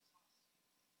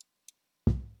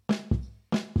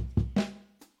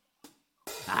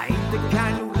the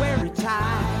kind you wear a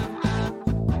tie.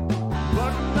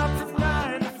 Button up from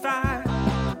 9 to 5.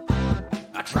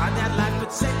 I tried that life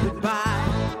but said goodbye.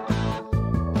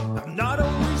 I'm not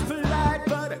always polite,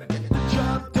 but I get the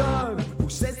job done. Who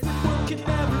says that work can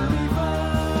never be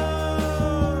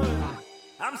fun?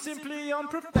 I'm simply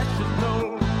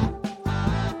unprofessional.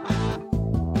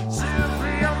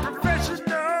 Simply unprofessional.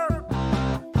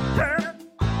 Yeah.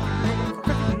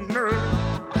 Unprofessional.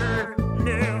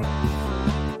 Yeah.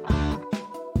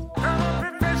 I'm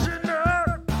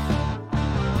unprofessional.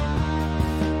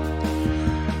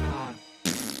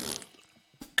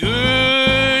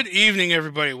 Good evening,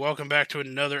 everybody. Welcome back to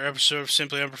another episode of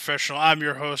Simply Unprofessional. I'm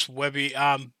your host, Webby.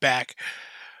 I'm back.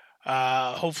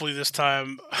 Hopefully this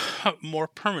time more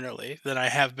permanently than I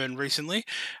have been recently.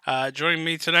 Joining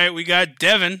me tonight, we got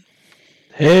Devin.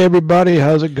 Hey everybody,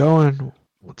 how's it going?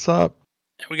 What's up?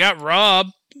 We got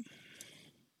Rob.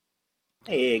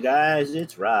 Hey guys,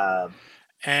 it's Rob.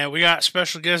 And we got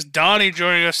special guest Donnie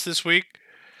joining us this week.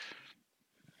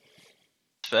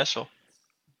 Special.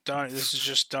 Donnie, this is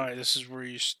just Donnie. This is where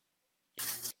you...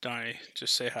 Donnie,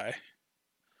 just say hi. I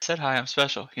said hi, I'm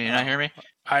special. Can you not hear me?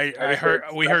 I heard...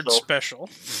 We heard special.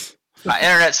 My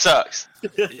internet sucks.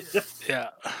 Yeah.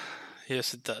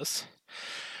 Yes, it does.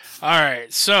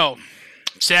 Alright, so...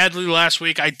 Sadly, last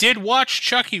week, I did watch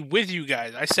Chucky with you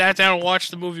guys. I sat down and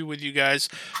watched the movie with you guys.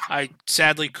 I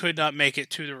sadly could not make it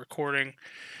to the recording.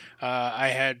 I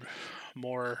had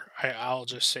more, I'll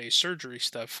just say, surgery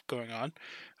stuff going on.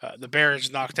 The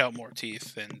Bears knocked out more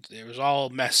teeth, and it was all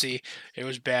messy. It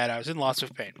was bad. I was in lots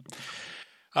of pain.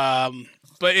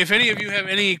 But if any of you have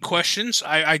any questions,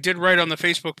 I did write on the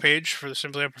Facebook page for the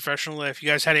Simply Unprofessional. If you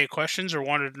guys had any questions or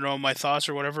wanted to know my thoughts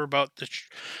or whatever about the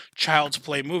Child's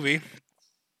Play movie,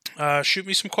 shoot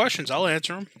me some questions. I'll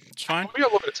answer them. It's fine. We got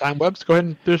a little bit of time, Webbs. Go ahead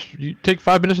and you take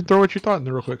 5 minutes and throw what you thought in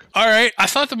there real quick. All right. I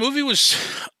thought the movie was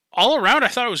all around. I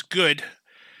thought it was good.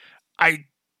 I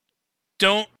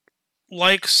don't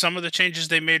like some of the changes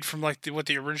they made from like what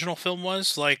the original film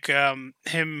was, like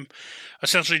him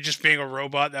essentially just being a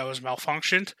robot that was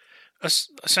malfunctioned,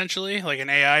 essentially like an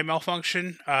AI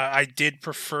malfunction. I did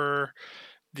prefer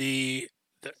the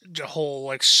whole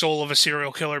like soul of a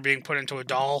serial killer being put into a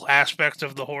doll aspect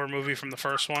of the horror movie from the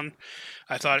first one.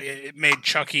 I thought it made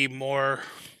Chucky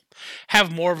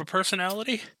have more of a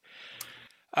personality.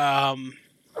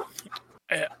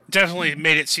 It definitely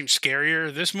made it seem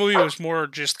scarier. This movie was more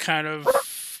just kind of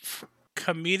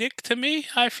comedic to me,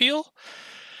 I feel.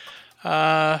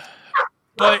 But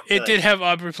it did have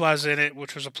Aubrey Plaza in it,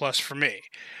 which was a plus for me.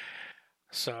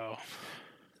 So,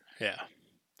 yeah.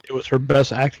 It was her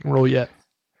best acting role yet.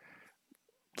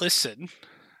 Listen.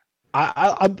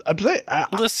 I'm saying.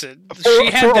 Listen.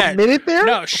 She had that. A minute there?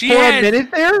 No, a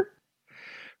minute there?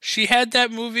 She had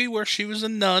that movie where she was a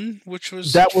nun, which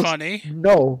was funny.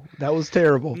 No, that was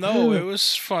terrible. No, it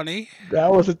was funny.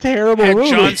 That was a terrible movie.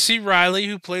 John C. Reilly,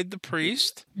 who played the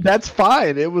priest. That's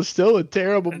fine. It was still a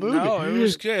terrible movie. No, it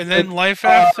was good. And then Life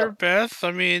After Beth.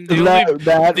 I mean,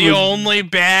 the only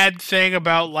bad thing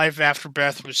about Life After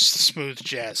Beth was smooth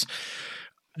jazz.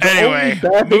 Anyway,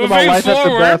 the only bad thing about Life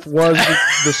After Beth was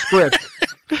the script.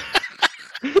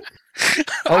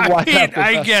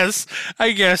 I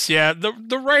guess, yeah.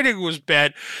 The writing was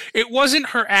bad. It wasn't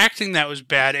her acting that was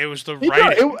bad. It was the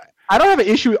writing. I don't have an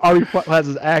issue with Aubrey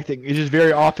Plaza's acting. It's just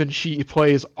very often she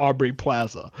plays Aubrey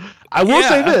Plaza. I will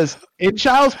say this. In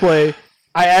Child's Play,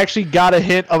 I actually got a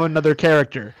hint of another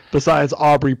character besides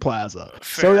Aubrey Plaza.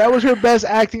 Fair. So that was her best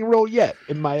acting role yet,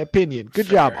 in my opinion. Good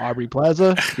job, Aubrey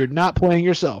Plaza. You're not playing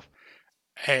yourself.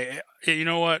 Hey, you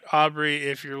know what, Aubrey,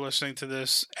 if you're listening to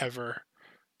this ever,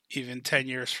 even 10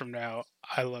 years from now,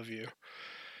 I love you.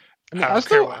 I don't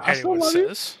care what anyone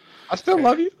says. I still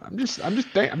love you. I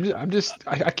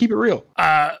keep it real.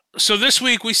 So this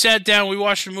week we sat down, we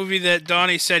watched a movie that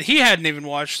Donnie said he hadn't even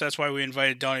watched. That's why we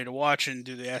invited Donnie to watch and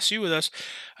do the SU with us.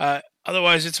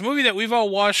 Otherwise, it's a movie that we've all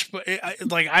watched, but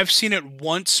I've seen it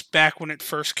once back when it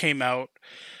first came out.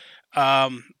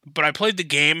 But I played the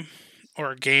game,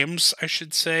 or games, I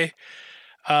should say,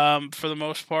 for the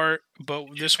most part. But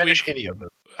this week, any of them?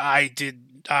 I did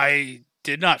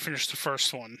not finish the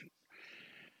first one.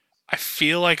 I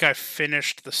feel like I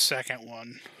finished the second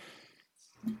one.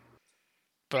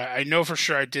 But I know for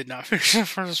sure I did not finish the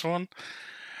first one.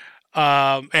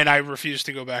 And I refuse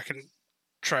to go back and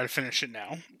try to finish it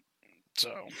now.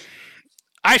 So,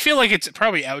 I feel like it's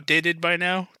probably outdated by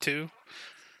now, too.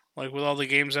 Like, with all the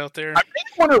games out there. I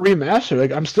really want to remaster.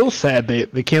 Like, I'm still sad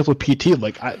they canceled PT.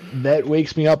 Like, that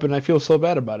wakes me up and I feel so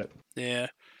bad about it. Yeah.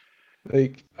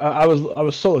 Like, I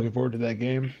was so looking forward to that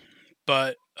game.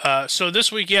 But, so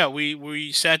this week, yeah,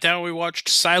 we sat down and we watched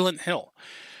Silent Hill.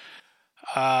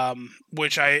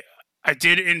 which I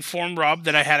did inform Rob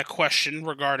that I had a question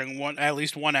regarding at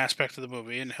least one aspect of the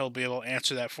movie, and he'll be able to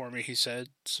answer that for me, he said,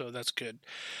 so that's good.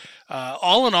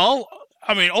 All in all,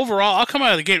 I mean, overall, I'll come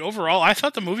out of the gate. Overall, I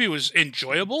thought the movie was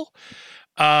enjoyable.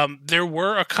 There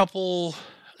were a couple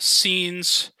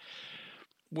scenes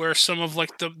where some of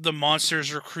like the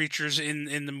monsters or creatures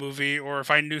in the movie, or if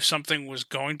I knew something was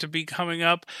going to be coming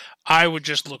up, I would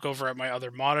just look over at my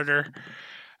other monitor,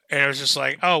 and it was just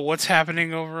like, oh, what's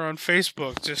happening over on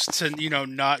Facebook, just to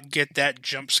not get that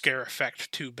jump scare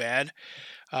effect too bad.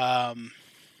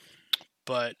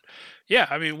 But yeah,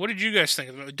 I mean, what did you guys think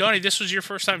of it? Donnie, this was your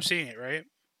first time seeing it, right?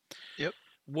 Yep.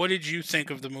 What did you think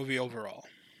of the movie overall?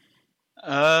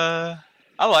 I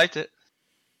liked it.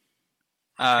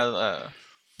 I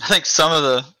think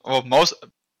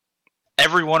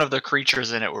every one of the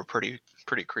creatures in it were pretty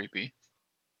creepy,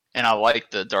 and I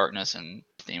liked the darkness and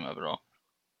theme of it all.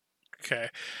 Okay,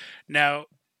 now,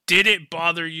 did it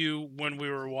bother you when we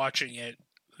were watching it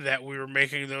that we were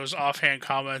making those offhand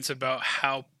comments about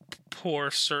how poor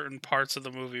certain parts of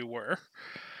the movie were,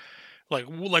 like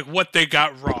what they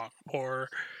got wrong, or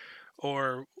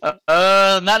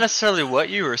not necessarily what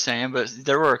you were saying, but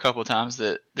there were a couple times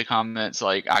that the comments,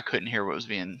 like, I couldn't hear what was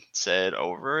being said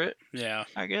over it. Yeah,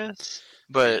 I guess,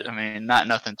 but I mean,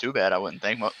 nothing too bad. I wouldn't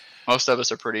think. Most of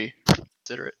us are pretty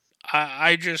considerate.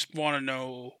 I just want to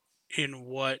know in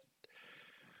what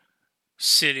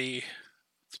city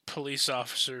police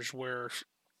officers wear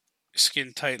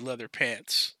skin tight leather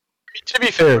pants. To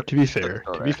be fair,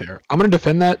 I'm gonna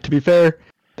defend that. To be fair,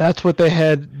 that's what they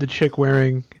had the chick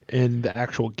wearing in the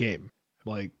actual game.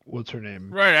 Like, what's her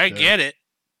name? Right, I get it.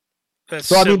 That's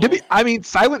so I mean,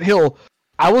 Silent Hill.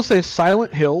 I will say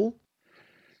Silent Hill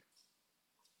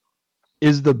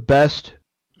is the best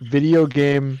video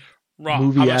game wrong.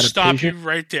 movie I'm gonna adaptation. stop you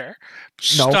right there.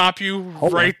 No. Stop you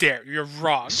right there. You're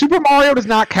wrong. Super Mario does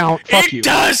not count. Fuck you. It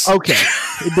does. Okay,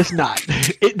 it does not.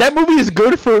 That movie is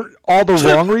good for all the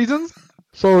wrong reasons.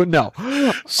 So no.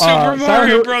 Super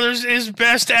Mario Brothers is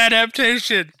best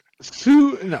adaptation.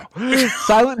 No.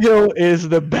 Silent Hill is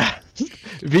the best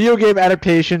video game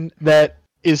adaptation that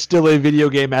is still a video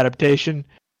game adaptation.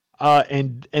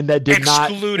 And that did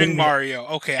not excluding Mario.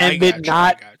 Okay, and did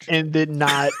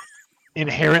not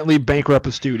inherently bankrupt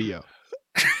a studio.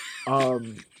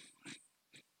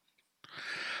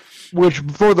 Which,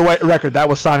 for the record, that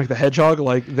was Sonic the Hedgehog.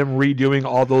 Like, them redoing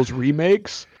all those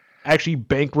remakes actually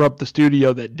bankrupt the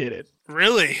studio that did it.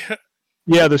 Really?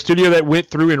 Yeah, the studio that went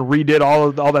through and redid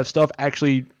all that stuff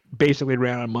actually basically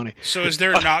ran out of money. So is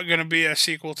there not going to be a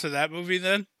sequel to that movie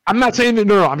then? I'm not saying that.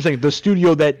 No. I'm saying the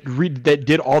studio that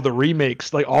did all the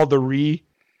remakes, like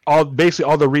basically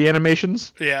all the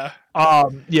reanimations. Yeah.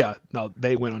 Yeah. No,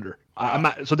 they went under. I'm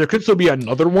not. So there could still be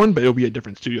another one, but it'll be a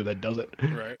different studio that does it.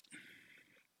 Right.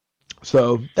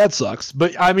 So that sucks.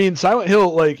 But I mean, Silent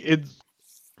Hill, like,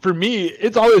 for me,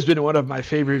 it's always been one of my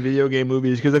favorite video game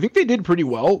movies because I think they did pretty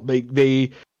well.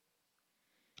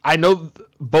 I know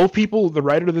both people, the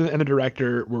writer and the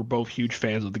director, were both huge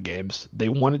fans of the games. They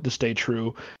wanted to stay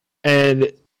true,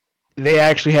 and they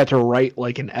actually had to write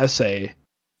like an essay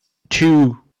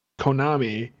to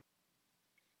Konami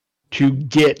to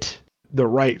get the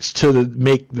rights to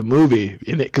make the movie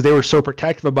in it because they were so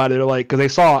protective about it. They're like, because they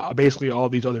saw basically all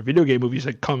these other video game movies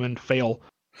that come and fail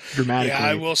dramatically.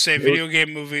 Yeah, I will say video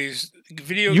game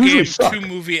to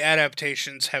movie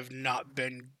adaptations have not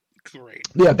been great.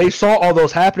 Yeah, they saw all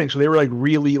those happening, so they were like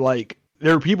really like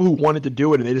there were people who wanted to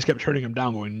do it and they just kept turning them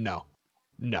down, going no,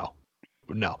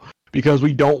 because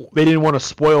they didn't want to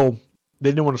spoil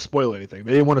anything.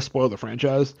 They didn't want to spoil the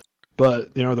franchise.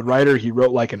 But the writer, he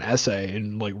wrote like an essay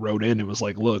and like wrote in. It was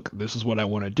like, look, this is what I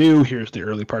want to do. Here's the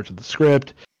early parts of the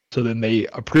script. So then they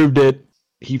approved it.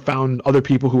 He found other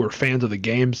people who were fans of the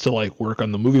games to like work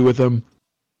on the movie with him.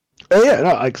 Oh yeah,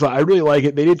 no, so I really like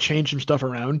it. They did change some stuff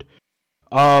around.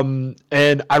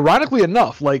 And ironically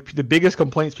enough, like the biggest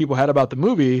complaints people had about the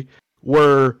movie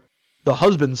were the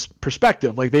husband's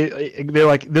perspective. Like they're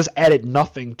like, this added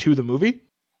nothing to the movie,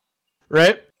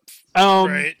 right?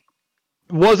 Right.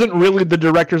 Wasn't really the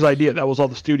director's idea. That was all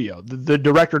the studio. The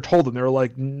director told them, they were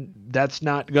like, that's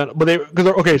not gonna. But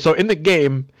so in the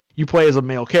game you play as a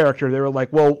male character. They were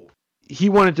like, well, he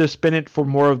wanted to spin it for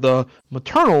more of the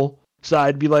maternal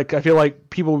side. Be like, I feel like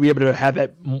people will be able to have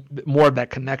that more of that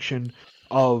connection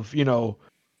of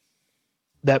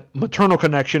that maternal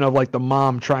connection of like the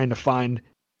mom trying to find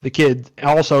the kid. And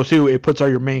also too, it puts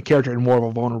your main character in more of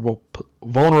a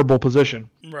vulnerable position.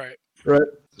 Right.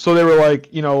 So they were like,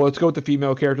 let's go with the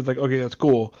female character. It's like, okay, that's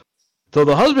cool. So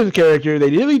the husband's character, they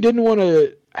really didn't want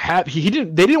to have. They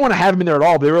didn't want to have him in there at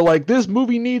all. They were like, this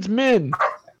movie needs men.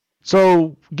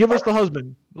 So give us the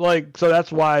husband. Like, so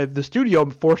that's why the studio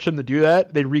forced him to do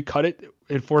that. They recut it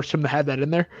and forced him to have that in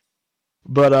there.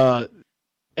 But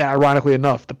ironically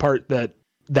enough, the part that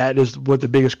is what the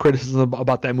biggest criticism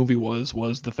about that movie was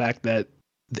the fact that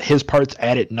his parts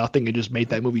added nothing and just made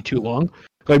that movie too long.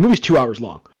 Like, the movie's 2 hours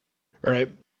long, right?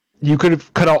 You could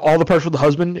have cut out all the parts with the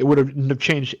husband. It wouldn't have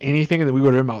changed anything, and then we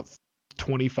would have been about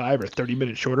 25 or 30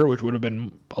 minutes shorter, which would have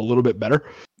been a little bit better.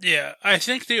 Yeah, I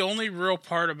think the only real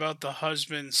part about the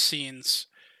husband scenes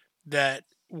that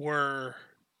were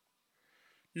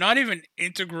not even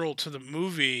integral to the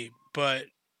movie, but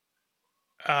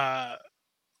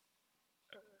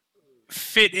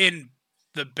fit in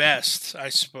the best, I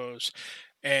suppose,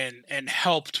 and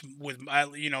helped with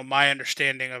my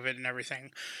understanding of it and everything,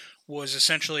 was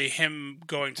essentially him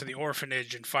going to the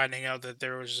orphanage and finding out that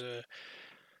there was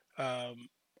a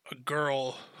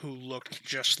girl who looked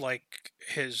just like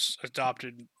his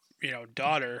adopted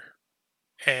daughter,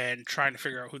 and trying to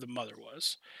figure out who the mother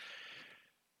was.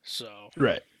 So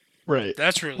Right.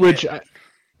 that's really Which, it.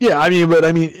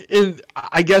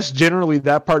 I guess generally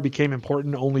that part became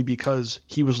important only because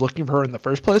he was looking for her in the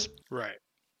first place. Right.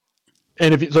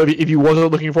 And if he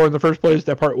wasn't looking for her in the first place,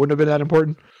 that part wouldn't have been that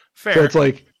important. Fair. So it's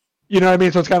like, you know what I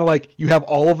mean? So it's kind of like you have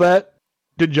all of that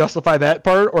to justify that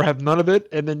part, or have none of it,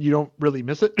 and then you don't really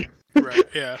miss it. Right.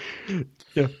 Yeah.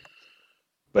 Yeah.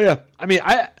 But yeah, I mean,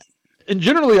 I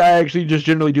actually just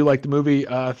generally do like the movie.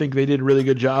 I think they did a really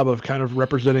good job of kind of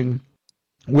representing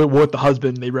with the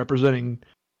husband. They representing,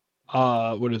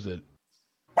 what is it?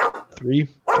 Three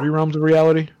realms of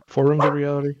reality, 4 realms of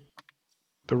reality.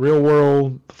 The real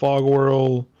world, the fog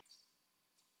world.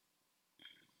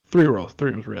 3 realms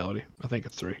of reality. I think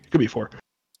it's 3. It could be 4.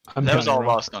 That was all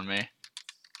lost on me.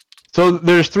 So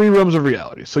there's 3 realms of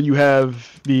reality. So you have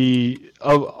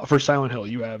for Silent Hill,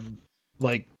 you have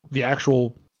like the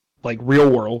actual like real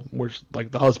world, which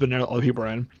like the husband and other people are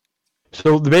in.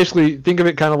 So basically, think of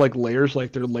it kind of like layers,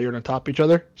 like they're layered on top of each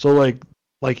other. So like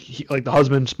the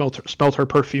husband smelt her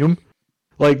perfume,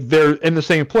 like they're in the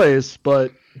same place,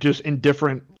 but just in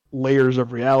different layers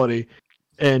of reality.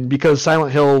 And because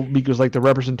Silent Hill, because like the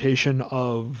representation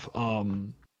of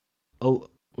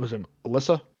was it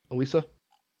Elisa,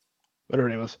 whatever her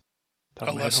name was.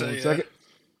 Alyssa, yeah.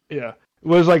 Yeah, it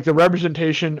was like the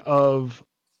representation of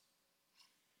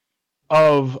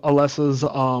Alessa's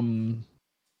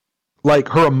like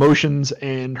her emotions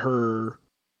and her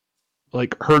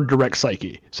direct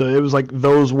psyche. So it was like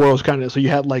those worlds kind of. So you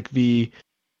had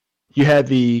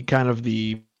the kind of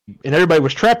and everybody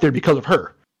was trapped there because of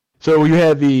her. So you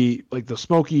had the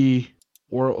smoky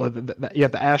world. You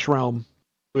had the ash realm,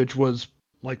 which was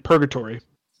like purgatory.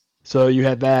 So you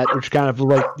had that, which kind of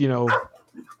like it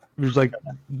was like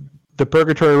the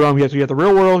purgatory realm. You had the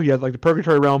real world. You had like the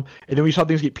purgatory realm, and then we saw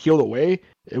things get peeled away.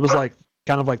 It was like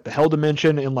kind of like the hell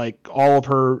dimension, and like all of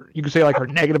her, you could say like her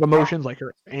negative emotions, like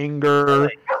her anger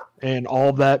and all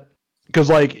of that, because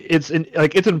like it's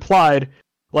implied,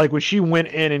 like when she went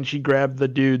in and she grabbed the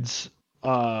dude's,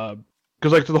 because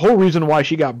like so the whole reason why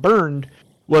she got burned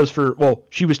was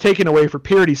she was taken away for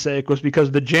purity's sake, was because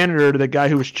the janitor, the guy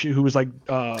who was like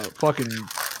fucking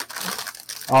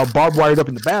barbed wired up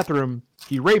in the bathroom,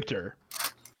 he raped her.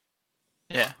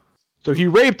 Yeah. So he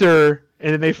raped her,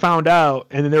 and then they found out,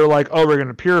 and then they were like, "Oh, we're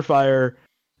gonna purify her,"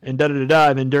 and da da da da.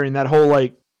 And then during that whole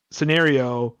like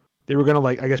scenario, they were gonna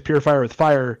like, I guess, purify her with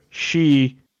fire.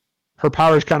 Her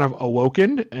powers kind of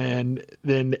awoken, and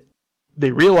then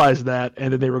they realized that,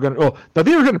 and then they were gonna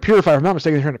purify her. If I'm not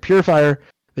mistaken, they were gonna purify her.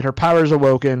 Then her powers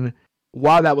awoken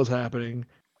while that was happening,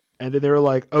 and then they were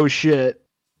like, "Oh shit,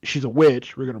 she's a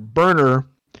witch. We're gonna burn her."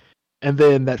 And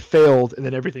then that failed, and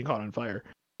then everything caught on fire,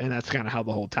 and that's kind of how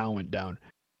the whole town went down.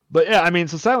 But yeah, I mean,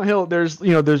 so Silent Hill, there's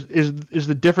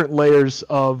the different layers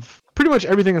of pretty much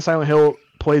everything in Silent Hill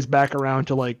plays back around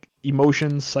to like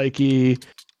emotions, psyche,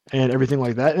 and everything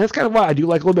like that. And that's kind of why I do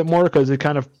like a little bit more, because it's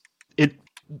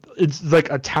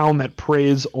like a town that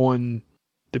preys on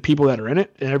the people that are in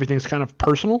it, and everything's kind of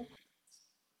personal.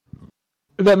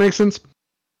 If that makes sense.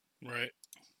 Right.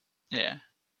 Yeah.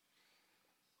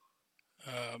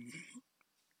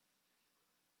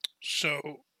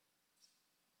 So,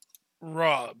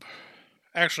 Rob,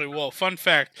 actually, well, fun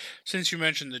fact, since you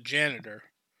mentioned the janitor,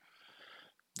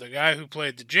 the guy who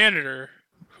played the janitor,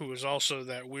 who was also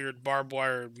that weird barbed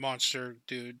wire monster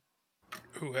dude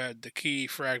who had the key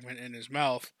fragment in his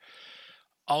mouth,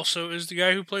 also is the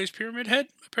guy who plays Pyramid Head,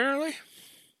 apparently.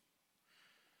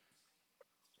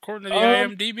 According to the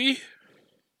IMDb.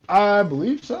 I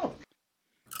believe so.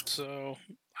 So,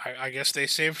 I guess they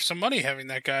saved some money having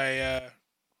that guy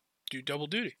do double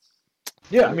duty.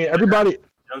 Yeah, I mean, everybody,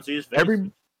 Don't see his face.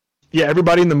 Yeah,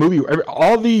 everybody in the movie,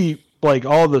 all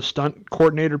the stunt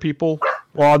coordinator people,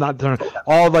 well, not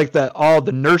all like that, all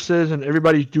the nurses and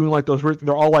everybody's doing like those.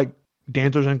 They're all like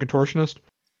dancers and contortionists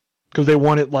because they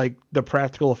wanted like the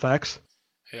practical effects.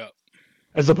 Yeah.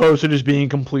 As opposed to just being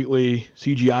completely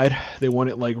CGI'd, they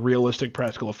wanted like realistic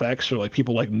practical effects or like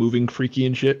people like moving freaky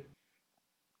and shit.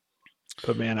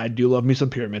 But man, I do love me some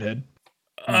Pyramid Head.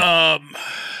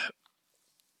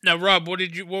 Now, Rob, what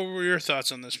were your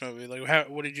thoughts on this movie? Like,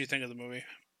 what did you think of the movie?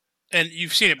 And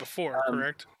you've seen it before,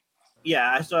 correct?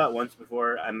 Yeah, I saw it once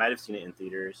before. I might have seen it in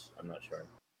theaters. I'm not sure.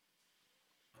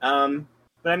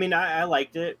 But I mean, I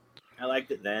liked it. I liked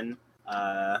it then.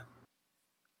 I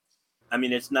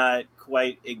mean, it's not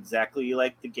quite exactly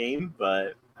like the game,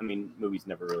 but I mean, movies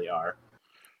never really are.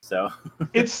 So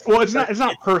it's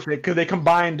not perfect because they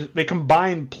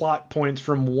combined plot points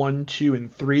from 1, 2,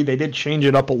 and 3. They did change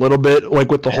it up a little bit, like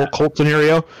with the whole cult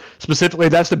scenario. Specifically,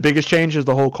 that's the biggest change is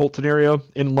the whole cult scenario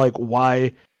and like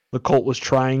why the cult was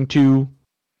trying to,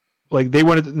 like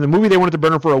in the movie they wanted to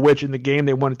burn her for a witch. In the game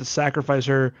they wanted to sacrifice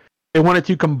her. They wanted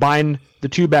to combine the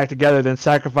two back together, then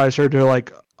sacrifice her to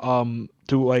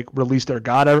release their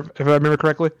god, if I remember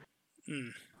correctly.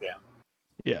 Mm.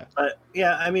 Yeah. But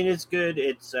yeah, I mean, it's good.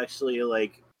 It's actually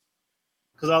like,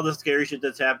 because all the scary shit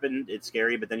that's happened, it's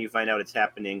scary, but then you find out it's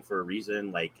happening for a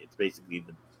reason. Like, it's basically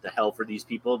the hell for these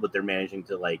people, but they're managing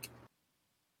to like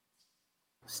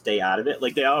stay out of it.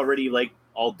 Like, they already like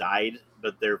all died,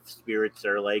 but their spirits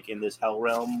are like in this hell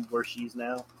realm where she's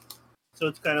now. So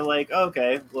it's kind of like,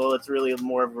 okay, well, it's really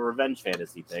more of a revenge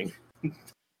fantasy thing.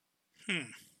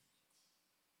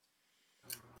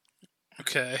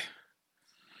 Okay.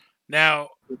 Now,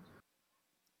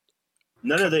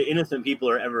 none of the innocent people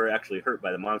are ever actually hurt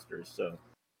by the monsters, so.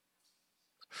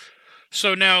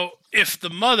 So now, if the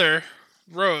mother,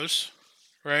 Rose,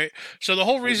 right? So the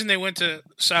whole reason they went to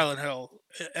Silent Hill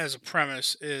as a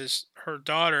premise is her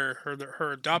daughter,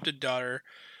 her adopted daughter,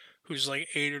 who's like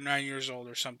 8 or 9 years old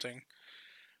or something,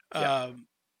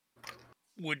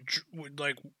 would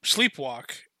like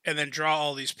sleepwalk and then draw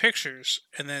all these pictures,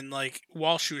 and then like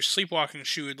while she was sleepwalking,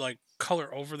 she would like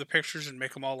color over the pictures and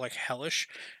make them all like hellish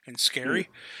and scary.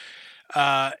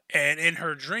 And in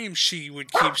her dreams, she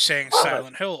would keep saying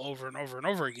Silent Hill over and over and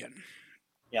over again.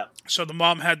 Yeah. So the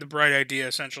mom had the bright idea,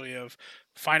 essentially, of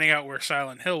finding out where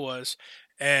Silent Hill was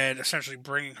and essentially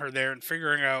bringing her there and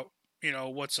figuring out,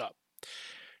 what's up.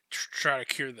 Try to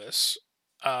cure this.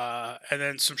 And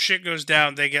then some shit goes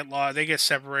down. They get lost. They get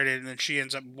separated, and then she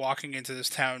ends up walking into this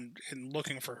town and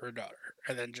looking for her daughter.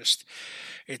 And then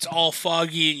it's all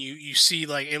foggy, and you see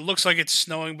like it looks like it's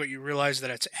snowing, but you realize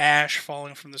that it's ash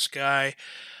falling from the sky.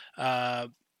 And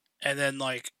then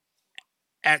like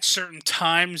at certain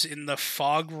times in the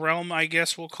fog realm, I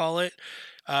guess we'll call it,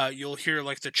 you'll hear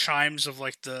like the chimes of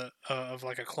like of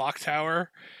like a clock tower,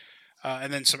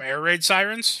 and then some air raid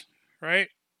sirens, right?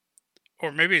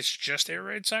 Or maybe it's just air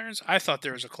raid sirens. I thought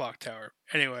there was a clock tower.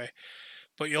 Anyway,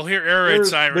 but you'll hear air raid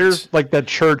sirens. There's like that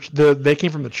church. They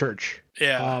came from the church.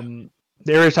 Yeah.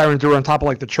 The air raid sirens were on top of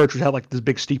like the church, which had like this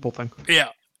big steeple thing. Yeah.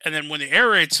 And then when the air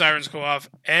raid sirens go off,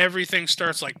 everything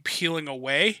starts like peeling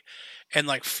away and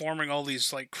like forming all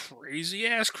these like crazy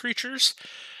ass creatures.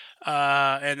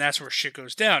 And that's where shit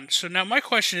goes down. So now my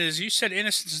question is, you said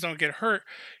innocents don't get hurt.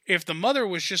 If the mother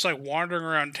was just like wandering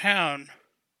around town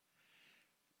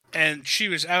and she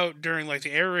was out during like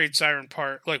the air raid siren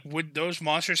part, like would those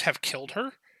monsters have killed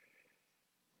her?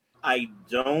 I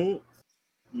don't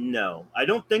know. I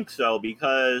don't think so,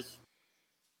 because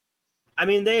I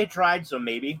mean they tried, so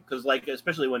maybe, because like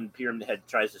especially when Pyramid Head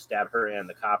tries to stab her and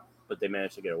the cop, but they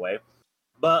managed to get away.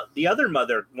 But the other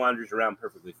mother wanders around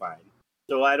perfectly fine,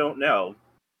 so I don't know.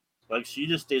 Like she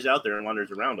just stays out there and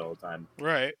wanders around all the time.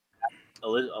 Right.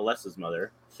 Alessa's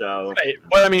mother. So, right.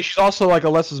 Well, I mean, she's also like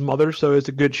Alessa's mother, so it's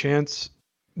a good chance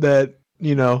that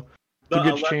it's a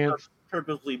good chance.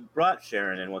 Purposely brought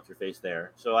Sharon and what's her face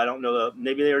there, so I don't know.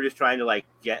 Maybe they were just trying to like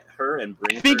get her and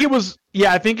bring. I think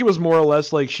it was more or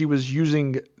less like she was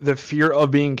using the fear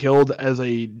of being killed as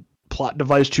a plot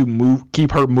device to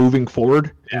keep her moving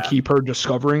forward and keep her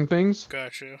discovering things.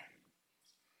 Gotcha.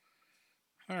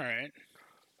 All right.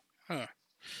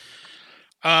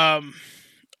 Huh.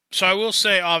 So I will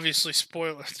say, obviously,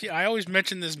 spoilers. Yeah, I always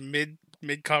mention this mid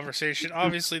conversation.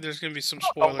 Obviously, there's going to be some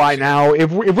spoilers. By now, if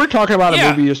we're talking about a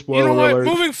movie, a spoiler alert.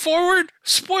 Moving forward,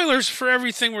 spoilers for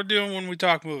everything we're doing when we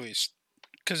talk movies.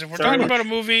 Because if we're talking about a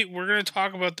movie, we're going to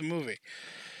talk about the movie.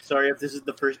 Sorry if this is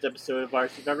the first episode of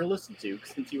ours you've ever listened to,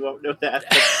 since you won't know that.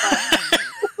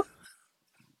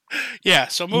 Yeah,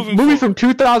 so movie forward. From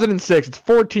 2006. It's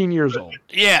 14 years old.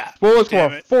 Yeah. Spoilers for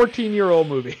a 14-year-old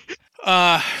movie.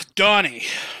 Donnie.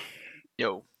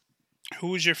 Yo.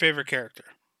 Who is your favorite character?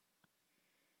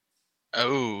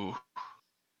 Oh.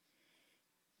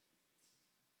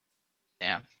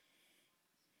 Damn.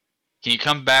 Can you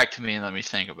come back to me and let me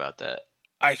think about that?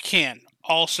 I can.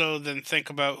 Also, then think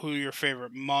about who your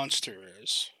favorite monster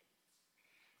is.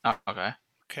 Oh, okay.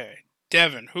 Okay.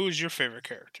 Devin, who is your favorite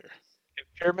character?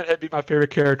 Pyramid Head be my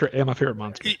favorite character and my favorite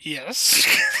monster. Yes.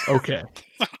 Okay.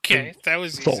 Okay, that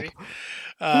was Sold. easy.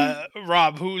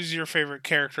 Rob, who is your favorite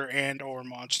character and or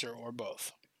monster or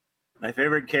both? My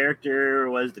favorite character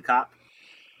was the cop,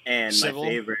 and Sybil? my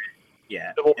favorite,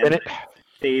 yeah, Sybil and Bennett. my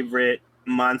favorite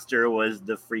monster was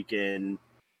the freaking,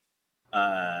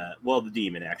 well, the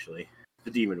demon actually.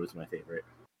 The demon was my favorite.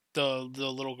 The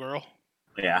little girl?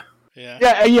 Yeah.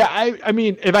 Yeah. Yeah. I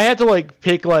mean, if I had to like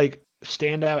pick like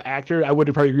standout actor, I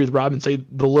would probably agree with Rob and say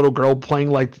the little girl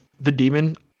playing like the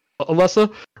demon,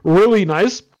 Alessa, really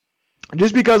nice.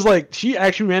 Just because like she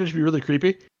actually managed to be really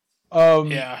creepy.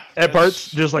 Yeah. At parts,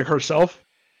 just like herself.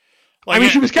 Like I mean,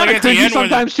 she was kind of at the cringy end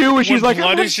sometimes too, when she's like,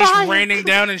 blood "I'm is just fire." raining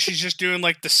down and she's just doing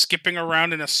like the skipping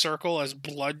around in a circle as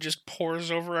blood just pours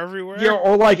over everywhere. Yeah,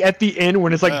 or like at the end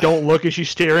when it's like, Ugh. "Don't look," and she's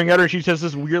staring at her. She has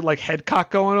this weird like head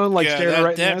cock going on, like staring her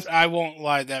right in the eyes. I won't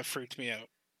lie, that freaked me out.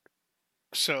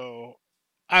 So,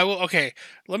 I will. Okay,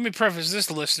 let me preface this,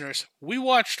 listeners. We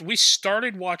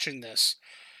started watching this.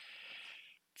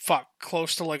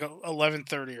 Close to like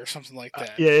 11:30 or something like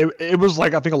that. Yeah, it was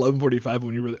like I think 11:45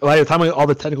 when you were like the time all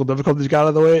the technical difficulties got out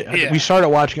of the way. I think Yeah. we started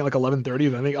watching at like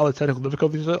 11:30, but I think all the technical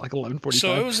difficulties at like 11:45.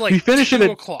 So it was like we finished it 2 at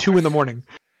o'clock. 2 in the morning.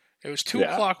 It was 2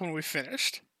 Yeah. o'clock when we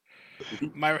finished.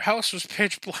 My house was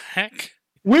pitch black.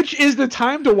 Which is the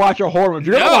time to watch a horror movie. If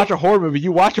you're gonna No. watch a horror movie,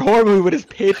 you watch a horror movie when it's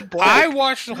pitch black. I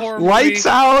watched the horror movie. Lights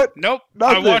out. Nope.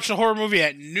 Nothing. I watched the horror movie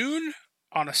at noon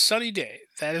on a sunny day.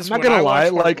 That is I'm not when gonna I lie,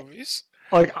 watch horror like- movies.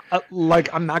 Like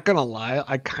I'm not gonna lie,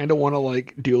 I kind of want to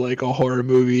like do like a horror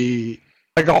movie,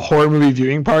 like a horror movie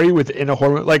viewing party within a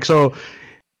horror. Like so,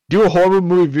 do a horror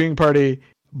movie viewing party,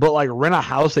 but like rent a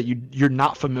house that you're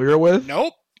not familiar with.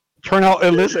 Nope. Turn out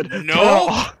and listen. No. Turn out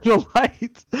all the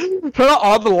lights. Turn out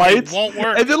all the lights. It won't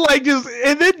work.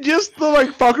 And then just to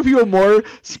like fuck with people more,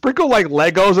 sprinkle like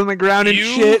Legos on the ground and You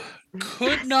shit.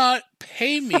 could not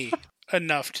pay me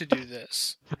enough to do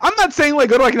this. I'm not saying like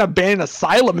go to like an abandoned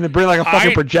asylum and then bring like a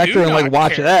fucking I projector do and like not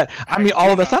watch care. that. I mean, I all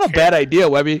do of that's not not a bad idea,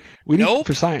 Webby. We need Nope.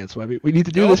 for science, Webby. We need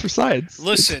to do Nope. this for science.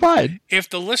 Listen, it's fine. if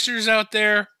the listeners out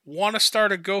there want to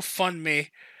start a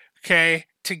GoFundMe, okay,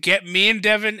 to get me and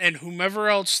Devin and whomever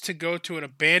else to go to an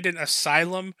abandoned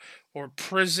asylum or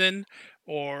prison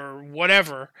or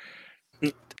whatever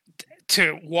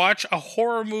to watch a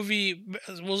horror movie,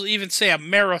 we'll even say a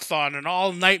marathon, an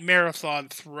all-night marathon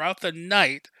throughout the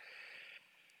night.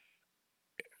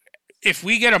 If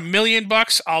we get $1 million,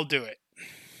 I'll do it.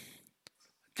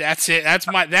 That's it.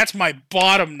 That's my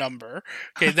bottom number.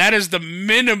 Okay, that is the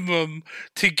minimum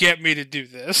to get me to do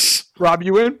this. Rob,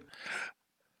 you in?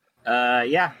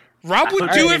 Yeah. Rob would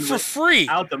All do right, it for free.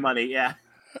 Out the money, yeah.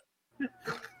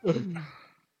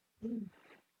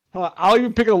 I'll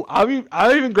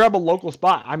even grab a local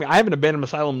spot. I mean, I have an abandoned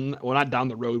asylum. Well, not down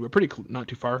the road, but pretty cool, not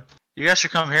too far. You guys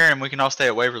should come here and we can all stay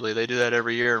at Waverly. They do that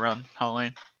every year around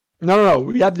Halloween. No.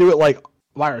 We have to do it like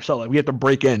by ourselves. Like, we have to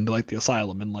break into like the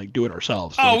asylum and like do it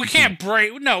ourselves. So Oh, we can't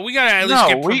break. No, we gotta at least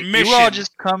get permission. you all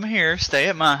just come here, stay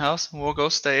at my house, and we'll go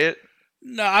stay at.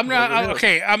 No, I'm not. Whatever it is.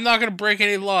 Okay, I'm not gonna break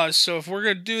any laws. So if we're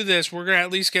gonna do this, we're gonna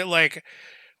at least get like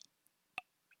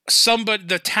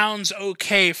the town's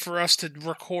okay for us to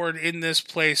record in this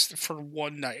place for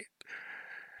one night.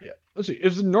 Yeah. Let's see.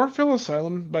 Is the Northville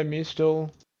Asylum by me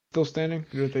still standing?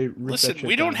 Or did they rip that Listen, shit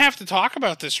we don't down? have to talk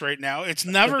about this right now. It's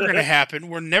never gonna happen.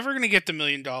 We're never gonna get the $1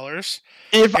 million.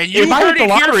 If And you I heard hit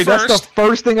the it here lottery, that's the first.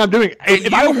 first thing I'm doing. And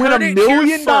If I you win heard $1 it here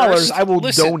million, first. I will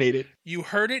Listen. donate it. You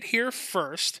heard it here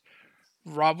first.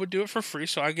 Rob would do it for free,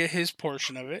 so I get his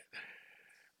portion of it.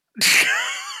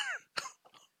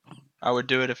 I would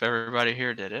do it if everybody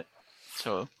here did it.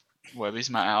 So, Webby's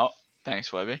my out.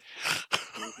 Thanks, Webby.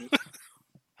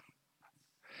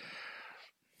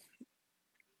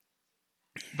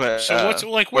 But So what's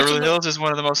Waverly the- Hills is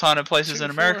one of the most haunted places 2,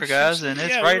 in America, 4, 6, guys, and it's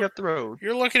yeah, right we're- up the road.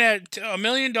 You're looking at $1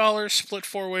 million split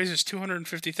 4 ways is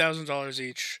 $250,000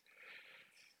 each,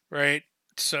 right?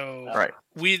 So Right.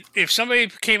 if somebody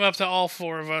came up to all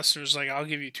 4 of us and was like, "I'll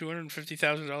give you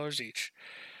 $250,000 each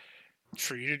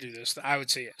for you to do this," I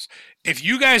would say yes. If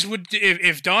you guys would,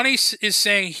 if Donnie is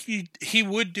saying he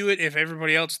would do it if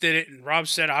everybody else did it, and Rob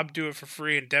said I'd do it for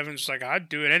free, and Devin's like I'd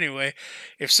do it anyway.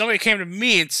 If somebody came to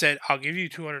me and said I'll give you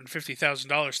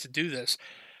 $250,000 to do this,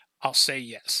 I'll say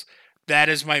yes. That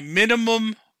is my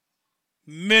minimum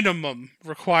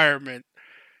requirement.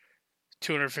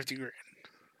 $250,000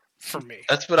 for me.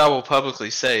 That's what I will publicly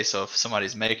say. So if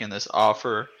somebody's making this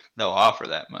offer, they'll offer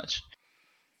that much.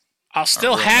 I'll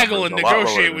still real haggle number and is a lot lower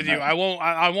negotiate than with you. that.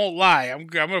 I won't lie. I'm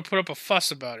going to put up a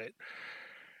fuss about it.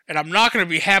 And I'm not going to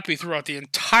be happy throughout the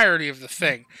entirety of the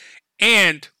thing.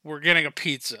 And we're getting a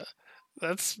pizza.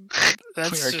 That's We are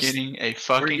just... getting a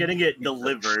fucking. We're getting it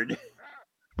delivered.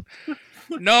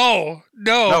 No,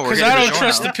 No, we're because getting I don't DiGiorno.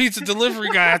 trust the pizza delivery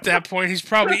guy at that point. He's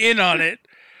probably in on it.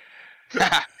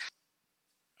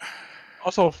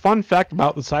 Also, fun fact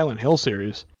about the Silent Hill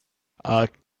series: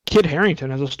 Kid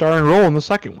Harington has a starring role in the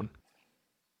second one.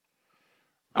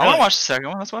 I want to watch the second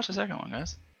one. Let's watch the second one,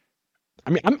 guys. I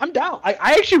mean, I'm down. I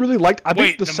actually really liked. I Wait,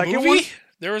 think the second movie? one.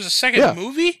 There was a second Yeah.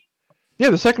 movie?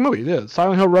 Yeah, the second movie. Yeah,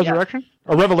 Silent Hill Resurrection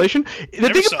or Revelation. The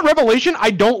Never thing saw about Revelation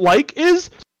I don't like is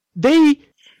they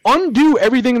undo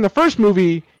everything in the first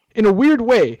movie in a weird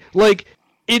way. Like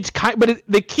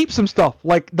they keep some stuff.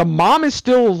 Like the mom is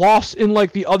still lost in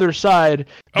like the other side.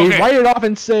 They Okay. write it off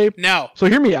and say. Now, So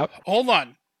hear me out. hold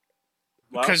on.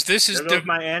 Well, Because this is there goes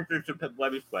my answer to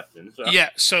Webby's question. So. Yeah,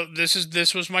 so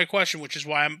this was my question, which is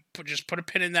why I'm just put a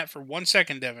pin in that for 1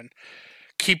 second, Devin.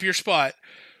 Keep your spot.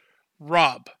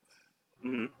 Rob,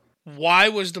 Mhm. why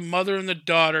was the mother and the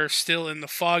daughter still in the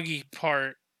foggy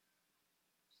part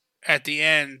at the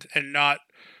end and not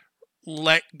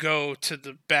let go to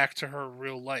the back to her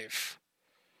real life?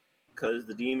 Because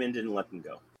the demon didn't let them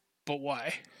go. But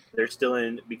why? They're still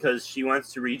in because she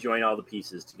wants to rejoin all the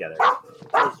pieces together.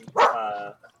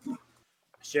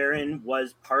 Sharon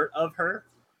was part of her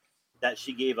that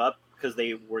she gave up because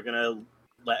they were gonna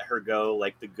let her go,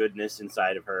 like the goodness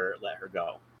inside of her let her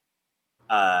go.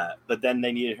 But then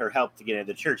they needed her help to get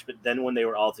into the church. But then when they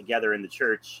were all together in the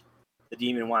church, the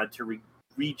demon wanted to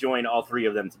rejoin all three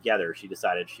of them together. She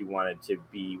decided she wanted to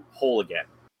be whole again.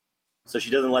 So she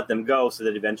doesn't let them go so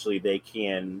that eventually they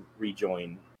can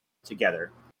rejoin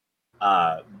together.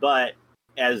 But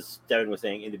as Devin was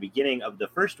saying, in the beginning of the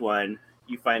first one,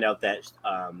 you find out that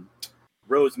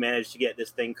Rose managed to get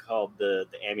this thing called the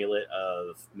Amulet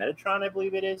of Metatron, I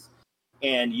believe it is,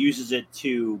 and uses it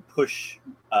to push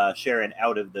Sharon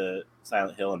out of the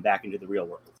Silent Hill and back into the real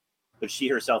world. But she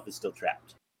herself is still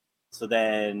trapped. So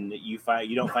then you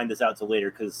don't find this out till later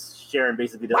because Sharon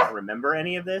basically doesn't remember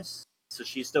any of this. So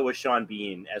she's still with Sean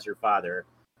Bean as her father,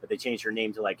 but they changed her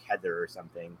name to like Heather or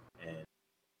something, and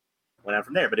went on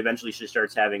from there. But eventually she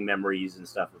starts having memories and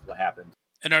stuff of what happened.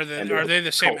 And are they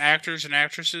the same actors and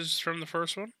actresses from the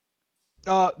first one? It's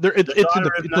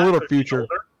a little future.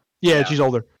 Yeah, she's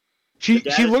older. She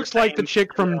looks like the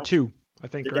chick from 2, I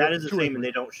think. The right? dad is the 2 or same, 3. and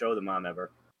they don't show the mom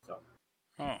ever. So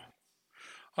Oh.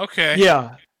 Okay.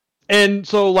 Yeah. And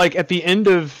so like at the end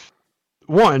of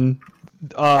 1,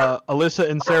 Alyssa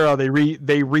and Sarah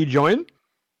they rejoin.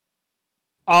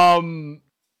 Then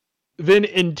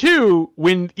in 2,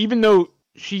 even though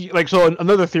she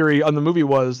another theory on the movie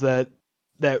was that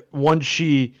once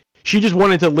she just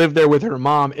wanted to live there with her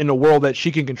mom in a world that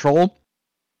she can control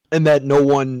and that no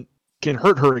one can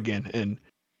hurt her again. And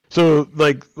so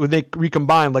like when they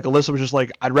recombined, like Alyssa was just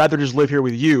like, I'd rather just live here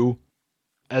with you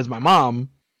as my mom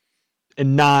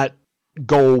and not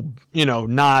go,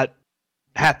 not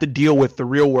have to deal with the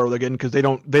real world again because they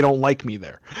don't like me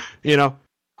there.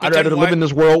 I'd rather live in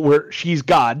this world where she's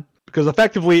God, because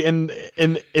effectively in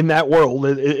that world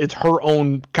it's her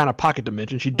own kind of pocket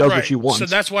dimension. She does what she wants. So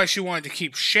that's why she wanted to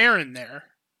keep Sharon there.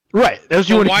 Right. That's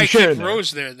But what why keep Sharon keep there.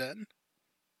 Rose there then?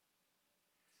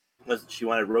 because she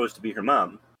wanted Rose to be her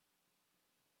mom.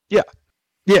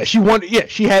 Yeah, she wanted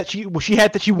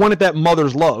she wanted that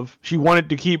mother's love. She wanted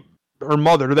to keep her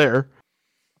mother there.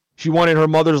 She wanted her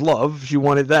mother's love. She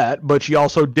wanted that, but she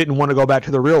also didn't want to go back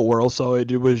to the real world, so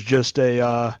it was just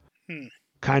a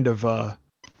kind of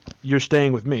you're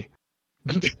staying with me.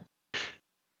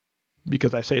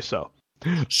 Because I say so.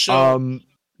 So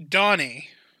Donnie,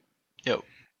 Yo.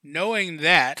 knowing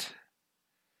that,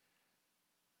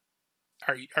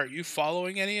 are you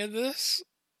following any of this?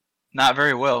 Not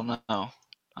very well, no.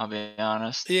 I'll be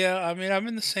honest. Yeah, I mean, I'm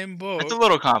in the same boat. It's a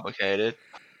little complicated.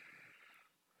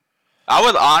 I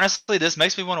would honestly, this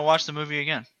makes me want to watch the movie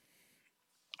again.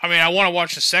 I mean, I want to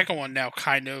watch the second one now,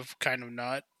 kind of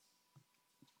not.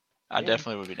 I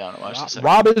definitely would be down to watch the second.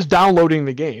 Rob is downloading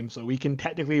the game, so we can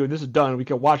technically, when this is done, we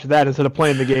can watch that instead of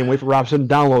playing the game. Wait for Robson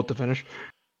to download to finish.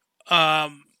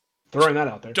 Throwing that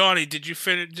out there. Donnie, did you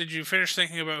finish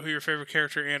thinking about who your favorite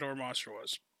character and or monster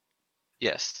was?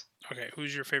 Yes. Okay,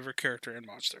 who's your favorite character and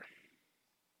monster?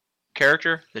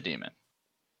 Character, the demon.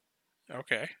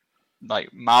 Okay.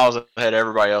 Like miles ahead of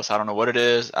everybody else. I don't know what it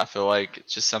is. I feel like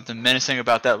it's just something menacing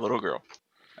about that little girl.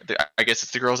 I guess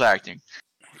it's the girl's acting.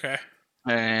 Okay.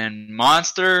 And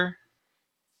monster,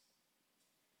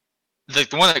 the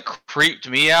one that creeped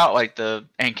me out, like the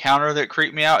encounter that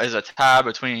creeped me out, is a tie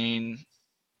between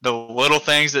the little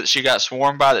things that she got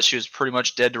swarmed by that she was pretty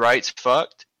much dead to rights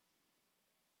fucked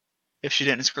if she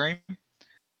didn't scream,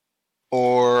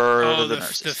 or Oh, the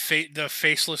nurses. the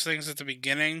faceless things at the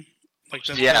beginning, like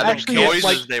the Yeah, the Actually, noises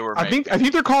like, they were I making.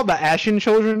 think they're called the Ashen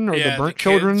Children or yeah, the Burnt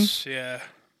Children. kids, yeah.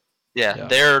 Yeah,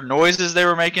 their noises they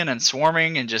were making and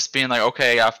swarming and just being like,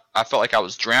 okay, I felt like I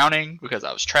was drowning because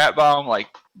I was trapped by them. Like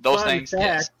those Fun things. fact,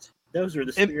 Yes. those were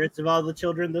the spirits of all the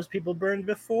children those people burned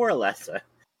before Alessa.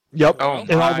 Yep. Oh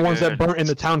And all the my ones that burnt in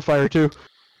the goodness. town fire too.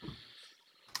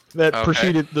 That Okay.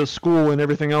 preceded the school and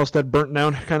everything else that burnt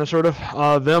down, kind of, sort of.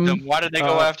 Then why did they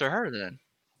go after her then?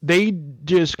 They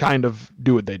just kind of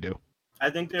do what they do. I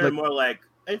think they're Like- more like,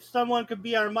 if someone could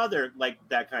be our mother, like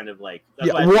that kind of like. That's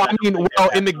Yeah. why Well, I think in the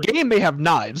actually- game they have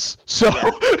knives, so. Yeah.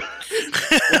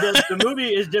 the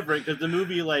movie is different because the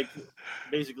movie, like,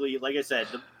 basically, like I said,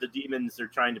 the demons are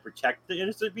trying to protect the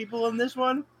innocent people in this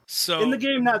one. So In the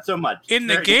game, not so much. in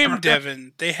the Very game, different.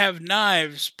 Devin, they have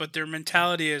knives, but their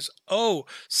mentality is, oh,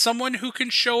 someone who can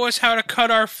show us how to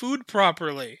cut our food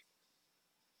properly.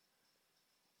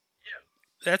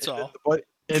 That's all.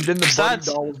 And then the Besides-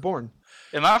 Bunny doll was born.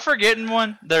 Am I forgetting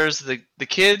one? There's the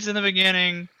kids in the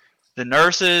beginning, the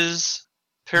nurses,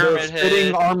 The Pyramid spitting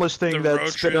Head. armless thing The that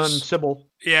spit on roaches. Sybil.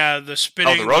 Yeah, the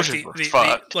spitting, the like roaches were the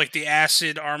fucked. like the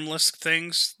acid armless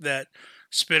things that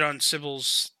spit on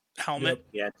Sybil's helmet.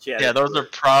 Yeah, Yeah, those are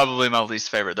probably my least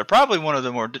favorite. They're probably one of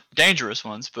the more dangerous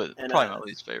ones, but And, probably my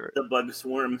least favorite. the bug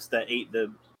swarms that ate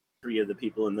the 3 of the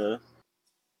people in the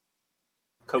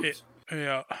coats.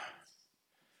 Yeah.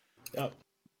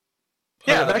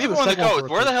 Yeah, back the to people the in the second one coats. for a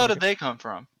Where the quick hell second. did they come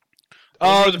from?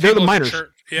 Those were They're the people at miners.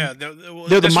 church. Yeah, They're the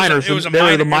this was miners, it was a and they were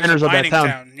mine- the it was a miners of that mining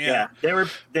town. Yeah.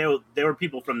 They were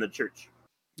people from the church.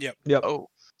 Yep. Oh,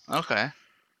 okay.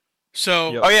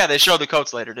 So, Yep. Oh yeah, they showed the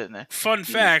coats later, didn't they? fun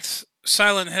fact: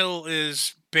 Silent Hill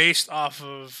is based off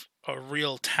of a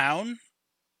real town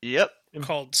Yep.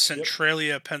 called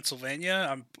Centralia,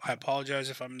 Pennsylvania. I apologize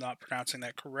if I'm not pronouncing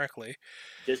that correctly.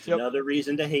 Just Yep. another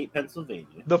reason to hate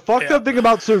Pennsylvania. The fucked Yeah. up thing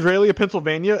about Centralia,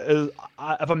 Pennsylvania is,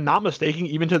 if I'm not mistaken,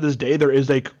 even to this day, there is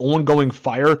a ongoing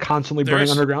fire constantly There burning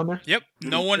is. underground there. Yep,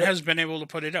 no one has been able to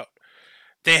put it out.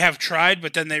 They have tried,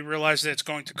 but then they realized that it's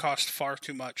going to cost far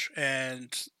too much,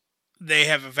 and they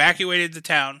have evacuated the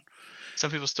town. Some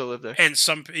people still live there. And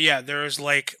there is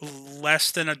like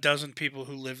less than a dozen people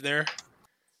who live there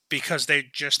because they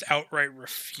just outright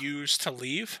refuse to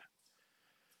leave.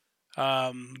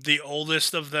 The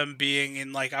oldest of them being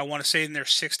in, like, I want to say in their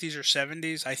 60s or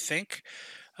 70s, I think.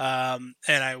 And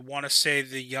I want to say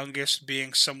the youngest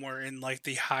being somewhere in like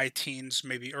the high teens,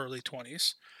 maybe early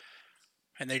 20s.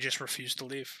 And they just refuse to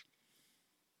leave.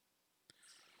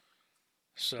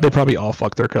 So They probably all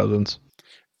fuck their cousins.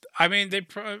 I mean, they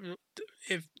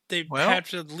if they Well- had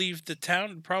to leave the town,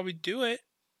 they'd probably do it.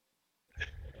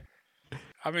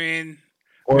 I mean,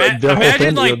 Or their whole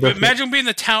imagine family like would imagine being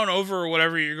the town over or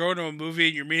whatever. You're going to a movie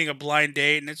and you're meeting a blind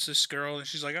date, and it's this girl, and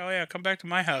she's like, "Oh yeah, come back to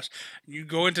my house." And you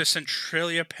go into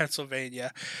Centralia,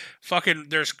 Pennsylvania. Fucking,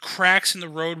 there's cracks in the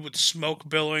road with smoke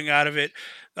billowing out of it.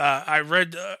 I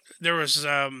read there was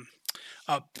a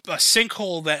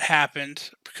sinkhole that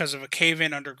happened because of a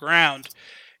cave-in underground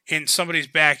in somebody's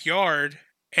backyard,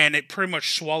 and it pretty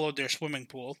much swallowed their swimming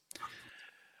pool.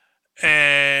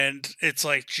 And it's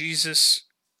like, Jesus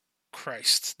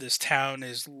Christ, this town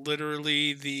is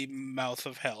literally the mouth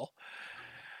of hell.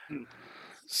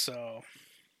 So,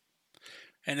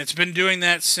 and it's been doing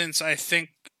that since, I think,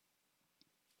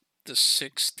 the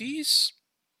 60s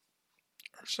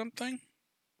or something.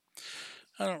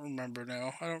 I don't remember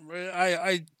now.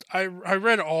 I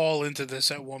read all into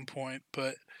this at one point,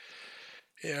 but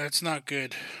yeah, it's not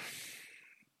good.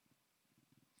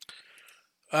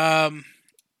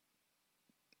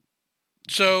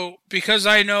 So, because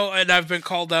I know, and I've been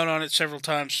called out on it several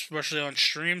times, especially on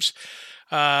streams,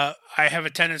 I have a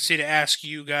tendency to ask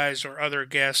you guys or other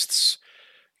guests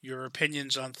your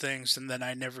opinions on things, and then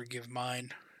I never give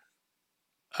mine.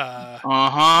 And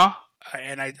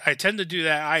I tend to do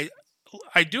that.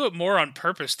 I do it more on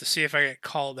purpose to see if I get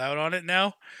called out on it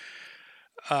now.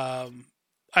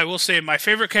 I will say my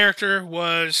favorite character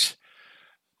was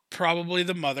probably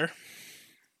the mother,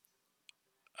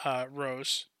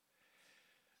 Rose.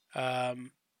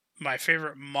 My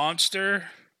favorite monster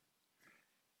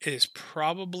is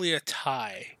probably a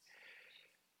tie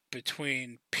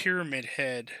between Pyramid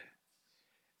Head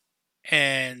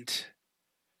and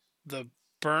the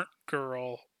burnt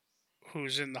girl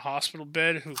who's in the hospital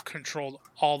bed who controlled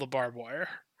all the barbed wire.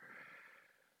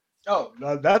 Oh,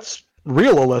 that's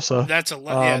real Alyssa. That's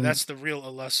that's the real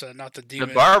Alyssa, not the The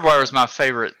demon. barbed wire was my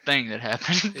favorite thing that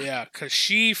happened. Yeah, because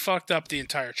she fucked up the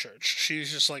entire church.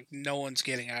 She's just like, no one's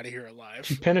getting out of here She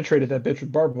alive. penetrated that bitch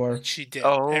with barbed wire. She did,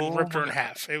 Oh and ripped her my in God.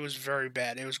 half. It was very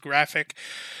bad. It was graphic.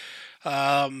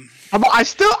 I don't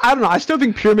know. I still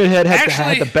think Pyramid Head had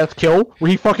Actually- the best kill,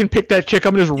 where he fucking picked that chick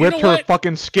up and just You ripped know her what?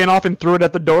 fucking skin off and threw it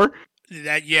at the door.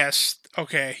 Yes.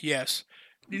 Okay. Yes.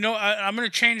 You know, I'm going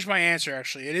to change my answer.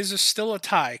 Actually, it is still a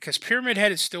tie because Pyramid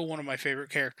Head is still one of my favorite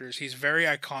characters. He's very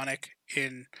iconic.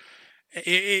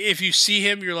 If you see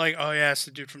him, you're like, oh yeah, it's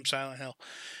the dude from Silent Hill.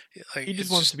 Like He it's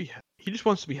just wants to be. He just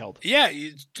wants to be held. Yeah,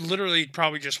 he literally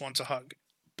probably just wants a hug.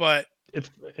 But It's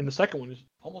and the second one is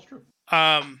almost true.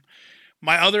 the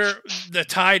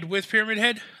tied with Pyramid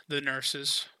Head, the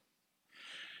nurses.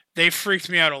 They freaked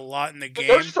me out a lot in the game.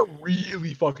 Those are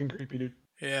really fucking creepy, dude.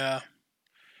 Yeah.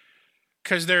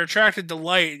 Because they're attracted to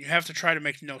light, and you have to try to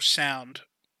make no sound.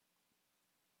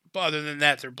 But other than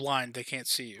that, they're blind. They can't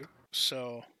see you.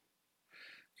 So,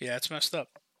 yeah, it's messed up.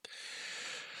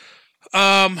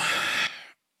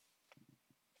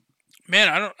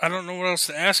 Man, I don't know what else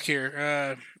to ask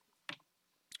here.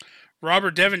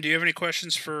 Robert Devin, do you have any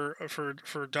questions for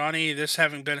Donnie? This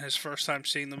having been his first time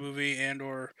seeing the movie, and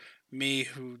or me,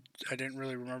 who I didn't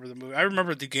really remember the movie. I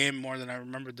remembered the game more than I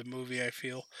remembered the movie. I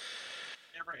feel.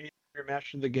 Ever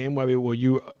remastered the game? Will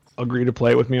you agree to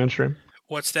play it with me on stream?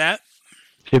 What's that?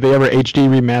 If they ever HD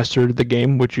remastered the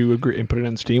game, would you agree and put it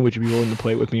on Steam? Would you be willing to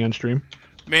play it with me on stream?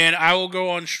 Man, I will go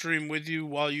on stream with you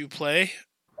while you play.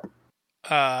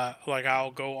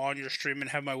 I'll go on your stream and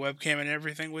have my webcam and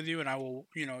everything with you, and I will,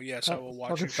 yes, I will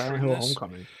watch you Silent stream Hill this.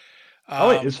 Homecoming.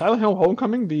 Wait, is Silent Hill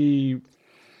Homecoming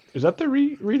is that the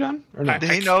redone or not?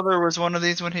 Did he know there was one of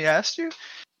these when he asked you?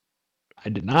 I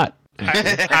did not.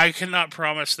 I cannot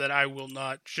promise that I will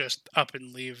not just up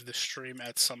and leave the stream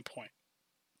at some point.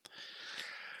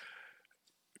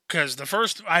 Because the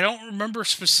first, I don't remember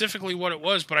specifically what it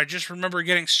was, but I just remember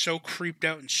getting so creeped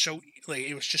out and so,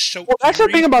 it was just so. Well, that's the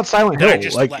eerie. thing about Silent that I Hill.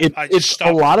 just Like left. I just it's a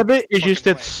stopped lot of it is fucking just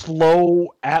that playing.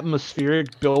 slow,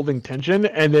 atmospheric building tension,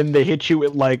 and then they hit you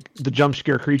with like the jump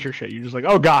scare creature shit. You're just like,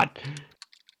 oh god,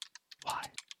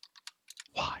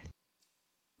 why?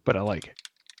 But I like it.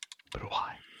 But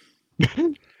why?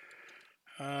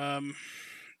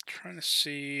 Trying to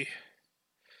see.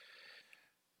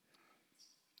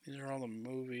 These are all the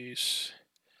movies.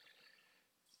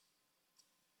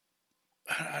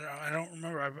 I don't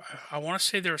remember. I want to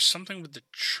say there was something with the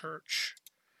church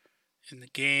in the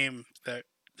game that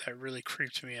really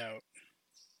creeped me out.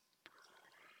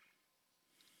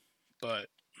 But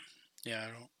yeah,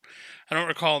 I don't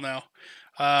recall now.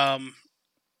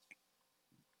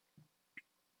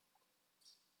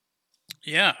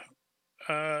 Yeah.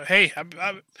 Hey,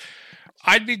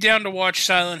 I'd be down to watch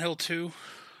Silent Hill 2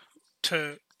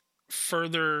 to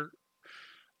further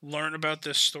learn about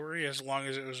this story as long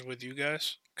as it was with you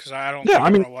guys. Because I don't think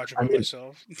I'm going to watch it by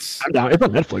myself. I'm down. It's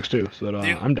on Netflix too, so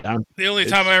I'm down. The only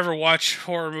time I ever watch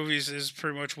horror movies is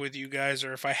pretty much with you guys,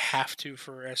 or if I have to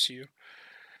for SU.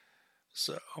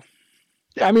 So.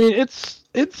 Yeah, I mean it's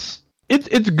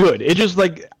good. It's just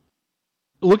like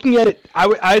looking at it.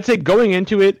 I'd say going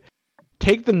into it,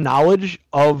 take the knowledge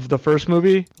of the first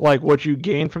movie, like what you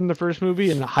gained from the first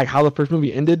movie and how the first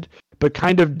movie ended, but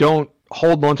kind of don't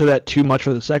hold on to that too much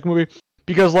for the second movie.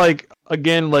 Because,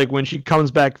 again, when she comes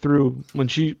back through, when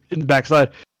she in the backside,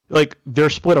 they're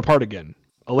split apart again.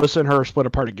 Alyssa and her are split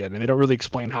apart again, and they don't really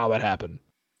explain how that happened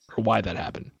or why that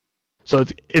happened. So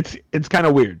it's kind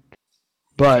of weird.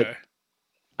 But Okay.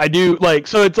 I do,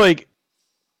 so it's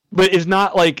but it's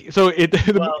not so it.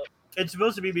 Well, it's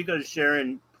supposed to be because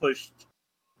Sharon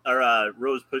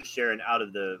Rose pushed Sharon out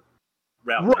of the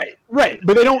route. Right.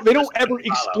 But they don't ever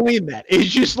explain that.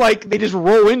 It's just they just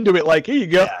roll into it here you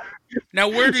go. Yeah. Now,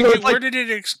 where did So it's where did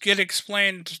it get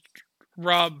explained,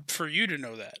 Rob, for you to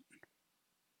know that?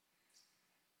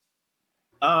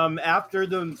 After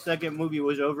the second movie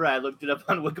was over, I looked it up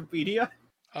on Wikipedia.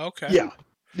 Okay.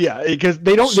 Yeah, because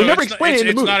they never explain it in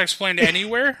the It's movie. not explained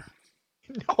anywhere?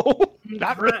 No,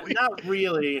 not really. Not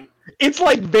really. It's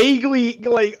vaguely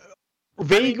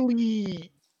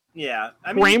Yeah.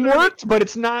 I mean, frameworked, but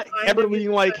it's not kind ever of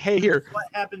being is hey, here. what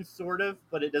happens, sort of,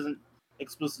 but it doesn't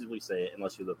explicitly say it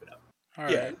unless you look it up. All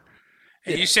right. Yeah. And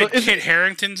Yeah. you So said is Kit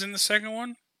Harington's in the second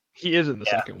one? He is in the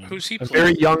Yeah. second one. Who's he A playing?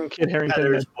 very young Kid Harington.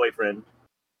 Heather's boyfriend.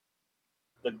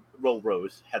 The role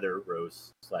Rose. Heather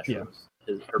Rose / Yeah. Rose.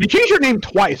 Her They changed her name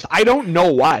twice. I don't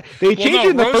know why. They Well, changed no, it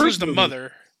in the Rose first was the movie.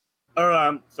 mother.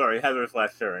 Or, sorry, Heather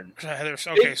 / Sharon. Heather's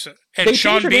okay. So they and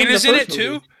Sean changed her name Bean in is the in it first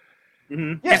too. movie.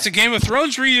 Mm-hmm. Yeah. It's a Game of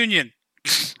Thrones reunion.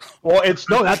 Well, it's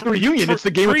not the reunion. It's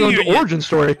the Game of Thrones Pre-union. origin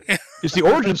story. It's the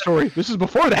origin story. This is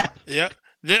before that. Yeah.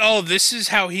 This is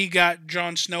how he got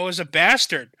Jon Snow as a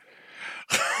bastard.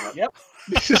 Yep.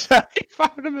 This is how he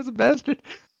found him as a bastard.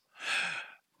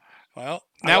 Well,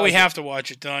 now we have to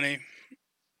watch it, Donnie.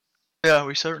 Yeah,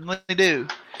 we certainly do.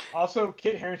 Also,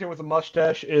 Kit Harington with a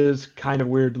mustache is kind of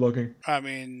weird looking. I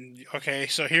mean, okay,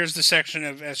 so here's the section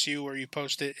of SU where you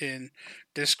post it in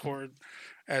Discord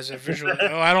as a visual.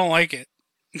 Oh, I don't like it.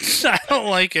 I don't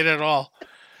like it at all.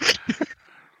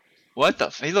 What the?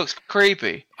 He looks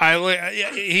creepy.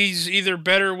 He's either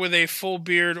better with a full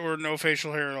beard or no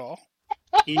facial hair at all.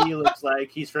 He looks like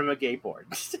he's from a gay porn.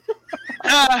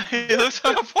 He looks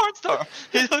like a porn star.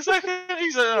 He looks like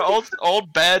he's an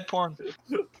old bad porn.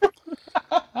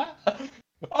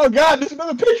 Oh God, there's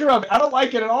another picture of it. I don't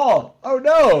like it at all. Oh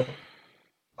no.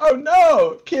 Oh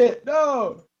no, Kit,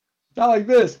 no. Not like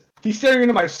this. He's staring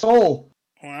into my soul.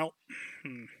 Well,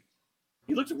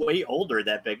 He looks way older in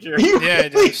that picture. He Yeah,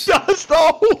 it really is. does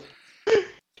though.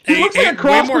 He looks like a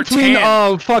cross between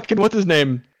fucking what's his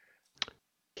name?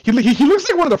 He looks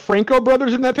like one of the Franco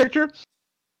brothers in that picture.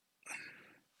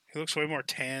 He looks way more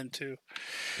tan too.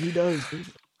 He does.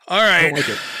 All I right. don't like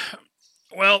it.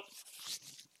 Well,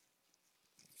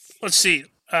 let's see.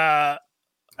 I've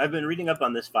been reading up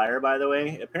on this fire, by the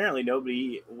way. Apparently,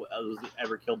 nobody was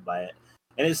ever killed by it,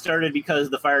 and it started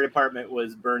because the fire department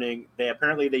was burning. They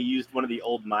used one of the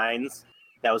old mines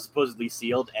that was supposedly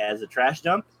sealed as a trash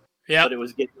dump. Yeah. But it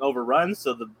was getting overrun,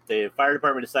 so the fire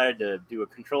department decided to do a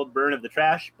controlled burn of the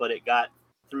trash, but it got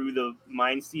through the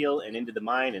mine seal and into the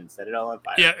mine and set it all on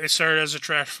fire. Yeah, it started as a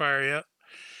trash fire. Yeah.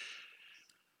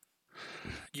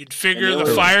 You'd figure And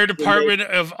the fire department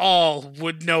of all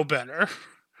would know better.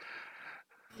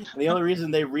 And the only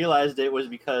reason they realized it was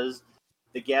because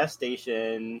the gas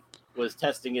station was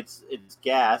testing its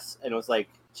gas and was like,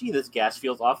 gee, this gas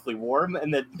feels awfully warm.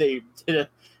 And then they did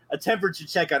a temperature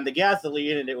check on the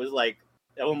gasoline, and it was like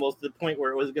almost the point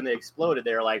where it was going to explode. And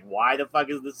they were like, why the fuck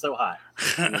is this so hot?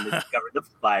 And then they discovered the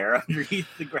fire underneath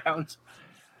the ground.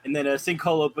 And then a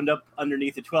sinkhole opened up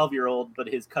underneath a 12-year-old, but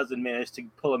his cousin managed to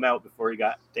pull him out before he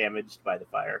got damaged by the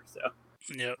fire. So,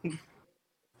 Yep.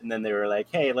 and then they were like,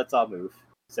 hey, let's all move.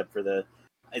 Except for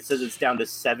it says it's down to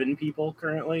 7 people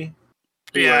currently.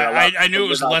 Yeah, I knew it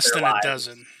was less than a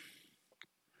dozen.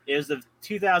 As of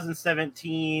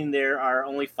 2017, there are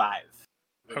only 5.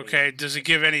 Okay, does it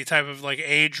give any type of like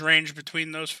age range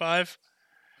between those 5?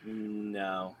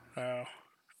 No. Oh.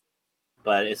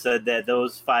 But it said that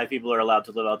those 5 people are allowed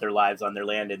to live out their lives on their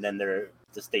land, and then the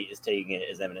state is taking it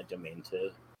as eminent domain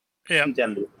to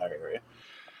condemn the entire area.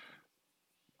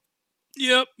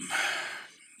 Yep.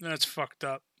 That's fucked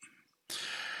up.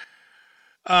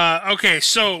 Okay,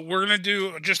 so we're going to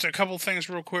do just a couple things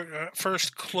real quick.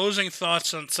 First, closing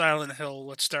thoughts on Silent Hill.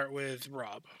 Let's start with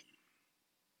Rob.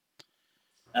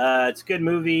 It's a good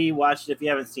movie. Watch it if you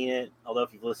haven't seen it. Although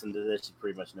if you've listened to this, you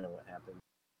pretty much know what happened.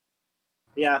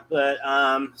 Yeah, but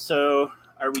so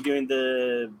are we doing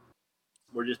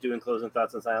we're just doing closing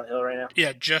thoughts on Silent Hill right now?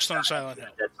 Yeah, just on Silent Hill.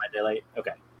 That's my daylight.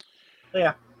 Okay. So,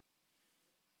 yeah.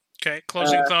 Okay,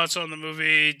 closing thoughts on the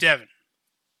movie, Devin.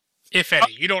 If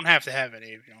any. You don't have to have any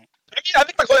if you don't. I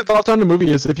think my closing thoughts on the movie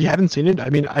is if you haven't seen it,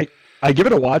 I give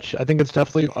it a watch. I think it's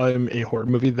definitely a horror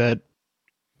movie that,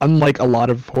 unlike a lot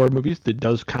of horror movies, that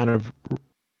does kind of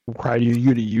require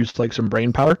you to use like some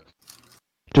brain power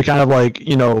to kind of like,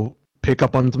 pick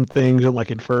up on some things and like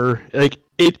infer. Like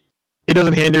it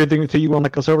doesn't hand everything to you on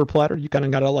like a silver platter. You kind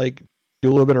of gotta like do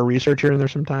a little bit of research here and there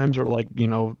sometimes, or like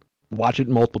watch it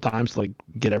multiple times to like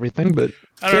get everything. But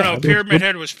I don't know. Pyramid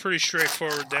Head was pretty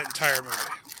straightforward that entire movie.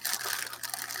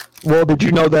 Well, did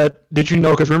you know that? Did you know?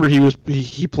 Because remember,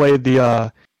 he played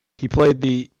the.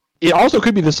 It also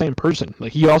could be the same person.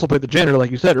 Like he also played the janitor, like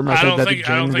you said. Remember, I don't think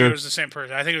it was the same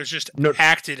person. I think it was just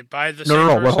acted by the same person.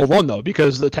 No. Well, hold on though,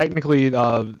 because technically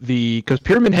because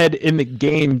Pyramid Head in the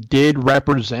game did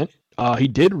represent. He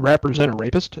did represent a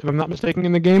rapist, if I'm not mistaken,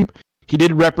 in the game. He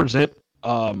did represent.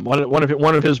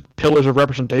 One of his pillars of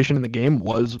representation in the game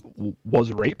was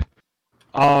rape.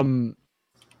 And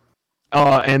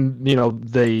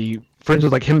for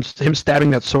instance, like him stabbing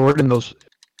that sword and those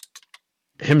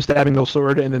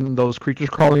sword and then those creatures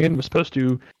crawling in was supposed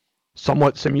to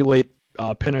somewhat simulate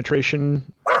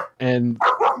penetration and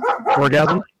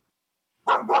orgasm.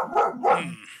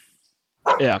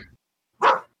 Yeah.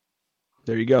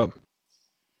 There you go.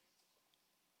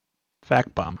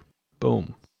 Fact bomb.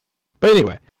 Boom. But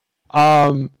anyway,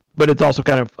 but it's also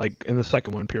kind of like in the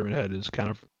second one, Pyramid Head is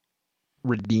kind of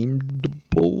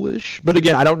redeemable-ish. But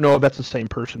again, I don't know if that's the same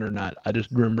person or not. I just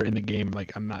remember in the game,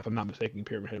 like if I'm not mistaken,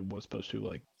 Pyramid Head was supposed to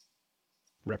like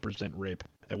represent rape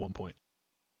at one point.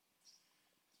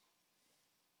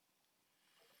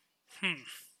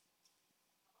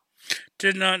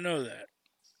 Did not know that.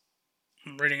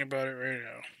 I'm reading about it right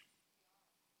now.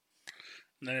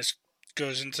 And then it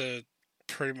goes into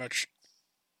pretty much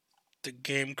the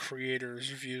game creator's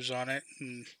views on it,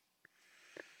 and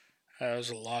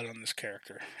there's a lot on this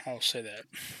character. I'll say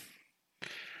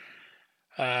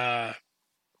that.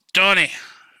 Donnie,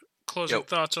 closing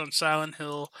thoughts on Silent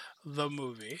Hill, the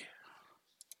movie.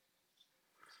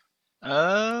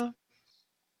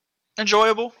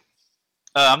 Enjoyable.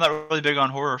 I'm not really big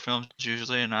on horror films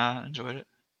usually, and I enjoyed it.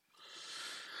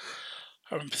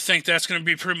 I think that's going to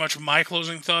be pretty much my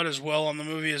closing thought as well on the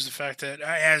movie, is the fact that,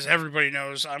 as everybody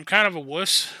knows, I'm kind of a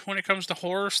wuss when it comes to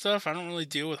horror stuff. I don't really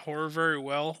deal with horror very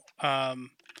well.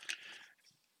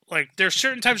 Like, there's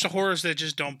certain types of horrors that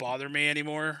just don't bother me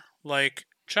anymore, like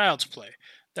Child's Play.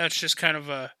 That's just kind of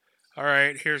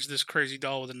alright, here's this crazy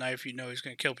doll with a knife, you know he's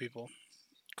going to kill people.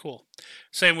 Cool.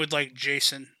 Same with, like,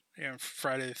 Jason,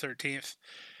 Friday the 13th.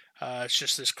 It's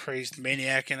just this crazed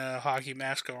maniac in a hockey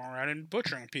mask going around and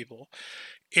butchering people.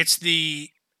 It's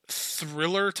the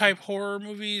thriller type horror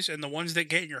movies and the ones that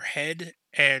get in your head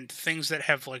and things that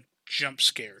have like jump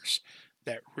scares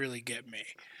that really get me.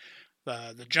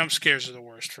 The jump scares are the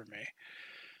worst for me.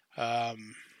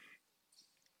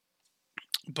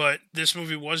 But this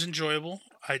movie was enjoyable.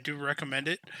 I do recommend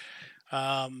it.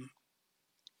 And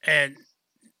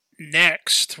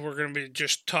next, we're going to be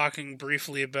just talking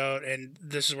briefly about, and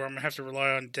this is where I'm going to have to rely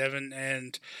on Devin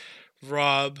and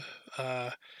Rob,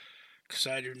 because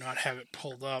I do not have it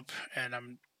pulled up, and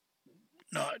I'm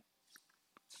not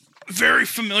very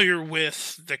familiar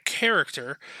with the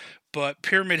character, but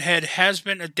Pyramid Head has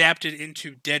been adapted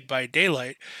into Dead by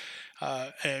Daylight,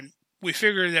 and we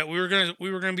figured that we were going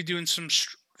to be doing some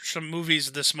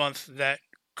movies this month that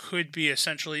could be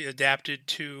essentially adapted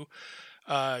to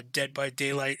Dead by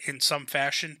Daylight in some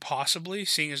fashion, possibly,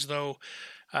 seeing as though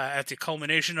at the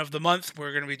culmination of the month,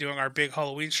 we're going to be doing our big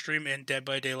Halloween stream, and Dead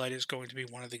by Daylight is going to be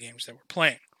one of the games that we're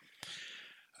playing.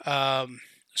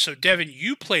 So, Devin,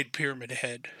 you played Pyramid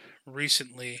Head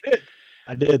recently.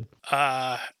 I did.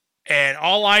 And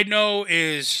all I know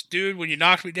is, dude, when you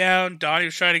knocked me down, Donnie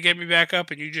was trying to get me back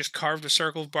up, and you just carved a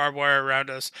circle of barbed wire around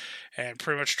us and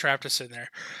pretty much trapped us in there.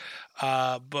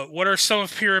 But what are some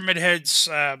of Pyramid Head's,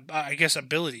 I guess,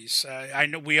 abilities? I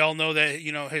know we all know that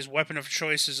his weapon of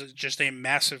choice is just a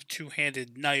massive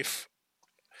two-handed knife.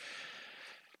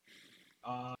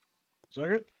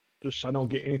 Second, just so I don't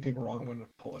get anything wrong, I'm gonna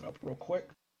pull it up real quick.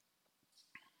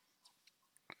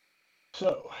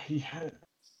 So he had.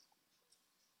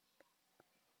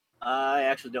 I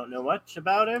actually don't know much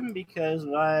about him because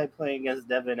my playing against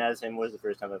Devin as him was the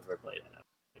first time I've ever played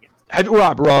him.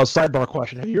 Rob, sidebar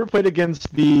question. Have you ever played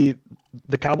against the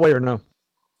cowboy or no?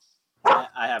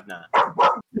 I have not.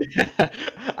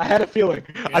 I had a feeling.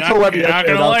 You're not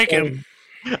going to like him.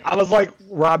 I was like,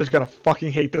 Rob is going to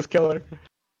fucking hate this killer.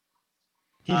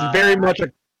 He's very much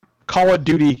a Call of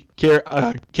Duty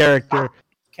character.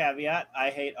 Caveat, I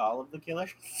hate all of the killers.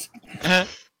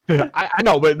 I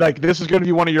know, but like this is going to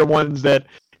be one of your ones that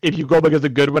if you go up against a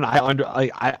good one,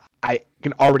 I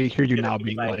can already hear you now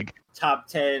being like top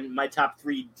 10, my top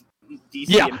 3 DC.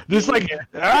 Yeah, just like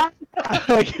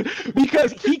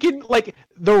because he can like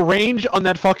the range on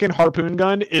that fucking harpoon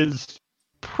gun is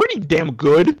pretty damn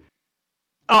good.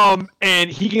 And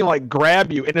he can like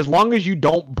grab you, and as long as you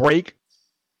don't break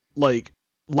like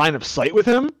line of sight with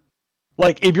him,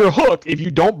 like if you're hooked, if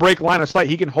you don't break line of sight,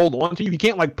 he can hold on to you. He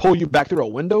can't like pull you back through a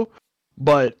window,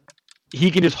 but he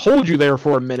can just hold you there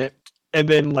for a minute and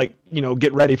then like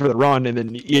get ready for the run, and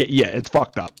then yeah, it's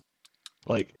fucked up.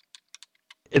 Like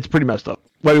it's pretty messed up.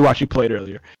 Let me watch you play it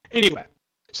earlier. Anyway,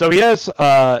 so he has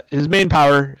his main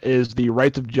power is the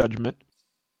Rights of Judgment.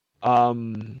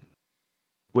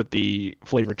 With the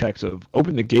flavor text of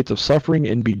open the gates of suffering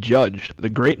and be judged. The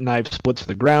great knife splits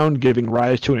the ground, giving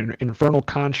rise to an infernal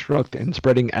construct and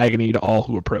spreading agony to all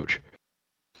who approach.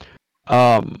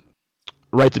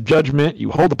 Rights of Judgment,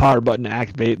 you hold the power button to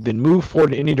activate, then move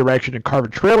forward in any direction and carve a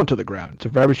trail into the ground.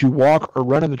 Survivors who walk or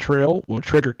run in the trail will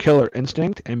trigger killer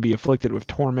instinct and be afflicted with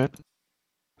torment.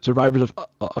 Survivors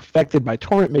affected by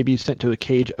torment may be sent to the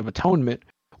cage of atonement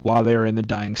while they are in the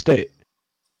dying state.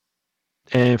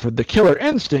 And for the killer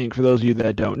instinct, for those of you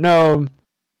that don't know,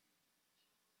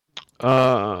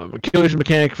 a killer's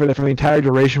mechanic for the entire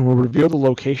duration will reveal the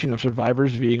location of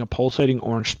survivors via a pulsating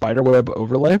orange spiderweb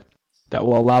overlay that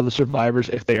will allow the survivors,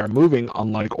 if they are moving,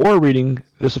 unlike or reading,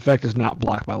 this effect is not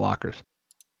blocked by lockers.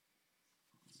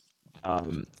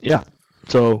 Yeah,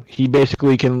 so he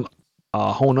basically can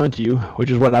hone onto you,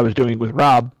 which is what I was doing with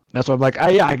Rob. That's why I'm like,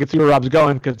 yeah, I can see where Rob's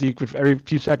going, because every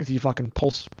few seconds he fucking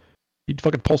pulse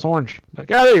orange. Like,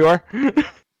 there you are.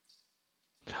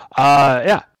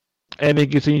 Yeah, and it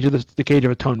gets into the Cage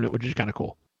of Atonement, which is kind of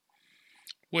cool.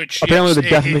 Which Apparently, yes, the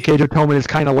death in the Cage of Atonement is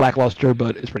kind of lackluster,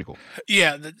 but it's pretty cool.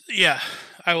 yeah.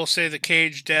 I will say the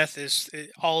cage death is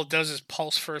all it does is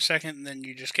pulse for a second, and then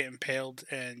you just get impaled,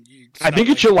 and you. I think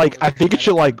it should like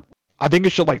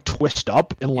twist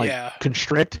up and like Yeah.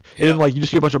 constrict, and Yep. then like you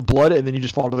just get a bunch of blood, and then you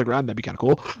just fall to the ground. That'd be kind of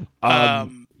cool.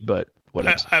 But what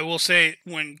else? I will say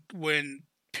when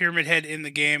Pyramid Head in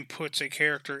the game puts a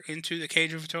character into the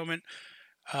Cage of Atonement,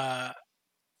 I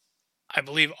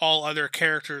believe all other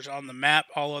characters on the map,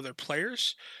 all other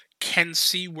players, can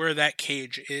see where that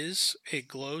cage is. It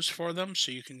glows for them,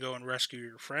 so you can go and rescue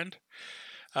your friend.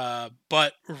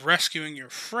 But rescuing your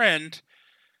friend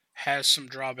has some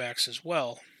drawbacks as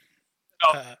well.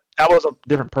 That was a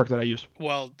different perk that I used.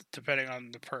 Well, depending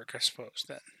on the perk, I suppose.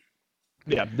 Then.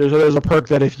 Yeah, there's a perk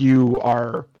that if you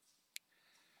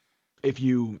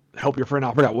help your friend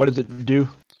out, I forgot what does it do.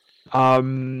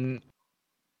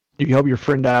 You help your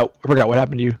friend out. I forgot what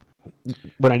happened to you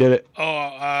when I did it. Oh,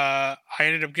 I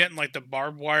ended up getting like the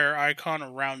barbed wire icon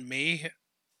around me,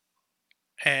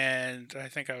 and I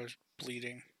think I was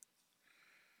bleeding.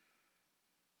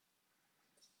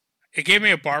 It gave me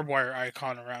a barbed wire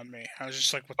icon around me. I was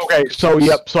just like, "What the Okay, fuck is so this?"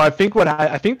 yep. So I think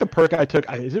I think the perk I took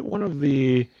is it one of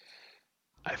the.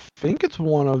 I think it's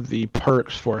one of the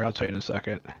perks for it. I'll tell you in a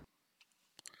second.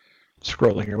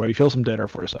 Scrolling here, but you feel some dead air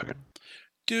for a second.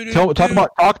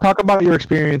 Talk about your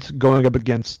experience going up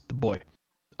against the boy.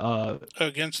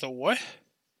 Against the what?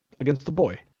 Against the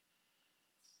boy.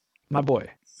 My boy.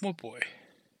 What boy?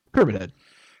 Pyramid Head.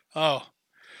 Oh.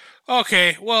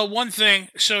 Okay, well, one thing.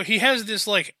 So he has this,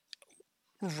 like,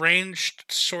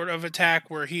 ranged sort of attack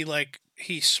where he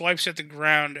swipes at the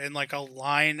ground and, like, a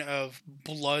line of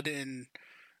blood and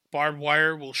barbed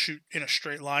wire will shoot in a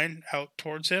straight line out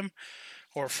towards him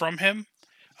or from him.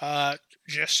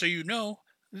 Just so you know,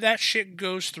 that shit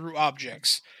goes through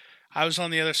objects. I was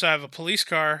on the other side of a police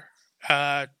car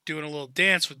doing a little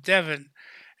dance with Devin,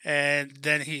 and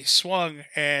then he swung,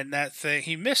 and that thing,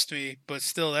 he missed me, but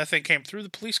still, that thing came through the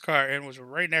police car and was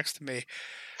right next to me.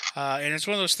 And it's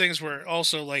one of those things where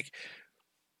also, like,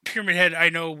 Pyramid Head, I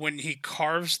know when he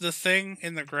carves the thing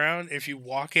in the ground, if you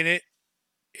walk in it,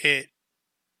 it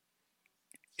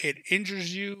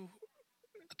injures you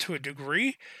to a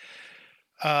degree.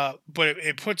 But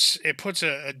it puts a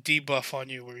debuff on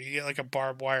you where you get like a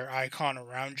barbed wire icon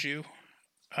around you.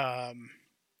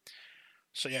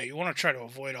 So yeah, you want to try to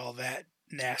avoid all that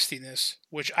nastiness,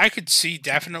 which I could see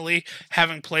definitely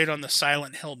having played on the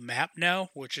Silent Hill map now,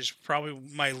 which is probably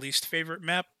my least favorite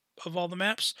map of all the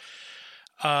maps.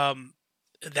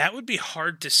 That would be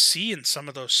hard to see in some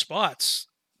of those spots.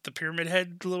 The Pyramid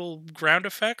Head little ground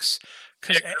effects,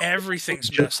 because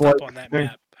everything's messed up on that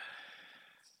map.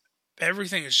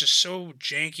 Everything is just so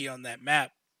janky on that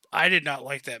map. I did not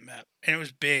like that map, and it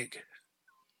was big.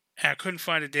 And I couldn't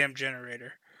find a damn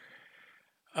generator.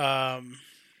 In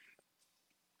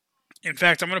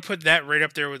fact, I'm gonna put that right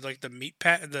up there with like the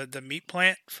the meat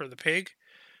plant for the pig,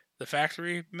 the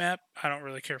factory map. I don't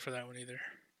really care for that one either.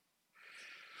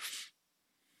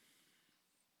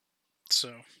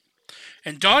 So,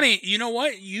 and Donnie, you know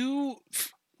what?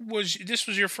 This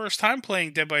was your first time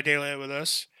playing Dead by Daylight with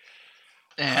us.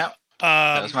 Yeah.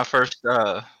 That was my first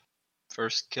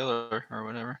killer or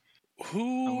whatever.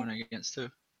 Who I went against too.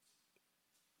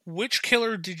 Which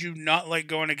killer did you not like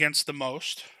going against the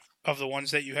most of the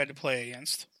ones that you had to play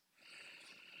against?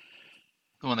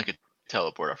 The one that could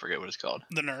teleport. I forget what it's called.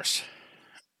 The nurse.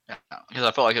 Yeah, because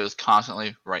I felt like it was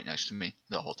constantly right next to me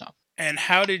the whole time. And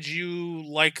how did you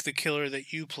like the killer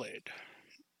that you played?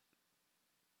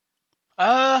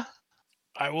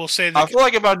 I will say that I feel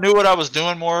like if I knew what I was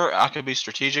doing more, I could be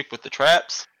strategic with the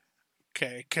traps.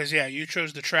 Okay, because yeah, you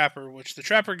chose the Trapper, which the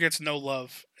Trapper gets no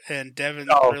love, and Devin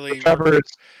The Trapper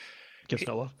gets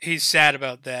no love. He's sad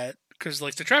about that because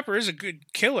like the Trapper is a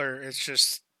good killer. It's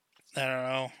just I don't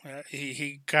know.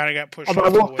 He kind of got pushed. I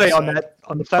will say on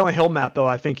the Silent Hill map though,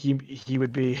 I think he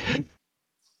would be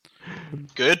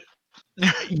good.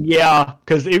 Yeah,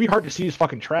 because it'd be hard to see his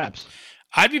fucking traps.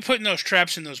 I'd be putting those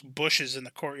traps in those bushes in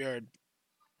the courtyard.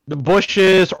 The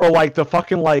bushes, or like the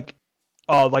fucking like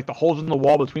the holes in the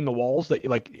wall between the walls that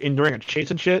like during a chase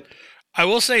and shit. I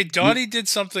will say Donnie did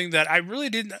something that I really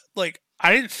didn't like.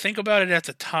 I didn't think about it at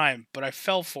the time, but I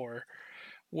fell for.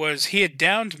 Was he had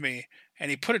downed me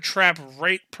and he put a trap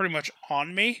right pretty much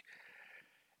on me,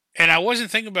 and I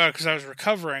wasn't thinking about it because I was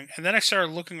recovering, and then I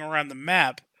started looking around the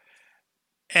map,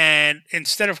 and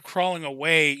instead of crawling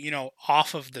away,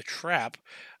 off of the trap,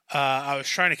 I was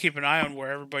trying to keep an eye on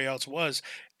where everybody else was.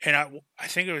 and I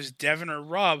think it was Devin or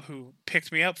Rob who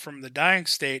picked me up from the dying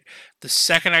state. The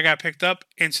second I got picked up,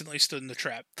 instantly stood in the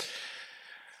trap.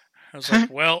 I was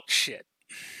like, well, shit.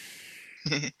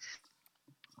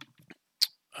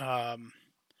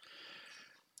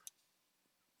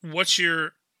 What's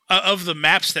your of the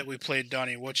maps that we played,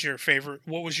 Donnie? What's your favorite?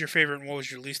 What was your favorite, and what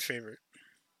was your least favorite?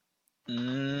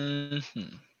 I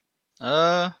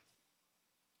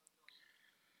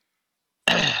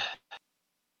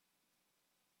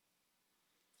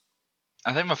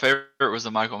think my favorite was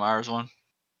the Michael Myers one.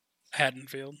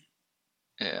 Haddonfield.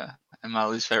 Yeah, and my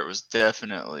least favorite was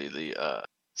definitely the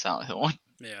Silent Hill one.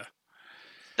 Yeah.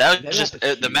 That was just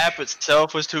the map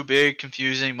itself was too big,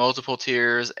 confusing, multiple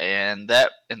tiers, and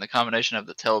the combination of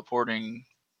the teleporting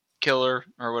killer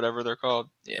or whatever they're called.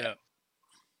 Yeah.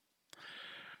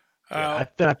 I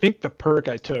think the perk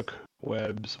I took,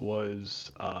 Webbs,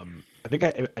 was I think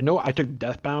I know I took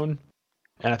Deathbound,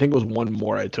 and I think it was one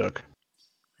more I took.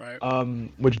 Right.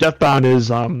 Which Deathbound is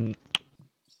when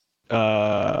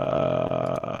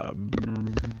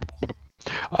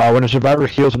a survivor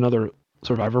heals another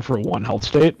survivor for 1 health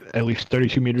state, at least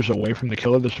 32 meters away from the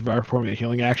killer, the survivor performing a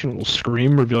healing action will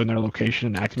scream, revealing their location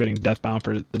and activating Deathbound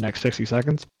for the next 60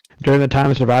 seconds. During the time,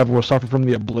 the survivor will suffer from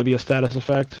the oblivious status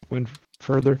effect when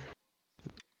further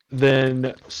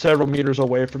than several meters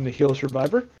away from the healed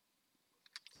survivor.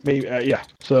 Maybe, yeah.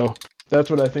 So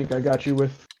that's what I think I got you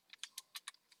with.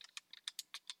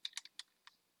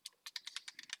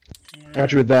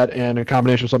 Got you with that and a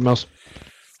combination of something else.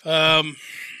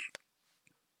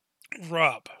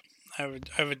 Rob, I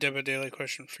have a Dead by Daylight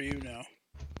question for you now.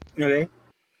 Okay.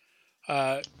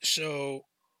 So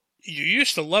you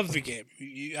used to love the game.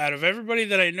 Out of everybody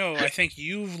that I know, I think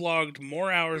you've logged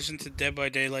more hours into Dead by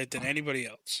Daylight than anybody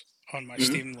else on my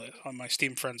Steam list, on my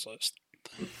Steam friends list.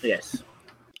 Yes.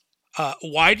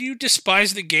 Why do you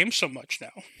despise the game so much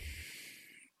now?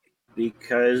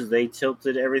 Because they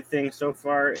tilted everything so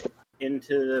far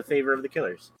into the favor of the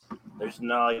killers. There's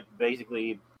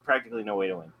practically no way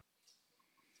to win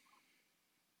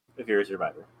if you're a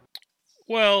survivor.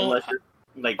 Well, unless you're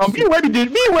like me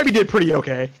and Webby did pretty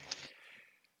okay.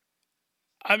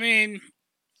 I mean,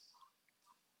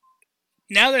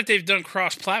 now that they've done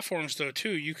cross platforms though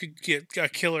too, you could get a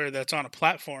killer that's on a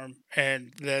platform,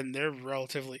 and then they're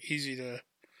relatively easy to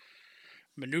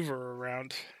maneuver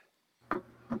around.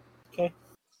 Okay.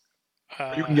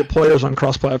 You can get players on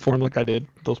cross-platform like I did.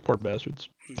 Those poor bastards.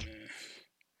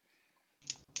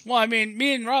 Well, I mean,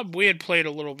 me and Rob, we had played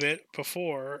a little bit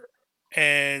before,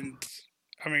 and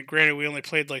I mean, granted, we only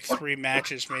played like 3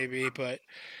 matches maybe, but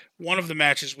one of the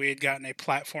matches we had gotten a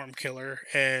platform killer,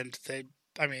 and I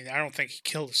don't think he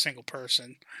killed a single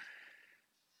person.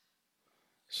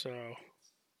 So,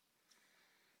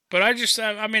 but I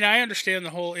understand the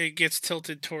whole, it gets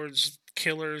tilted towards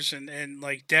killers, and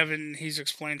like Devin, he's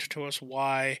explained to us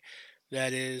why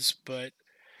that is, but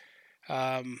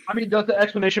does the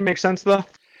explanation make sense though?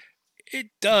 It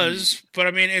does, but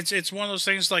I mean, it's one of those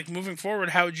things like moving forward,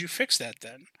 how would you fix that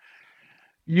then?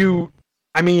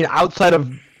 Outside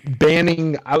of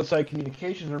banning outside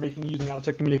communications or making using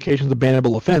outside communications a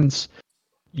bannable offense,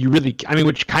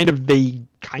 which they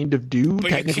kind of do. But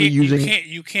technically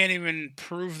you can't even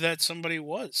prove that somebody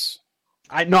was.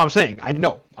 I'm saying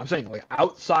like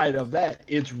outside of that,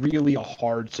 it's really a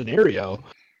hard scenario.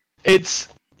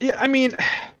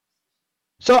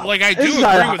 So like I do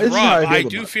agree with Rob. I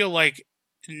do feel like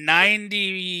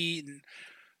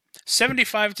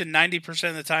 75 to 90%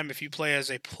 of the time, if you play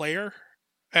as a player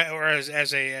or as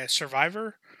a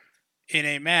survivor in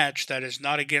a match that is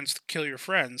not against kill your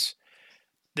friends,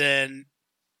 then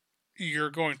you're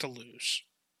going to lose.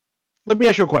 Let me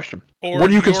ask you a question. Or what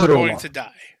do you you're consider going a loss? to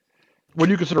die. What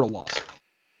do you consider a loss?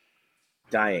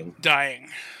 Dying.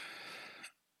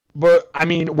 But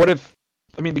what if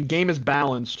the game is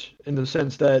balanced in the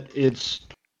sense that it's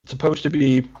supposed to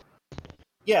be.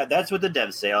 Yeah, that's what the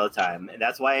devs say all the time, and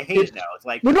that's why I hate it now. It's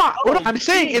like I'm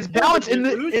saying it's balanced in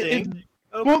the.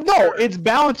 It's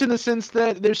balanced in the sense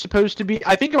that there's supposed to be.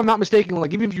 I think if I'm not mistaken,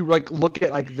 like even if you like look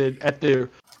at the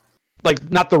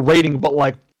not the rating, but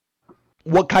like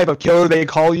what type of killer they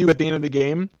call you at the end of the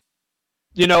game.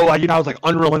 It's like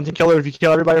unrelenting killer if you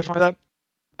kill everybody or something like that.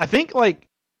 I think like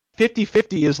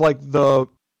 50-50 is like the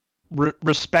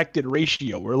respected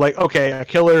ratio. Where like, okay, a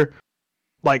killer,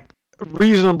 like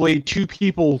reasonably 2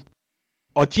 people,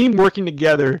 a team working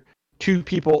together, 2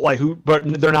 people like but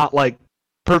they're not like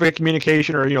perfect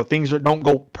communication or things that don't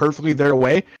go perfectly their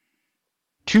way.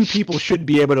 2 people should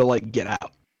be able to like get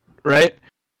out, right?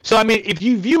 So if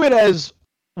you view it as,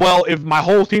 well, if my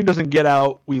whole team doesn't get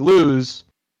out, we lose,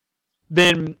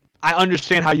 then I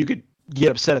understand how you could get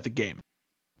upset at the game.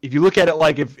 if you look at it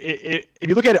like if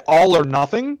you look at it all or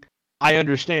nothing, I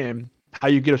understand how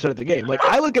you get upset at the game. Like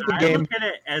I look at the game. I look at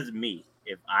it as me.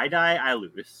 If I die, I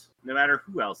lose. No matter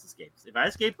who else escapes. If I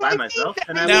escape by myself,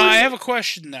 then I lose. Now I have a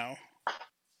question though.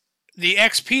 The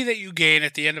XP that you gain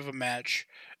at the end of a match,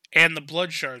 and the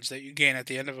blood shards that you gain at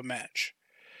the end of a match.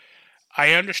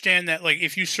 I understand that, like,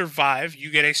 if you survive,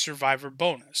 you get a survivor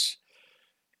bonus.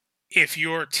 If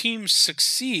your team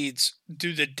succeeds,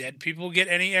 do the dead people get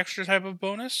any extra type of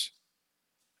bonus?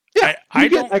 Yeah, I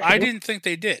didn't think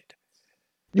they did.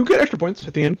 You get extra points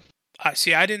at the end.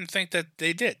 See, I didn't think that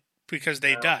they did because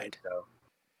they died.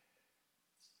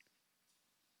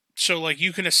 So, like,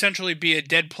 you can essentially be a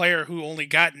dead player who only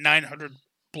got 900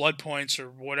 blood points or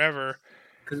whatever.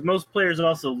 Because most players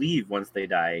also leave once they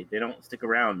die. They don't stick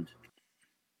around.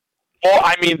 Well,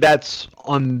 I mean, that's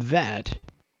on that.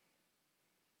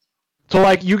 So,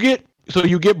 like, you get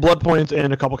blood points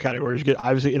in a couple categories. You get,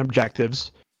 obviously, in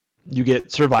objectives. You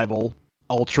get survival,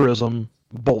 altruism,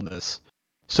 boldness.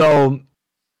 So,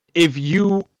 if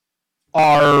you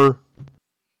are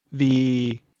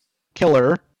the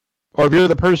killer, or if you're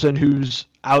the person who's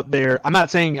out there, I'm not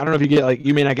saying, I don't know if you get, like,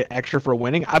 you may not get extra for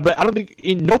winning, but I don't think,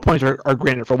 no points are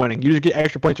granted for winning. You just get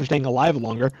extra points for staying alive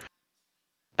longer.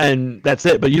 And that's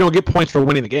it. But you don't get points for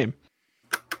winning the game,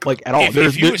 like at all.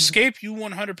 If you escape, you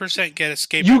 100% get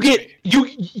escape. You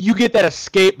get that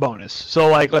escape bonus. So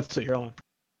like, let's see here. Hold on.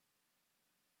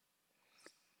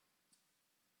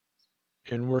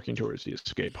 And working towards the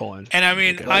escape. Hold on. And I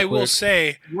mean, I will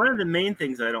say one of the main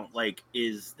things I don't like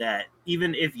is that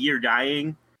even if you're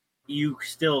dying, you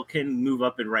still can move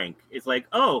up in rank. It's like,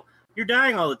 oh, you're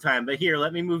dying all the time, but here,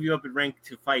 let me move you up in rank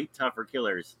to fight tougher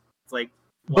killers. It's like.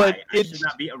 Why? But I should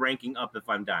not be ranking up if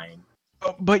I'm dying.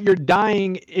 But you're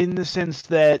dying in the sense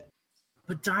that.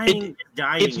 But dying.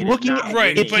 It's looking at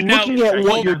right. It's but looking now, at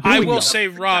what you're doing. I will say,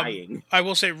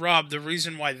 Rob. The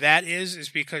reason why that is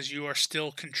because you are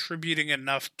still contributing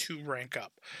enough to rank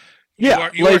up.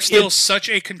 You are still such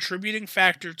a contributing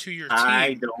factor to your team.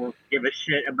 I don't give a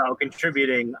shit about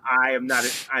contributing. I'm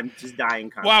just dying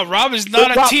constantly. Wow, Rob is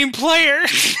not a team player.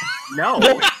 No.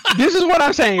 This is what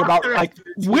I'm saying about, like,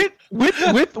 with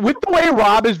the way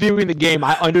Rob is viewing the game,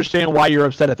 I understand why you're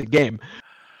upset at the game.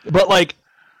 But like,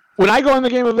 when I go in the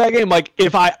game of that game, like,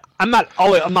 if I'm not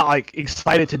like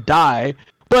excited to die,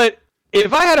 but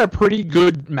if I had a pretty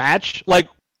good match, like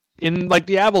in like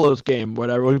the Avalos game,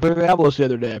 whatever, we played the Avalos the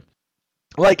other day.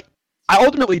 Like, I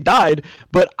ultimately died,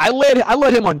 but I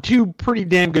led him on 2 pretty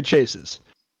damn good chases.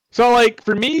 So, like,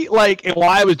 for me, like, and while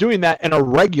I was doing that in a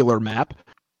regular map,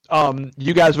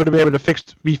 you guys would have been able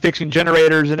to be fixing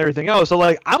generators and everything else. So,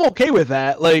 like, I'm okay with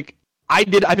that. Like, I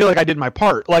feel like I did my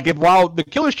part. Like, while the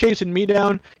killer's chasing me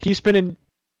down, he's spinning.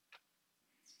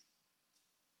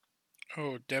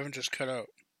 Oh, Devin just cut out.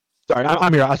 Sorry,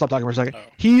 I'm here. I stopped talking for a second. Oh.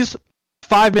 He's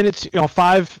 5 minutes,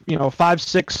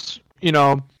 6,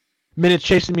 minutes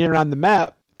chasing me around the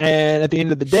map, and at the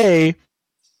end of the day,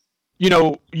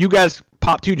 you guys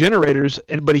pop 2 generators,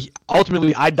 but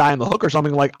ultimately I die on the hook or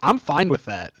something. Like, I'm fine with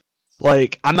that.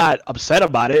 Like, I'm not upset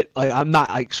about it. Like, I'm not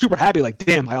like super happy. Like,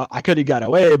 damn, I could have got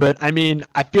away, but I mean,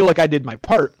 I feel like I did my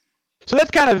part. So that's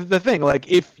kind of the thing.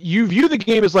 Like, if you view the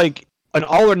game as like an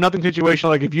all or nothing situation,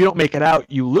 like if you don't make it out,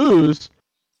 you lose,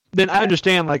 then I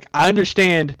understand. Like, I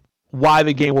understand why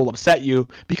the game will upset you,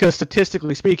 because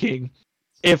statistically speaking,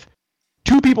 if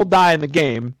 2 people die in the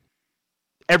game,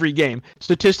 every game,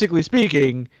 statistically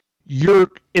speaking,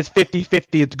 it's 50-50,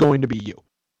 it's going to be you.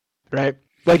 Right?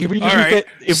 Like, if we just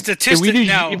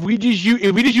if we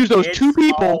just use those 2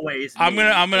 people, I'm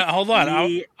gonna hold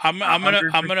on. I'm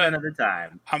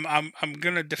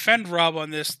gonna defend Rob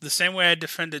on this the same way I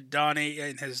defended Donnie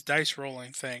in his dice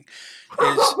rolling thing.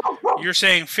 Is you're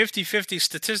saying 50-50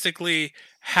 statistically,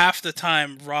 half the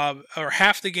time Rob, or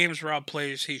half the games Rob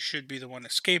plays, he should be the one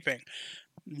escaping.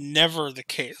 Never the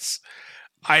case.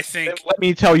 I think. Then let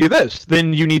me tell you this.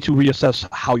 Then you need to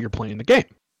reassess how you're playing the game.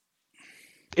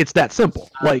 It's that simple.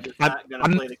 I'm not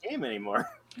gonna play the game anymore.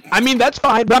 I mean, that's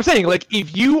fine, but I'm saying, like,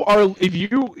 if you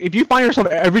find yourself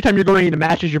every time you're going into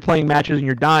matches, you're playing matches and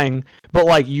you're dying, but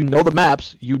like you know the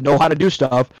maps, you know how to do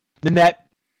stuff, then that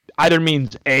either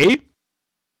means A,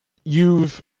 you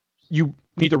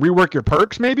need to rework your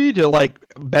perks maybe to like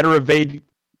better evade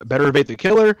the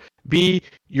killer. B,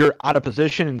 you're out of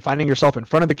position and finding yourself in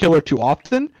front of the killer too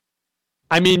often.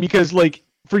 I mean, because like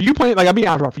for you playing, like, I'll be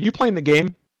honest, for you playing the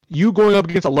game, you going up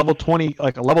against a level 20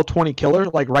 killer,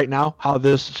 like right now, how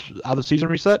the season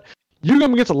reset, you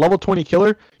going against a level 20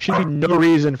 killer should be no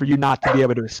reason for you not to be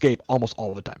able to escape almost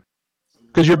all the time,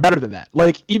 because you're better than that.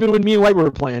 Like, even when me and White were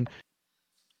playing,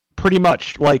 pretty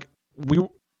much like when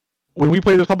we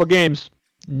played those couple games,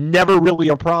 never really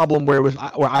a problem where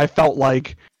I felt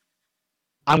like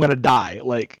I'm gonna die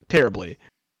like terribly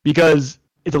because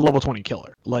it's a level 20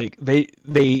 killer. Like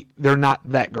they're not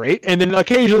that great. And then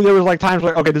occasionally there was like times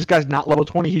where okay, this guy's not level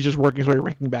 20, he's just working his way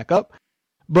ranking back up.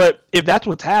 But if that's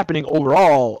what's happening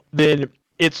overall, then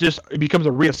it becomes a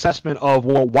reassessment of,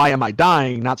 well, why am I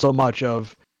dying? Not so much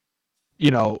of,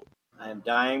 I am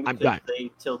dying because they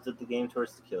tilted the game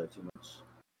towards the killer too much.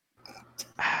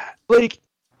 Like,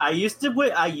 I used to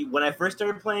when I first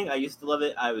started playing, I used to love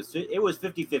it. It was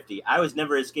 50-50. I was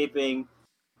never escaping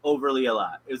overly a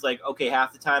lot. It was like, okay,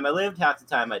 half the time I lived, half the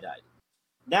time I died.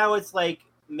 Now it's like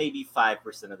maybe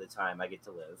 5% of the time I get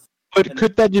to live. But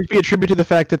could that just be attributed to the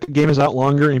fact that the game is out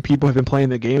longer and people have been playing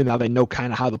the game and now they know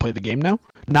kind of how to play the game now?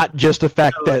 Not just the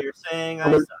fact that you're saying I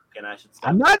suck and I should stop.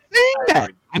 I'm not saying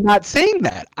that. I'm not saying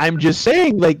that. I'm just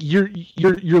saying like you're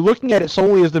looking at it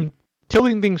solely as them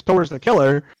tilting things towards the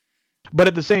killer, but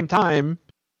at the same time,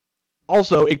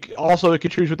 also it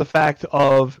contributes with the fact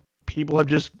of people have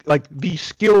just like the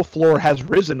skill floor has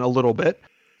risen a little bit,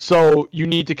 so you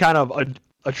need to kind of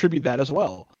attribute that as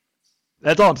well.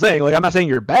 That's all I'm saying. Like, I'm not saying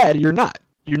you're bad. You're not.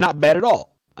 You're not bad at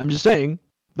all. I'm just saying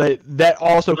that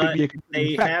also could be a.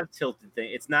 They have tilted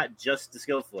things. It's not just the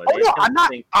skill floor. Oh, no, I'm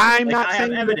not. I'm like, not I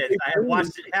saying have evidence. I have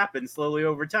watched it happen slowly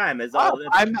over time.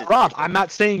 I'm not, Rob. I'm not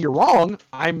saying you're wrong.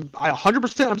 I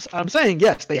 100%. I'm saying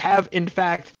yes. They have in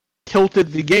fact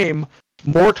tilted the game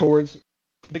more towards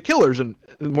the killers and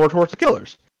more towards the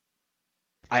killers.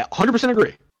 I 100%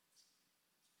 agree.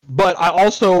 But I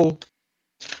also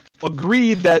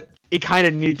agree that it kind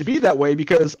of needed to be that way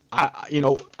because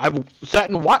I've sat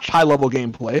and watched high level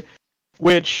gameplay,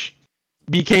 which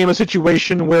became a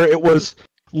situation where it was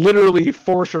literally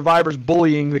 4 survivors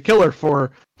bullying the killer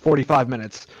for 45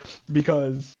 minutes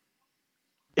because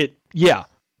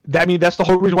that's the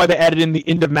whole reason why they added in the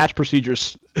end of match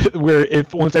procedures where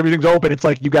if once everything's open, it's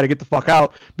like you got to get the fuck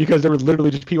out because there was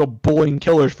literally just people bullying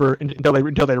killers until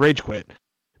they rage quit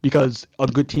because a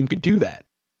good team could do that.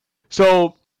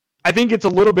 So I think it's a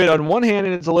little bit on one hand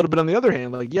and it's a little bit on the other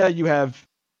hand. Like, yeah, you have,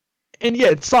 and yeah,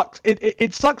 it sucks.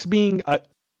 It sucks being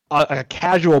a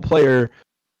casual player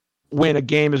when a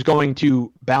game is going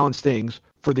to balance things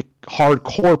for the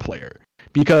hardcore player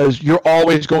because you're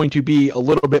always going to be a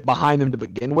little bit behind them to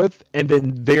begin with, and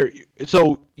then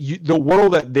the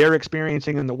world that they're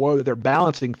experiencing and the world that they're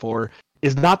balancing for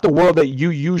is not the world that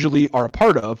you usually are a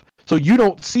part of. So you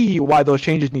don't see why those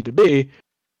changes need to be.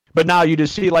 But now you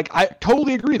just see, like, I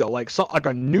totally agree, though. Like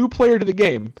a new player to the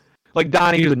game, like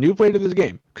Donnie, who's a new player to this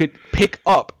game, could pick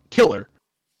up Killer.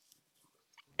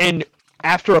 And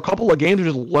after a couple of games of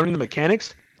just learning the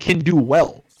mechanics, can do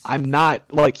well. I'm not,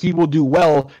 like, he will do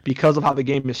well because of how the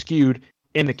game is skewed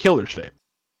in the Killer's favor.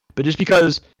 But just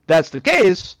because that's the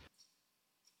case,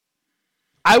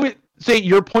 I would say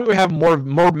your point would have more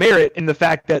merit in the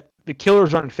fact that the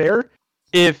Killers aren't fair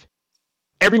if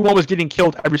everyone was getting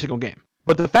killed every single game.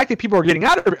 But the fact that people are getting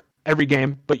out of every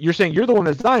game, but you're saying you're the one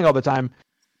that's dying all the time,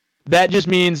 that just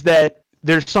means that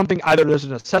there's something, either there's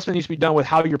an assessment that needs to be done with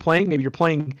how you're playing. Maybe you're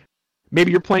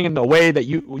playing in the way that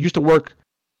you used to work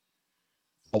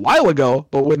a while ago,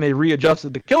 but when they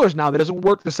readjusted the killers now, that doesn't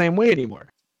work the same way anymore.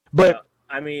 But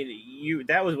I mean,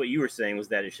 that was what you were saying, was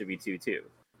that it should be 2-2.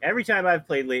 Every time I've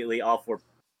played lately, all 4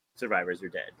 survivors are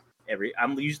dead.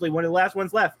 I'm usually one of the last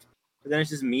ones left. But then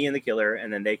it's just me and the killer,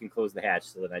 and then they can close the hatch,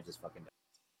 so then I just fucking die.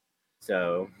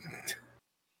 So,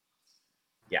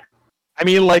 yeah. I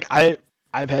mean, like,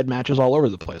 I've had matches all over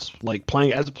the place. Like,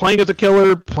 playing as a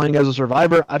killer, playing as a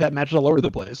survivor, I've had matches all over the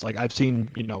place. Like, I've seen,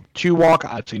 2 walk,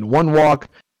 I've seen 1 walk,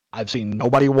 I've seen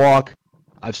nobody walk,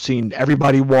 I've seen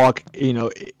everybody walk.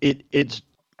 It's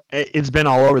been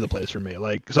all over the place for me.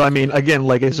 Like, so I mean, again,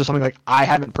 like, it's just something like I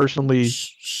haven't personally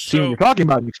seen what you're talking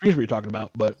about, and experienced what you're talking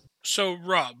about, but. So,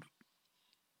 Rob,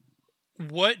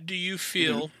 what do you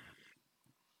feel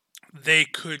they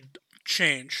could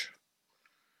change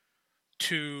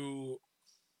to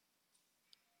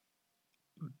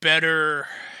better,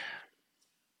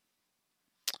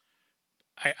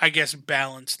 I guess,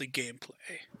 balance the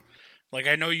gameplay? Like,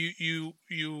 I know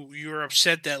you're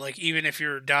upset that, like, even if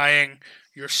you're dying,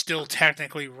 you're still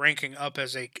technically ranking up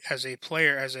as a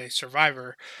player, as a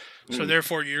survivor. So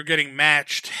therefore you're getting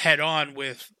matched head on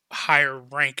with higher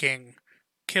ranking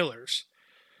killers.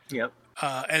 Yep.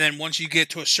 And then once you get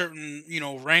to a certain,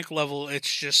 rank level,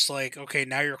 it's just like, okay,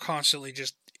 now you're constantly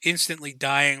just instantly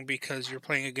dying because you're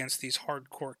playing against these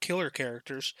hardcore killer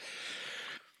characters.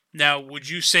 Now, would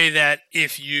you say that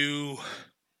if you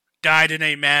died in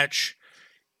a match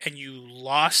and you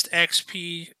lost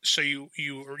XP, so you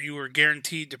were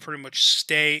guaranteed to pretty much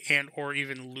stay and or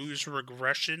even lose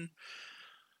regression,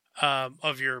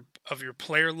 of your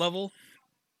player level,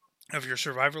 of your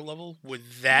survivor level, would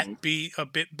that be a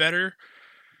bit better?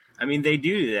 I mean, they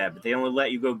do that, but they only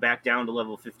let you go back down to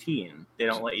level 15. They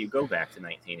don't let you go back to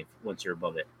 19 once you're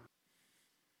above it.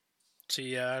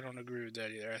 See, yeah, I don't agree with that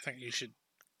either. I think you should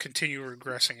continue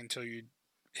regressing until you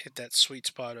hit that sweet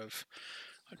spot of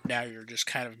now you're just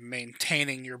kind of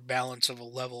maintaining your balance of a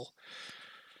level.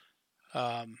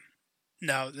 Now,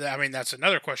 I mean, that's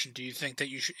another question. Do you think that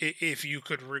you should, if you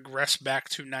could regress back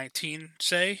to 19,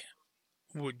 say,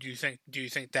 do you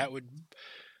think that would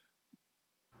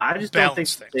I just don't think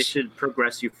balance they things? should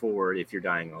progress you forward if you're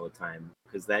dying all the time,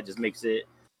 because that just makes it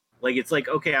like it's like,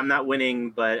 okay, I'm not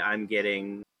winning, but I'm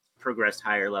getting progressed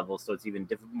higher levels, so it's even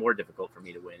more difficult for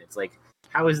me to win. It's like,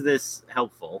 how is this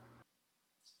helpful?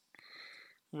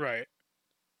 Right.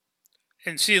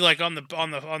 And see, like on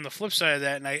the flip side of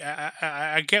that, and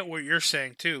I get what you're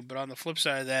saying too, but on the flip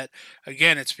side of that,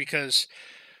 again, it's because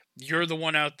you're the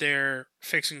one out there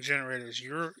fixing generators.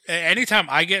 Anytime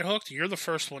I get hooked, you're the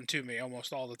first one to me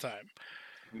almost all the time.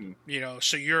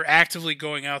 So you're actively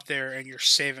going out there and you're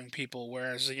saving people,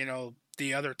 whereas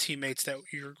the other teammates that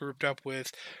you're grouped up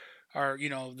with are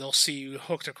they'll see you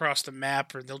hooked across the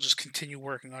map, or they'll just continue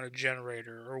working on a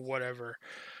generator or whatever,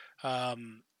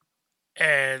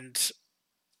 and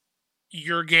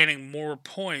you're gaining more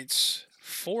points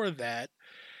for that.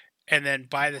 And then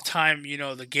by the time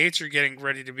the gates are getting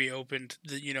ready to be opened,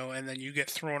 and then you get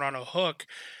thrown on a hook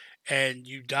and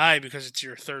you die because it's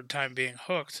your third time being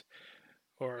hooked,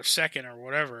 or second or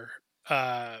whatever.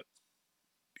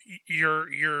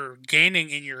 You're gaining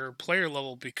in your player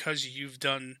level because you've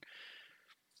done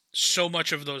so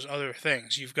much of those other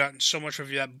things. You've gotten so much of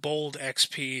that bold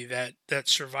XP, that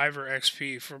survivor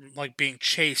XP from like being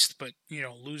chased but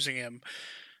losing him.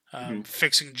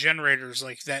 Fixing generators,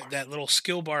 like that little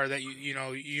skill bar that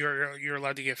you're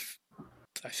allowed to get,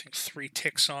 I think 3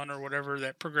 ticks on or whatever,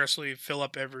 that progressively fill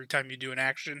up every time you do an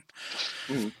action.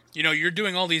 You're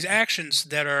doing all these actions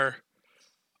that are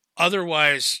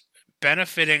otherwise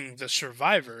benefiting the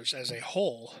survivors as a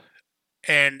whole,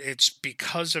 and it's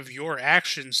because of your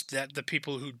actions that the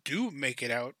people who do make it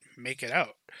out.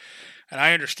 And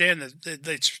I understand that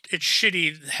it's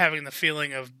shitty having the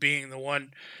feeling of being the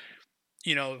one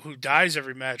who dies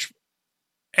every match,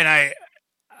 and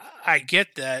I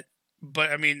get that,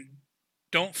 but I mean,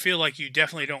 don't feel like you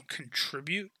definitely don't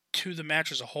contribute to the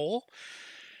match as a whole.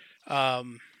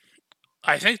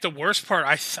 I think the worst part,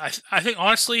 I think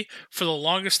honestly, for the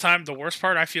longest time, the worst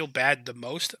part I feel bad the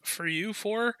most for you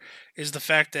for is the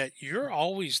fact that you're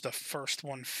always the first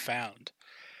one found.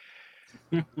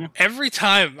 Every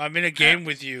time I'm in a game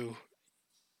with you,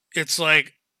 it's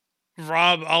like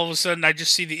Rob, all of a sudden I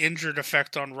just see the injured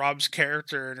effect on Rob's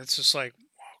character, and it's just like,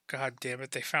 oh, God damn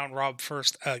it, they found Rob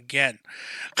first again.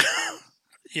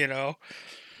 Yeah,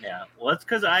 well, that's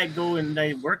because I go and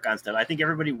I work on stuff. I think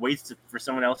everybody waits for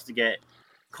someone else to get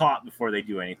caught before they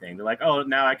do anything. They're like, oh,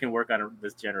 now I can work on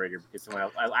this generator because someone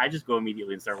else. I just go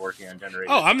immediately and start working on generators.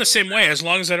 Oh, I'm the same way. As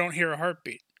long as I don't hear a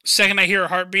heartbeat. Second I hear a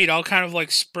heartbeat, I'll kind of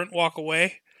like sprint walk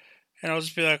away, and I'll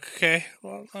just be like, okay,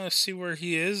 well, I'll see where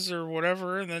he is or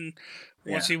whatever, and then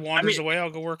once he wanders away,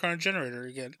 I'll go work on a generator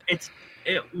again.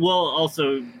 Well,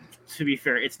 also, to be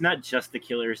fair, it's not just the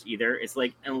killers either. It's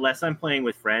like, unless I'm playing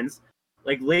with friends,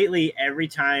 like lately, every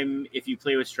time if you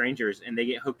play with strangers and they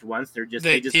get hooked once, they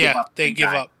just give up. They give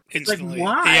up instantly.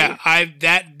 Like, why?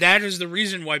 Yeah, that is the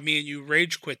reason why me and you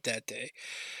rage quit that day.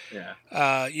 Yeah.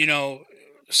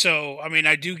 So I mean,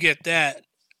 I do get that.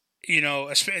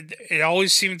 It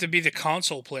always seemed to be the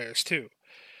console players too.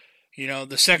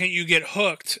 The second you get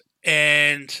hooked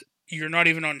and you're not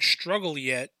even on struggle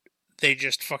yet, they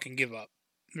just fucking give up.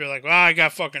 They're like, well, I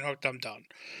got fucking hooked, I'm done.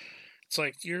 It's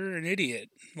like, you're an idiot.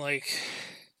 Like,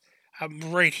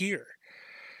 I'm right here.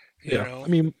 You know? I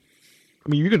mean,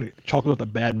 you're gonna chalk up the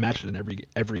bad matches in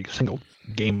every single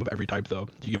game of every type, though.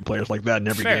 You get players like that in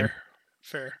every game.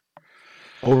 Fair.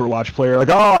 Overwatch player, like,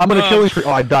 oh, I'm gonna kill you.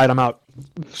 Oh, I died. I'm out.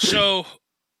 So,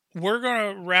 we're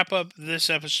gonna wrap up this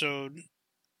episode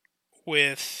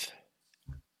with.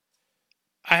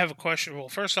 I have a question. Well,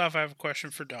 first off, I have a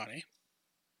question for Donnie.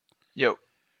 Yo.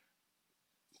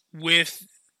 With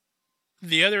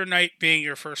the other night being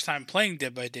your first time playing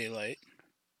Dead by Daylight,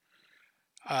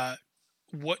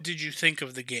 what did you think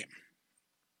of the game?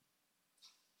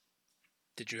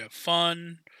 Did you have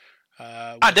fun?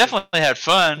 I definitely had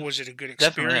fun. Was it a good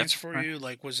experience for you?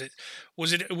 Like, was it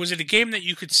a game that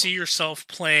you could see yourself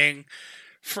playing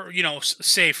for,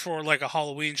 say for like a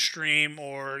Halloween stream,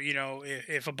 or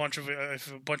if a bunch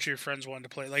of your friends wanted to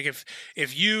play, like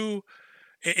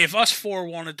if us four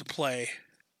wanted to play,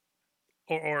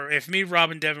 or if me,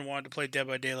 Rob, and Devin wanted to play Dead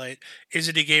by Daylight, is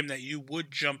it a game that you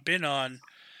would jump in on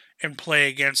and play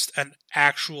against an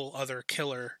actual other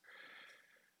killer?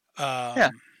 Yeah,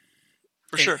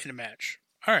 for sure. In a match.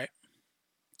 All right.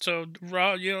 So,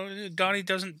 Donnie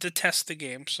doesn't detest the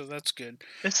game, so that's good.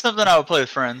 It's something I would play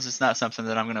with friends. It's not something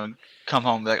that I'm gonna come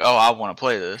home and be like, oh, I want to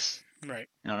play this. Right.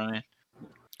 You know what I mean?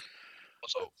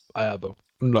 So I have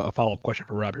a follow-up question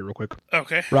for Rob here, real quick.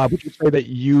 Okay. Rob, would you say that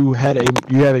you had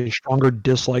a stronger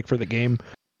dislike for the game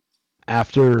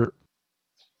after?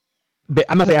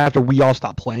 I'm not saying after we all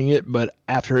stopped playing it, but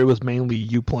after it was mainly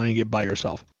you playing it by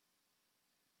yourself.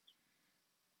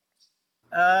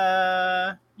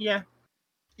 Yeah.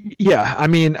 Yeah, I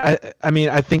mean,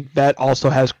 I think that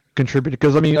also has contributed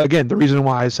because I mean, again, the reason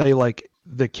why I say like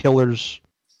the killers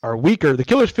are weaker, the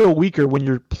killers feel weaker when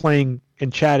you're playing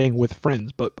and chatting with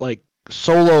friends, but like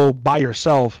solo by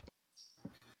yourself,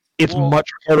 it's much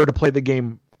harder to play the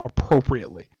game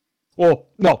appropriately. Well,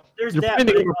 no, There's you're that, playing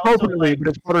the but game it's also, appropriately, like- but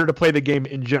it's harder to play the game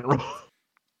in general.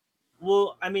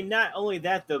 Well, I mean, not only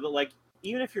that though, but like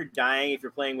even if you're dying, if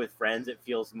you're playing with friends, it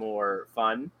feels more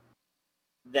fun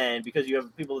than because you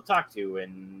have people to talk to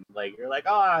and like you're like,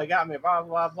 oh, I got me, blah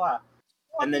blah blah,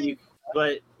 and then you,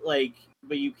 but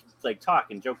you can like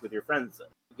talk and joke with your friends.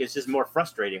 It's just more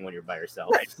frustrating when you're by yourself.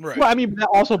 Right. Well, I mean, that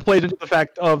also plays into the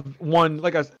fact of one,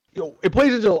 like it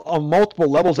plays into on multiple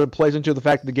levels. It plays into the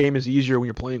fact that the game is easier when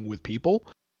you're playing with people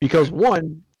because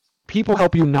one, people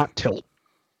help you not tilt.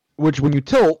 Which when you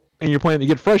tilt and you're playing, you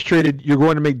get frustrated, you're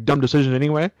going to make dumb decisions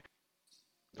anyway.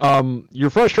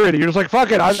 You're frustrated. You're just like,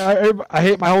 fuck it. I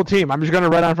hate my whole team. I'm just gonna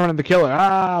run out in front of the killer.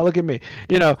 Look at me.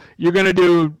 You know, you're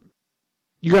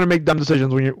gonna make dumb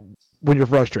decisions when you're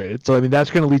frustrated. So I mean,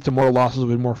 that's gonna lead to more losses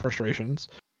with more frustrations.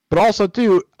 But also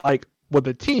too, like with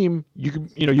a team, you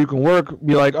can work.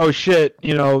 Be like, oh shit,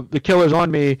 the killer's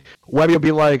on me. Webby will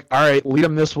be like, all right, lead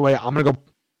him this way. I'm gonna go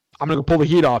pull the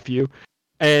heat off you,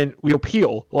 and we'll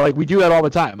peel. Like we do that all the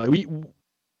time.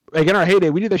 Like in our heyday,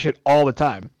 we do that shit all the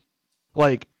time.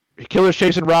 Like, killer's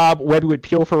chasing Rob, Webby would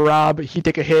peel for Rob, he'd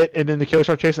take a hit, and then the killer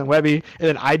starts chasing Webby, and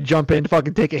then I'd jump in to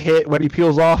fucking take a hit, Webby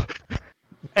peels off.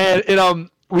 And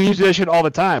we used to do that shit all the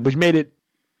time, which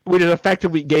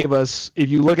effectively gave us, if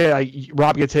you look at it, like,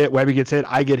 Rob gets hit, Webby gets hit,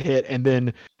 I get hit, and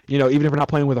then, even if we're not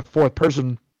playing with a fourth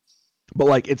person, but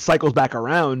like it cycles back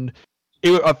around,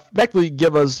 it would effectively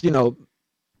give us,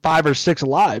 5 or 6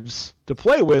 lives to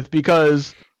play with,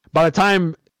 because by the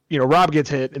time Rob gets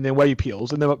hit and then Webby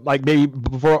peels, and then like maybe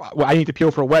before I need to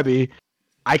peel for Webby,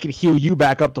 I can heal you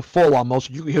back up to full almost.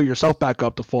 You can heal yourself back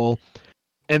up to full,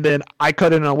 and then I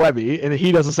cut in on Webby, and then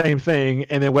he does the same thing,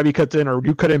 and then Webby cuts in, or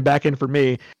you cut him back in for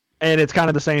me, and it's kind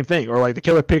of the same thing. Or like the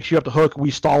killer picks you up to hook,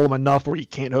 we stall him enough where he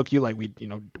can't hook you. Like we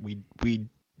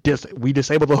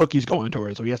disable the hook he's going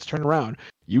towards, so he has to turn around.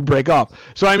 You break up.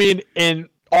 So I mean, and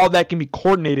all that can be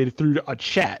coordinated through a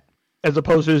chat, as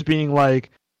opposed to just being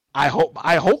like, I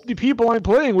hope the people I'm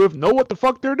playing with know what the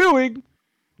fuck they're doing.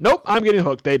 Nope, I'm getting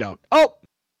hooked. They don't. Oh,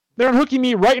 they're unhooking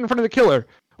me right in front of the killer.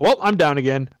 Well, I'm down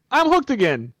again. I'm hooked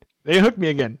again. They hooked me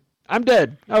again. I'm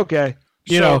dead. Okay.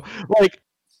 So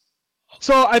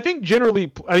I think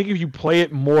generally, if you play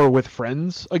it more with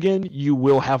friends again, you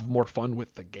will have more fun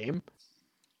with the game.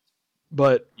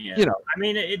 But, I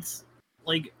mean, it's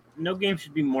like no game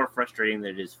should be more frustrating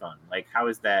than it is fun. Like, how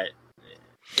is that?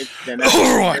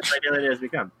 Overwatch. That's it has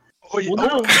become. Oh, yeah. Well,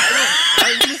 no,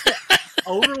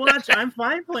 Overwatch, I'm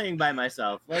fine playing by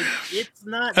myself. Like, it's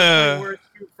not where it's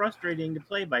too frustrating to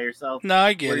play by yourself. No,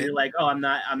 I get where it. You're like, oh, I'm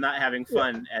not having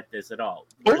fun at this at all.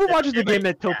 Overwatch is the game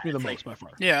that tilts me the most by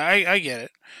far. Yeah, I get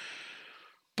it.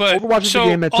 But Overwatch is the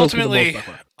game that tilts me the most by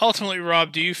far. Ultimately,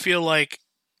 Rob, do you feel like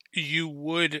you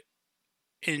would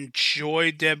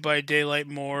enjoy Dead by Daylight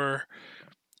more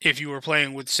if you were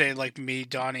playing with, say, like me,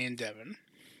 Donnie, and Devin?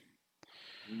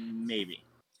 Maybe.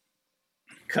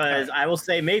 Because I will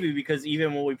say maybe because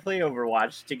even when we play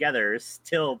Overwatch together,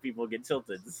 still people get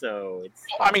tilted. So it's.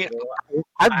 I mean,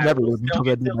 I've never been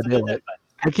tilted Dead by Daylight.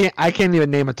 I can't even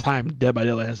name a time Dead by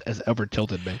Daylight has ever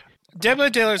tilted me. Dead by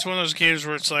Daylight is one of those games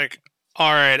where it's like,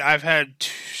 all right, I've had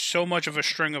so much of a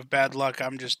string of bad luck.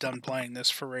 I'm just done playing this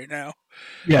for right now.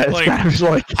 Yeah, it's kind of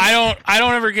like I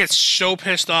don't ever get so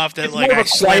pissed off that like I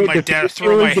slam my desk,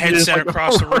 throw my headset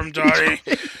across the room, Donnie.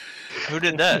 Who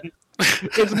did that?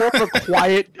 It's more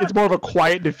of a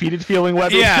quiet, defeated feeling.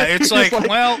 Webby. Yeah, it's like,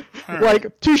 well,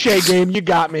 like touche game. You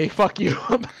got me. Fuck you.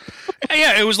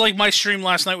 Yeah, it was like my stream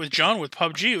last night with John with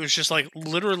PUBG. It was just like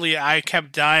literally I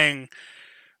kept dying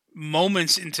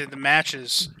moments into the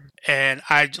matches, and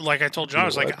I told John, I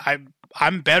was like,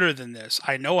 I'm better than this.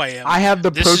 I know I am. I have the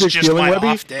This is perfect just feeling, my Webby.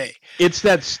 off day. It's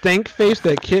that stank face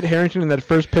that Kit Harington in that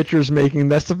first picture is making.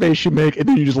 That's the face you make, and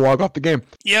then you just log off the game.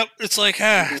 Yep, it's like,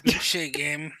 touche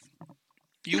game.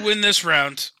 You win this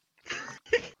round.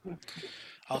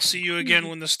 I'll see you again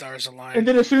when the stars align. And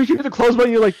then as soon as you hit the close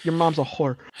button, you're like, your mom's a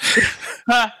whore.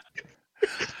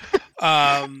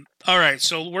 All right,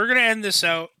 so we're going to end this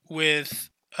out with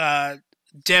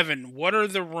Devin. What are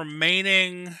the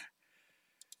remaining...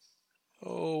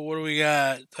 Oh, what do we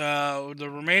got? The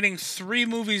remaining 3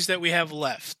 movies that we have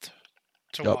left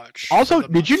to watch. Also,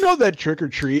 did you know that Trick or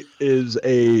Treat is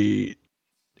an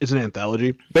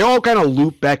anthology? They all kind of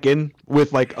loop back in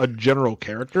with like a general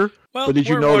character. Well, but did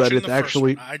you know that it's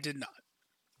actually? I did not.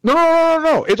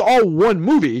 No. It's all one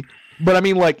movie, but I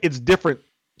mean, like it's different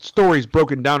stories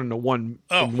broken down into one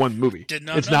in one movie. Did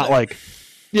not. It's know not that. like,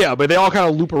 yeah, but they all kind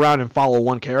of loop around and follow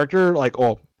one character, like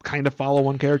kind of follow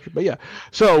one character. But yeah,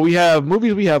 so we have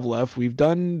movies we have left. We've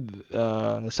done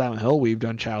Silent Hill. We've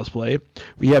done Child's Play.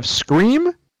 We have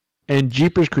Scream and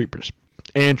Jeepers Creepers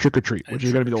and Trick or Treat, which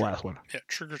is going to be the last one. Yeah,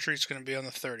 Trick or Treat's going to be on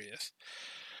the 30th.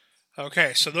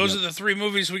 Okay, so those are the 3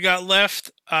 movies we got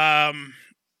left.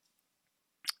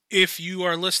 If you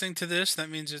are listening to this, that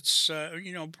means it's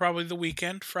probably the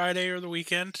weekend, Friday or the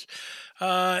weekend.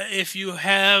 If you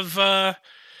have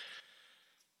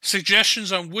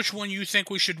suggestions on which one you think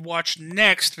we should watch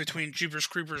next between Jeepers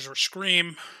Creepers or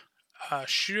Scream,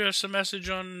 shoot us a message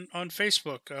on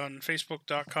Facebook, on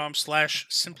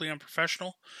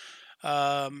facebook.com/simplyunprofessional.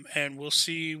 And we'll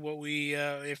see what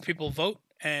if people vote,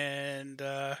 and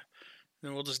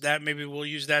then maybe we'll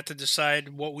use that to decide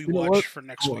what we watch for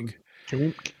next week.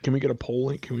 Can we get a poll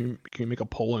link? Can we make a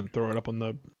poll and throw it up in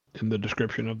the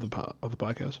description of the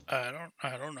podcast? I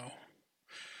don't know.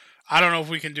 I don't know if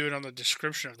we can do it on the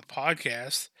description of the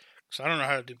podcast, because I don't know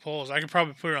how to do polls. I could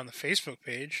probably put it on the Facebook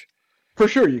page. For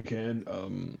sure you can.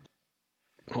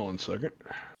 Hold on a second.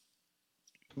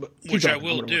 Which I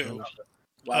will do.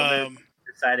 While they're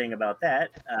deciding about that,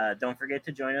 don't forget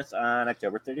to join us on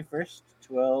October 31st,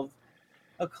 12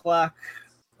 o'clock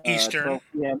Eastern. 12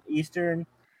 p.m. Eastern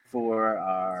for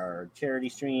our charity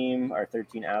stream, our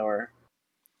 13-hour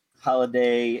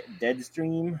holiday dead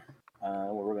stream,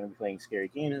 where we're going to be playing scary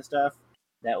games and stuff.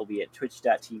 That will be at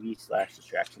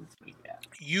twitch.tv/distractionsmedia.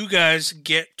 You guys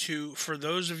get to, for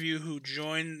those of you who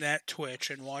join that Twitch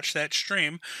and watch that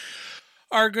stream,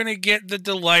 are going to get the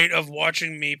delight of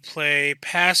watching me play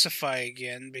Pacify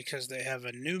again, because they have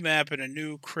a new map and a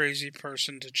new crazy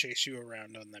person to chase you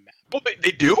around on the map. Well,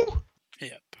 they do?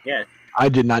 Yep. Yeah. I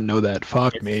did not know that.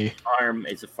 Fuck me.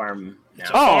 It's a farm now. It's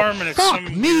a farm, and it's fuck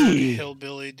some me.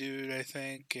 hillbilly dude, I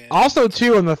think. And Also,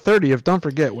 too, on the 30th, don't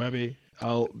forget, Webby.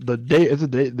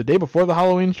 The day before the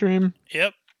Halloween stream.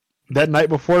 Yep. That night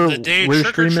before The day we're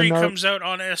Trick or Treat streaming comes out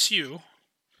on SU.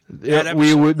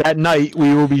 that night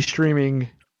we will be streaming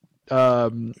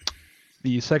the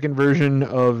second version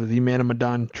of the Man of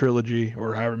Medan trilogy,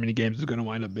 or however many games it's going to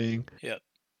wind up being. Yep.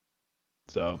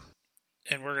 So.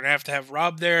 And we're going to have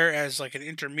Rob there as like an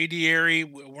intermediary.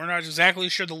 We're not exactly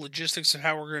sure the logistics of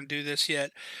how we're going to do this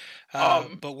yet.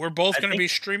 But we're both going to be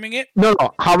streaming it. No.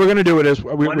 How we're going to do it is,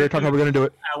 we're talking how we're going to do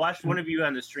it. I watched one of you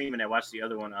on the stream, and I watched the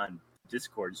other one on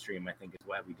Discord stream, I think is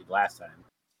what we did last time.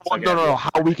 So No.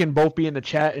 How we can both be in the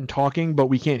chat and talking, but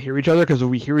we can't hear each other, because if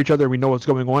we hear each other, we know what's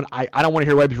going on. I don't want to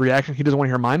hear Webb's reaction. He doesn't want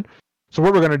to hear mine. So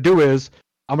what we're going to do is,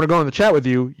 I'm going to go in the chat with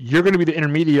you. You're going to be the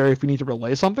intermediary if we need to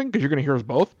relay something, because you're going to hear us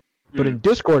both. But in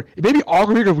Discord, it may be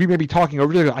awkward because we may be talking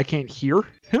over each other. I can't hear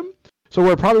him. So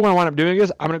what I probably want to wind up doing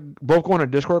is, I'm going to both go on a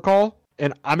Discord call,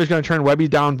 and I'm just going to turn Webby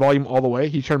down volume all the way.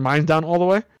 He turned mine down all the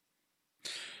way.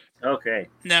 Okay.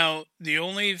 Now, the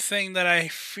only thing that I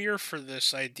fear for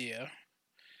this idea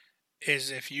is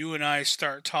if you and I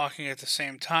start talking at the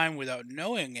same time without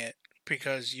knowing it,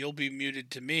 because you'll be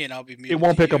muted to me and I'll be muted It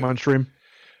won't to pick you. up on stream.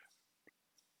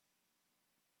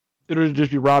 It'll just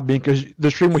be Rob being, because the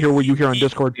stream will hear what you hear on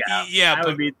Discord. Yeah, I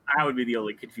would be the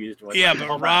only confused one. Yeah,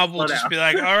 but Rob will just be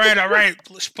like, all right,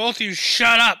 let's both of you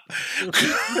shut up.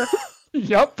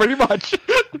 Yep, pretty much.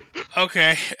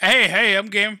 Okay. Hey, I'm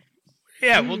game.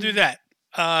 Yeah, we'll do that.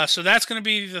 So that's going to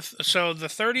be the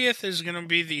 30th is going to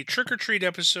be the Trick or Treat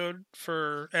episode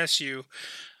for SU.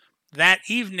 That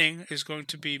evening is going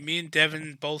to be me and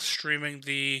Devin both streaming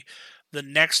the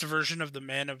next version of the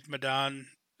Man of Medan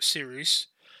series.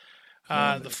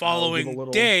 The following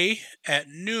day at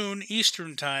noon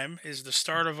Eastern time is the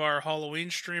start of our Halloween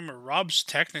stream, or Rob's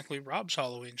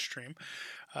Halloween stream,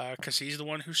 because he's the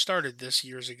one who started this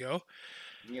years ago.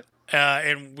 Yep.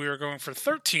 And we were going for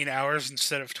 13 hours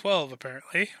instead of 12,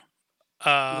 apparently.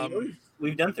 He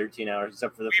we've done 13 hours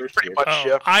except for the first pretty year. much. Oh,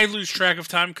 Yep. I lose track of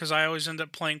time because I always end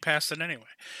up playing past it anyway.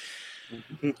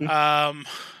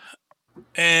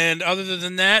 And other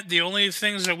than that, the only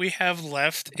things that we have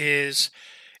left is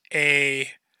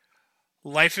a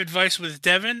life advice with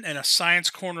Devin and a science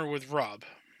corner with Rob.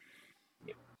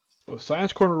 Well,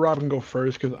 Science Corner Rob can go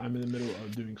first because I'm in the middle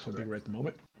of doing something right at the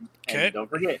moment. Okay. And don't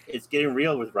forget, it's getting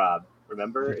real with Rob.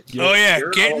 Remember? It's Oh yeah,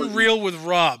 you're getting always- real with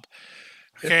Rob.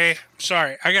 Okay,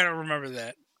 sorry, I gotta remember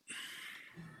that.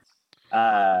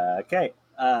 Okay.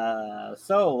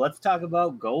 So let's talk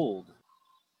about gold.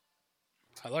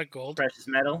 I like gold. Precious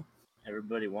metal.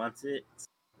 Everybody wants it. It's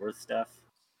worth stuff.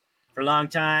 For a long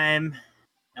time,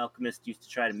 alchemists used to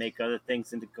try to make other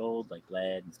things into gold, like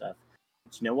lead and stuff.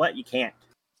 But you know what? You can't.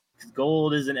 Because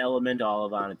gold is an element all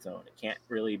of on its own. It can't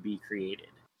really be created.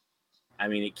 I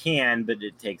mean, it can, but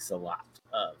it takes a lot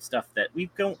of stuff that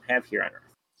we don't have here on Earth.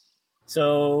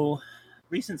 So,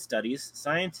 recent studies,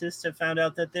 scientists have found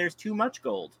out that there's too much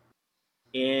gold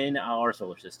in our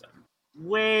solar system.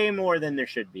 Way more than there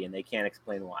should be, and they can't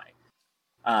explain why.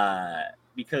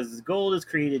 Because gold is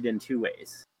created in two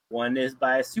ways. One is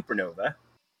by a supernova,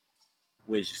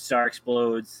 which star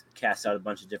explodes, casts out a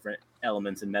bunch of different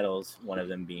elements and metals, one of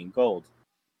them being gold.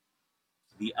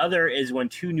 The other is when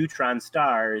two neutron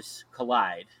stars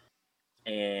collide,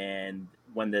 and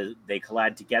when they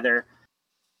collide together,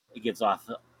 it gives off.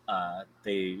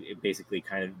 They basically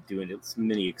kind of do a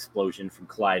mini explosion from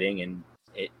colliding, and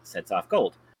it sets off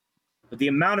gold. But the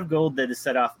amount of gold that is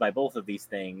set off by both of these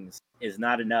things is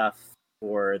not enough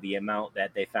for the amount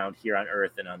that they found here on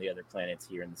Earth and on the other planets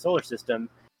here in the solar system.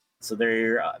 So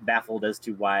they're baffled as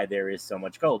to why there is so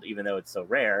much gold. Even though it's so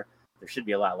rare, there should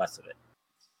be a lot less of it.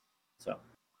 So,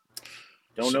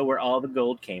 don't know where all the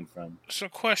gold came from. So,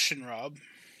 question, Rob.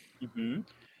 Mm-hmm.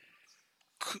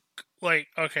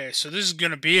 Okay, so this is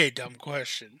gonna be a dumb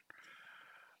question.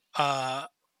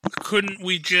 Couldn't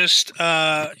we just,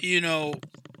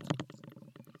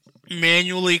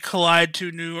 manually collide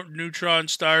two neutron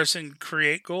stars and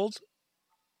create gold?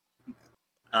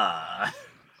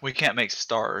 We can't make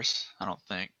stars, I don't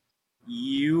think.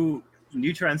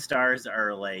 Neutron stars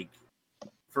are like,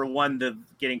 for one,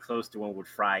 getting close to one would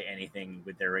fry anything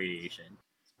with their radiation.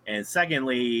 And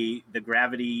secondly, the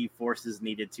gravity forces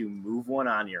needed to move one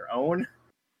on your own,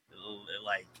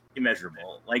 like,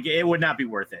 immeasurable. Like, it would not be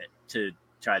worth it to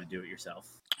try to do it yourself.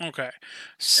 Okay.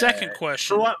 Second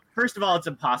question. First of all, it's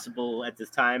impossible at this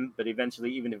time, but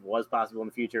eventually, even if it was possible in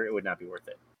the future, it would not be worth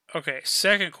it. Okay,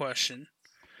 second question.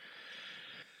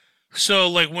 So,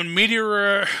 like, when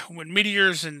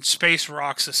meteors and space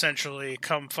rocks essentially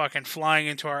come fucking flying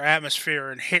into our atmosphere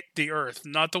and hit the Earth,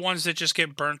 not the ones that just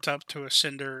get burnt up to a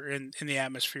cinder in the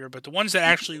atmosphere, but the ones that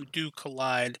actually do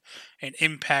collide and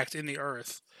impact in the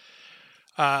Earth,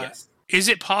 Yes. is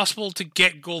it possible to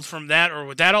get gold from that, or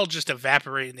would that all just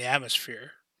evaporate in the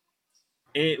atmosphere?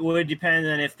 It would depend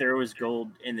on if there was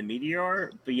gold in the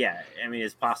meteor, but yeah, I mean,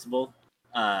 it's possible.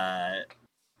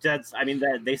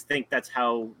 They think that's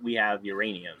how we have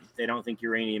uranium. They don't think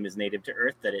uranium is native to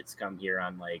Earth, that it's come here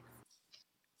on like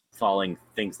falling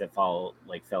things that fell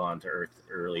onto Earth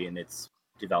early in its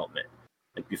development,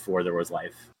 like before there was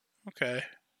life. Okay.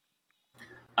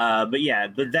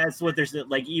 But that's what there's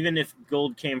like. Even if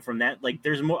gold came from that, like,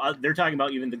 there's more. They're talking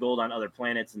about even the gold on other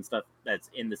planets and stuff that's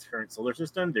in this current solar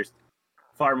system. There's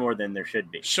far more than there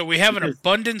should be. So we have an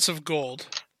abundance of gold.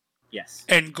 Yes.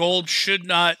 And gold should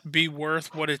not be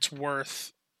worth what it's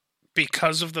worth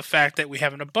because of the fact that we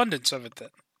have an abundance of it then.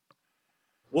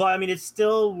 Well, I mean, it's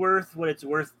still worth what it's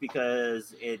worth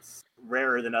because it's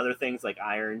rarer than other things like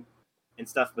iron and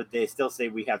stuff, but they still say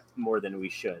we have more than we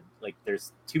should. Like,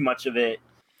 there's too much of it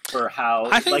for how...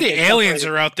 I think the aliens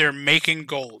are out there making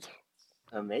gold.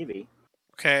 Maybe.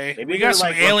 Okay? Maybe We got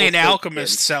some like alien Rumpelstiltskin.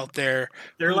 alchemists out there.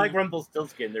 They're like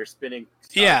Rumpelstiltskin. They're spinning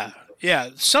stars. Yeah.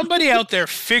 Somebody out there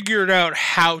figured out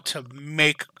how to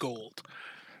make gold.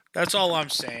 That's all I'm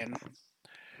saying.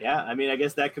 Yeah, I mean, I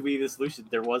guess that could be the solution.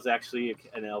 There was actually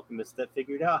an alchemist that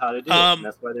figured out how to do it, and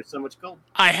that's why there's so much gold.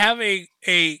 I have a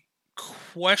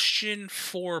question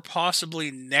for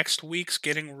possibly next week's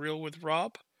Getting Real with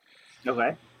Rob.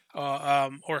 Okay.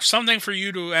 Or something for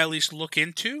you to at least look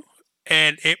into.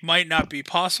 And it might not be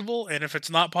possible. And if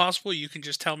it's not possible, you can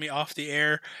just tell me off the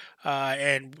air,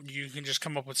 and you can just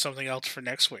come up with something else for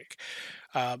next week.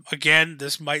 Again,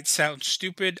 this might sound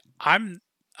stupid. I'm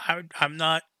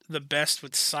not the best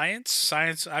with science.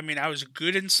 Science. I mean, I was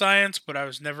good in science, but I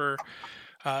was never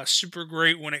super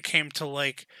great when it came to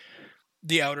like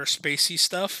the outer spacey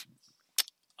stuff.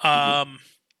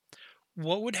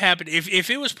 What would happen if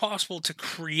it was possible to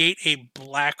create a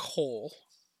black hole?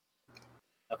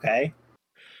 Okay.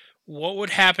 what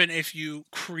would happen if you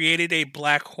created a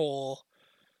black hole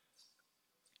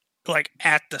like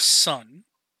at the sun?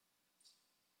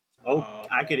 Oh,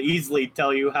 I could easily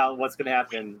tell you what's going to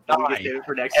happen. But we can save it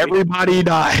for next week. Everybody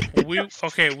die.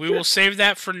 We will save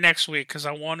that for next week because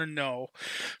I want to know.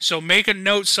 So make a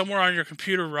note somewhere on your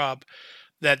computer, Rob,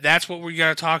 that's what we got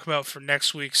to talk about for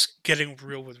next week's Getting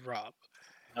Real with Rob.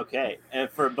 Okay, and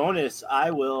for a bonus,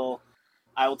 I will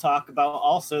talk about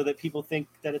also that people think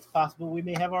that it's possible we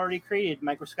may have already created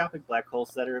microscopic black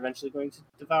holes that are eventually going to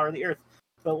devour the Earth.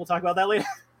 But we'll talk about that later.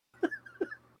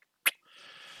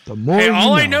 Hey,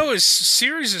 all I know is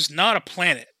Ceres is not a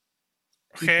planet.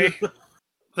 Okay,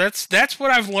 that's what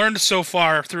I've learned so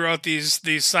far throughout these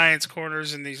science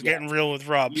corners and these Getting Real with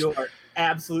Robs. You are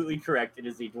absolutely correct. It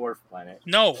is a dwarf planet.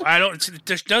 No, I don't.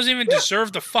 It doesn't even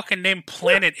deserve the fucking name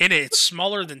planet in it. It's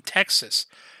smaller than Texas.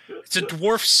 It's a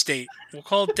dwarf state. We'll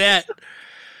call it that.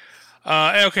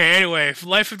 Okay. Anyway,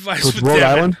 life advice with Rhode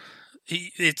Devin.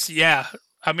 Island?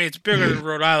 I mean, it's bigger than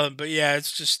Rhode Island, but yeah,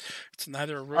 it's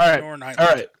neither a road nor an island.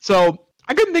 All right. So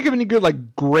I couldn't think of any good,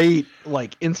 great,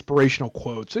 inspirational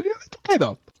quotes. It's okay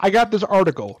though. I got this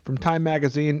article from Time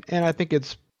Magazine, and I think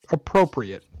it's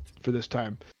appropriate for this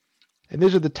time. And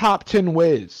these are the top 10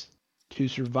 ways to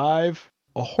survive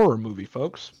a horror movie,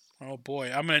 folks. Oh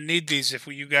boy, I'm gonna need these if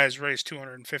you guys raise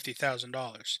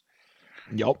 $250,000.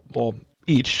 Yep. Well,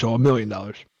 each, so $1 million.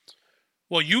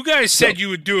 Well, you guys said you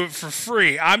would do it for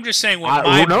free. I'm just saying what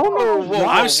my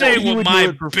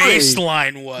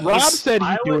baseline was. Rob said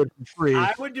he'd do it for free.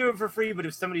 I would do it for free, but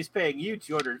if somebody's paying you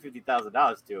 $250,000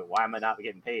 to do it, why am I not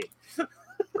getting paid?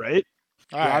 Right?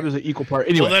 All Rob right. is an equal part.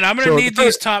 Anyway, well, then I'm going to need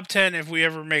these top 10 if we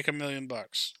ever make $1 million.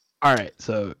 All right,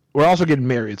 so we're also getting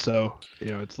married, so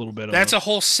it's a little bit. That's a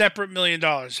whole separate $1 million.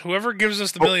 Whoever gives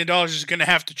us the $1 million is going to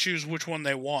have to choose which one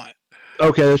they want.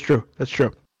 Okay, that's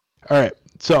true. All right,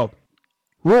 so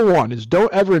rule 1 is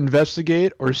don't ever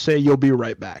investigate or say you'll be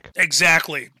right back.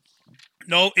 Exactly.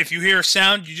 No, if you hear a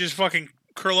sound, you just fucking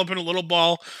curl up in a little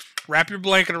ball, wrap your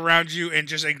blanket around you, and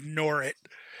just ignore it.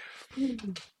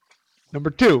 Number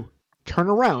 2, turn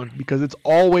around because it's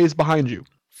always behind you.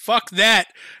 Fuck that.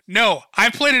 No, I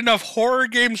played enough horror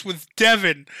games with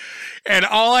Devin, and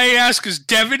all I ask is,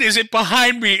 Devin, is it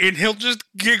behind me? And he'll just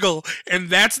giggle, and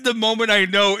that's the moment I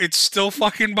know it's still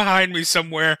fucking behind me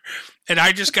somewhere, and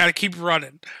I just gotta keep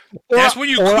running. That's when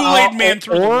you Kool-Aid Man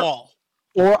through the wall.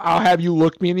 Or I'll have you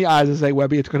look me in the eyes and say,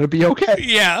 Webby, it's gonna be okay.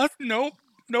 Yeah, nope,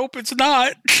 it's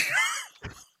not.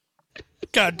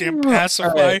 Goddamn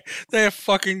pacify that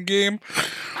fucking game.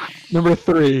 Number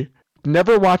 3,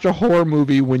 never watch a horror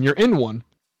movie when you're in one.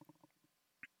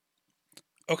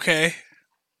 Okay.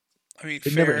 I mean,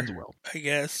 it never ends well. I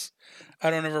guess. I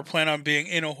don't ever plan on being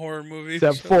in a horror movie.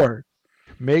 Step 4,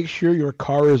 make sure your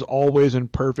car is always in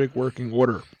perfect working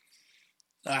order.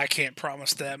 I can't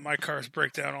promise that. My cars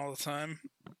break down all the time.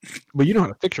 But you know how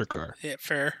to fix your car. Yeah,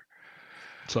 fair.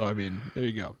 So, I mean, there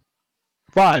you go.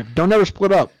 5, don't ever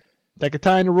split up. That could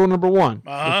tie into rule number 1.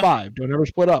 5, don't ever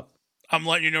split up. I'm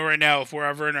letting you know right now, if we're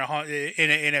ever in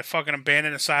a fucking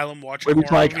abandoned asylum watching Webby's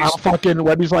horror like, movies,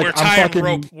 Webby's like, we're tying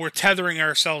rope. We're tethering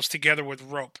ourselves together with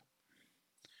rope.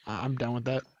 I'm down with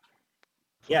that.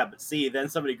 Yeah, but see, then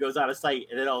somebody goes out of sight,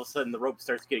 and then all of a sudden the rope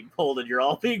starts getting pulled, and you're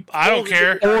all being pulled. I don't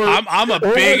care. I'm a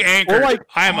big anchor.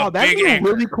 I am a big anchor. That's a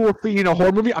really cool thing in a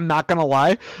horror movie. I'm not gonna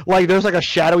lie. There's a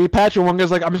shadowy patch, and one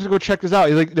guy's like, "I'm just gonna go check this out."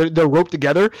 He's like, they're roped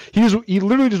together. He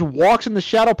literally just walks in the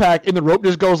shadow pack, and the rope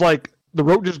just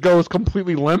goes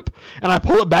completely limp. And I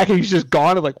pull it back, and he's just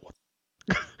gone. I'm like, what?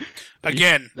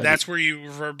 Again, that's where you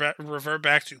revert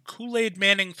back to Kool-Aid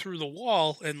Manning through the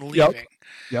wall and leaving.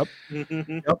 Yep.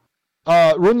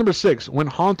 Rule number 6: when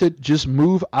haunted, just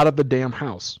move out of the damn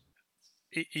house.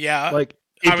 Yeah.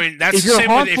 if That's the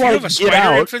same with if you have a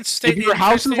spider infestation. If your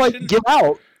house is get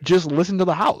out, just listen to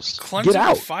the house. Cleanse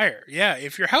out. Fire. Yeah.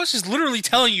 If your house is literally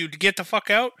telling you to get the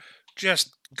fuck out,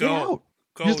 just go.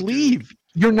 Just leave.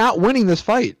 You're not winning this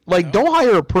fight. Don't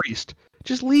hire a priest.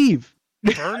 Just leave.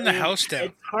 Burn the house down.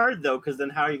 It's hard though, because then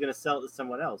how are you going to sell it to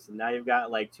someone else? And now you've got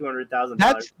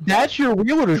 $200,000. That's your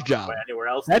realtor's job. Anywhere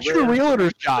else? That's your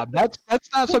realtor's job. That's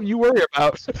not something you worry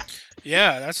about.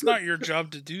 Yeah, that's not your job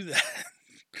to do that.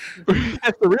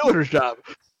 That's the realtor's job.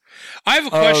 I have a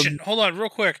question. Hold on, real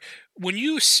quick. When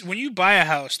you buy a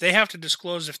house, they have to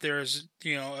disclose if there's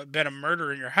been a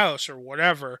murder in your house or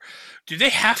whatever. Do they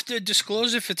have to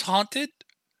disclose if it's haunted?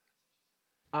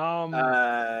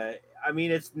 I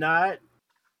mean, it's not.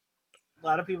 A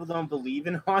lot of people don't believe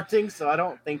in haunting, so I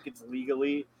don't think it's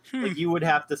legally. You would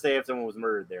have to say if someone was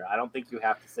murdered there. I don't think you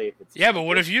have to say if it's. Yeah, but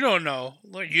what if you don't know?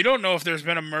 Look, you don't know if there's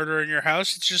been a murder in your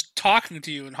house. It's just talking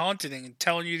to you and haunting and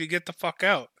telling you to get the fuck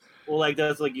out. Well, like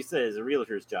that's like you said, it's a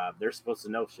realtor's job. They're supposed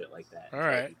to know shit like that. All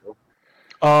right.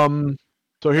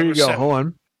 So here Number you go. 7.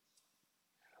 Hold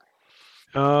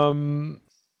on.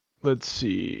 Let's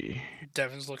see.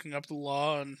 Devin's looking up the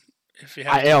law, and if you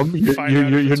I have to am. find out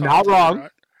if You're it's not haunted or wrong.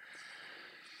 not.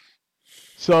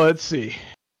 So let's see.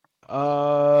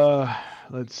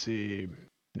 Let's see.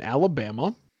 In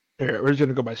Alabama. Here, we're just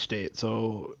gonna go by state.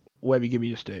 So Webby, give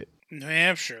me a state. New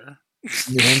Hampshire.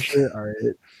 New Hampshire. All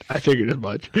right. I figured as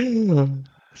much.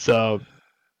 So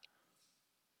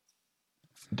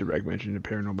direct mention to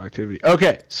paranormal activity.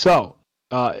 Okay. So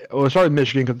we'll start with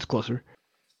Michigan because it's closer.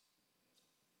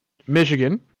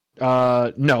 Michigan.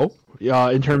 No.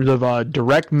 In terms of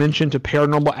direct mention to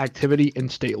paranormal activity in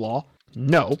state law,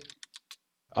 no.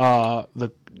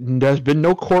 There's been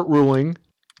no court ruling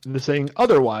saying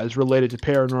otherwise related to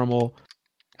paranormal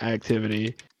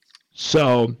activity.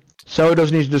 So it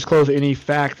doesn't need to disclose any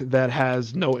fact that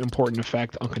has no important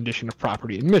effect on condition of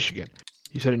property in Michigan.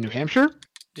 You said in New Hampshire?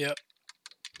 Yep.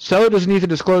 Seller doesn't need to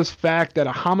disclose fact that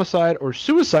a homicide or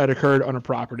suicide occurred on a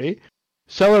property.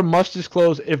 Seller must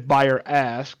disclose if buyer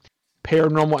asked.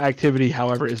 Paranormal activity,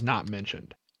 however, is not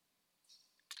mentioned.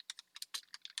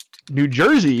 New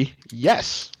Jersey,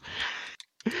 yes.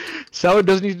 Seller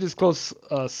doesn't need to disclose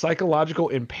psychological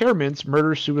impairments,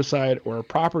 murder, suicide, or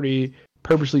property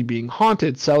purposely being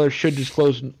haunted. Seller should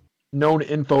disclose known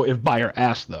info if buyer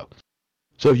asks, though.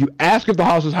 So if you ask if the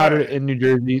house is haunted in New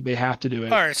Jersey, they have to do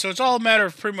it. All right, so it's all a matter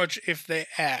of pretty much if they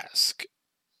ask.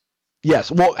 Yes.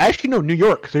 Well, actually, no, New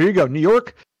York. So here you go. New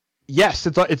York, yes,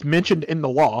 it's mentioned in the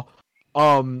law.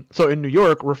 So in New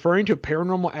York, referring to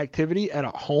paranormal activity at a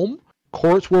home,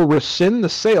 courts will rescind the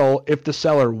sale if the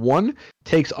seller, 1,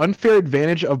 takes unfair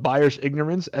advantage of buyer's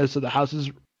ignorance as to the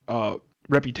house's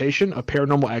reputation of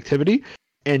paranormal activity,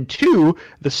 and 2,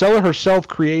 the seller herself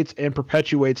creates and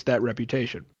perpetuates that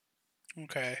reputation.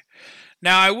 Okay.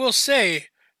 Now, I will say,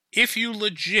 if you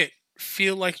legit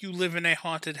feel like you live in a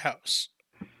haunted house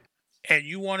and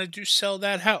you wanted to sell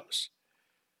that house,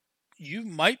 you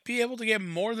might be able to get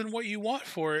more than what you want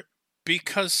for it,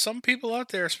 because some people out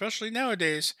there, especially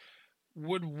nowadays,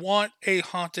 would want a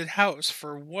haunted house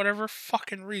for whatever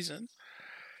fucking reason.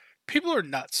 People are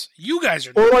nuts. You guys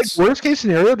are nuts. Or, like, worst case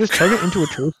scenario, just turn it into a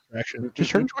tourist attraction.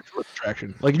 Just turn it into a tourist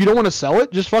attraction. Like, if you don't want to sell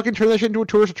it, just fucking turn that shit into a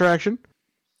tourist attraction.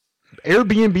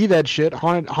 Airbnb that shit.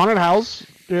 Haunted house.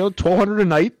 $1,200 a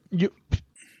night. You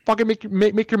fucking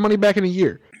make your money back in a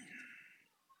year.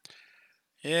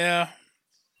 Yeah.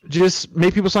 Just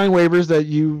make people sign waivers that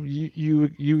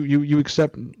you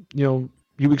accept.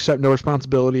 You accept no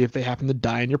responsibility if they happen to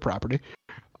die in your property.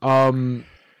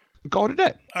 Call it a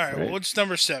day. All right. Well, what's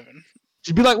number 7?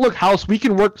 Just be like, look, house, we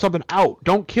can work something out.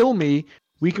 Don't kill me.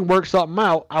 We can work something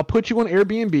out. I'll put you on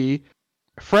Airbnb.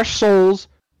 Fresh souls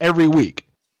every week,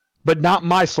 but not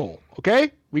my soul.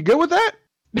 Okay? We good with that?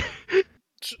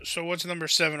 So what's number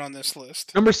 7 on this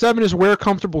list? Number 7 is wear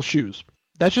comfortable shoes.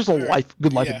 That's just a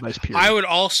good life advice, period. I would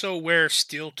also wear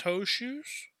steel toe shoes.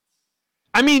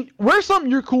 I mean, wear something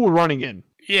you're cool running in.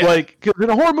 Yeah. Like, 'cause in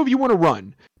a horror movie, you want to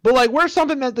run. But, like, wear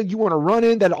something that you want to run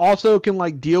in that also can,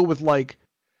 like, deal with, like,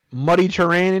 muddy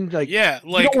terrain. Like, yeah,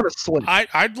 like, you don't want to slip.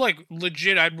 I'd like,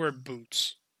 legit, I'd wear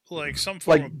boots. Like, some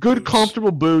form of good, boots.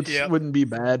 comfortable boots Yep. wouldn't be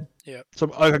bad. Yep.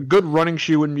 Some a good running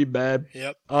shoe wouldn't be bad.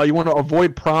 Yep. You want to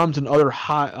avoid proms and other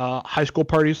high school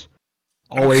parties.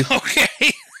 Always. Okay.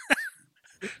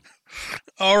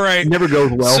 All right. Never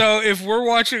goes well. So if we're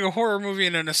watching a horror movie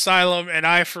in an asylum and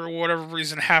I, for whatever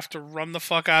reason, have to run the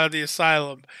fuck out of the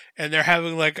asylum and they're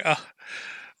having like a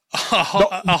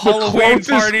Halloween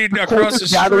party across the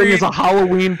gathering street, is a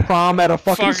Halloween prom at a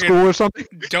fucking school or something.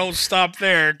 Don't stop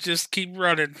there. Just keep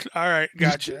running. All right.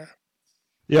 Gotcha.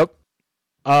 Yep.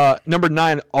 Number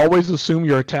 9, always assume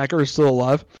your attacker is still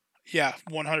alive. Yeah,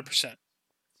 100%.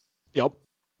 Yep.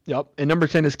 And number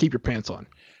 10 is keep your pants on.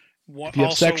 If you have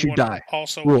Also sex, you die.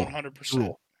 Also, Rule.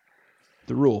 100%.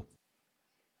 The rule.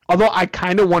 Although I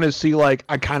kind of want to see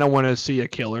a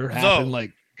killer happen.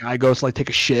 Like, guy goes to, like, take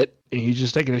a shit and he's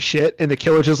just taking a shit and the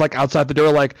killer's just like outside the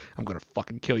door like, I'm gonna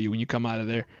fucking kill you when you come out of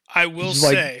there. I will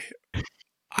say,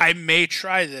 I may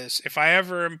try this if I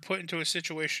ever am put into a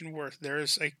situation where there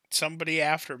is somebody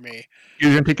after me.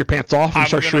 You're gonna take your pants off and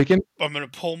start shrieking? I'm gonna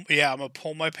pull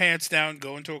my pants down,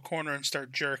 go into a corner and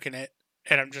start jerking it.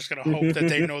 And I'm just gonna hope that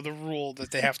they know the rule that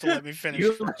they have to let me finish.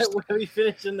 Let me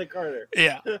finish in the corner.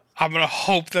 Yeah, I'm gonna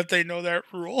hope that they know that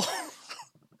rule.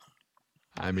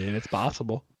 I mean, it's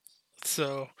possible.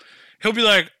 So he'll be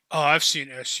like, "Oh, I've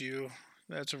seen SU.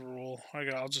 That's a rule.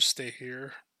 I'll just stay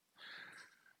here."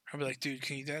 I'll be like, "Dude,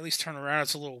 can you at least turn around?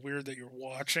 It's a little weird that you're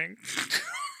watching."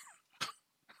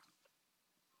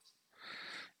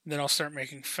 Then I'll start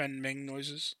making Fen Ming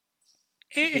noises.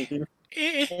 Eh,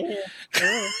 eh.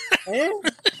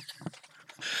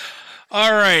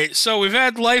 All right, so we've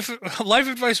had life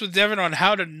advice with Devin on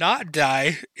how to not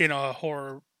die in a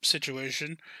horror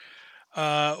situation.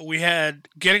 We had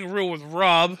Getting Real with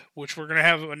Rob, which we're gonna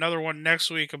have another one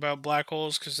next week about black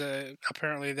holes because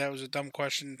apparently that was a dumb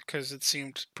question because it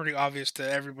seemed pretty obvious to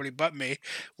everybody but me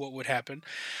what would happen.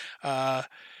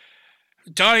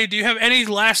 Donnie, do you have any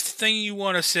last thing you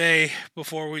want to say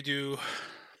before we do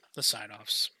the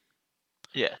sign-offs?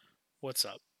 Yeah. What's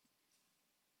up?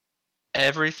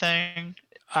 Everything.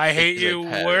 I hate is a you.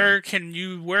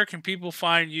 pattern. Where can people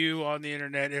find you on the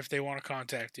internet if they want to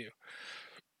contact you?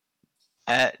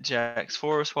 At Jax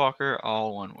Forest Walker,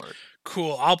 all one word.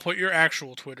 Cool. I'll put your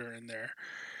actual Twitter in there.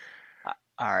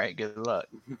 All right, good luck.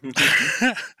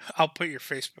 I'll put your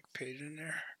Facebook page in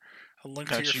there. A link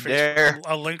Don't to you your Facebook. dare.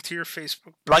 A link to your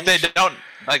Facebook page.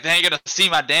 Like they ain't gonna see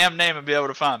my damn name and be able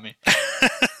to find me.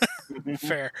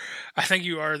 Fair. I think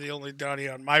you are the only Donnie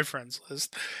on my friends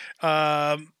list.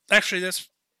 Actually, that's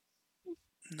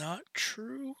not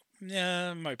true.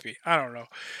 Yeah, it might be. I don't know.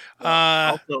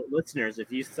 Also, listeners,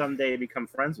 if you someday become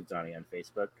friends with Donnie on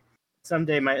Facebook,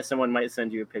 someday someone might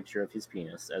send you a picture of his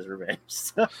penis as revenge.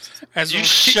 So. As You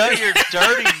shut your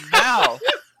dirty mouth.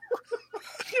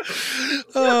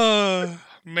 Oh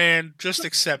man, just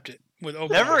accept it with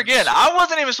open Never arms. again. I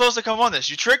wasn't even supposed to come on this.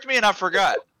 You tricked me and I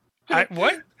forgot.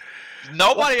 What?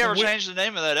 Nobody ever changed the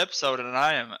name of that episode, and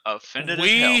I am offended as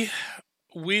hell.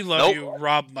 We love Nope. you.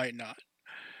 Rob might not.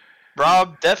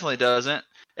 Rob definitely doesn't.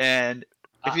 And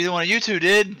if either one of you two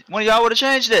did, one of y'all would have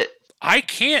changed it. I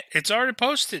can't. It's already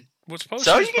posted. What's posted?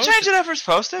 So is you can posted. change it after it's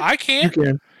posted. I You can't.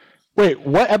 can. Wait,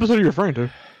 what episode are you referring to?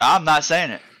 I'm not saying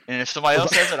it. And if somebody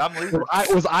else says it, I'm leaving.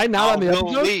 Was I not on the will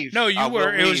episode? leave. No, you I will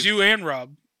were. It was leave. you and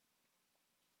Rob.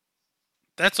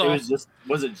 That's all.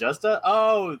 Was it just a?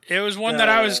 Oh, It was one that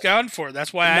I was gone for.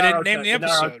 That's why I didn't name the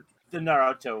episode. the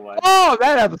Naruto one. Oh,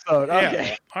 that episode. Yeah.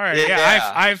 Okay. All right. Yeah.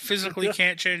 Yeah. I physically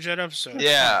can't change that episode.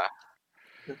 Yeah.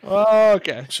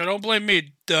 Okay. So don't blame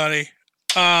me, Donnie.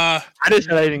 I just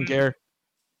said I didn't care.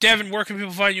 Devin, where can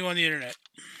people find you on the internet?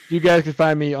 You guys can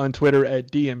find me on Twitter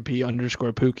at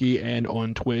DMP_Pookie and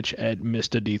on Twitch at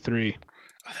MrD3.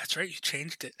 Oh, that's right. You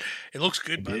changed it. It looks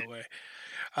good, by the way.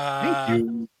 Thank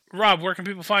you. Rob, where can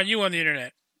people find you on the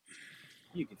internet?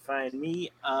 You can find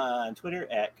me on Twitter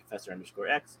at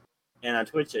Confessor_X and on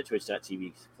Twitch at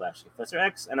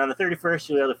twitch.tv/ConfessorX. And on the 31st,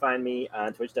 you'll be able to find me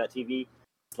on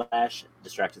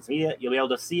twitch.tv/DistractionsMedia. You'll be able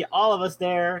to see all of us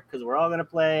there because we're all going to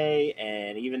play,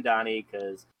 and even Donnie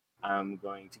because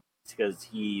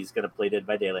he's going to play Dead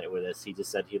by Daylight with us. He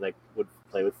just said he would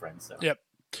play with friends. So Yep.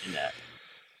 And,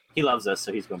 he loves us,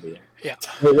 so he's going to be there. Yeah.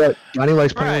 Wait, what? Johnny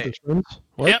likes playing Right. with his friends?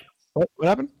 What? Yep. What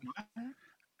happened?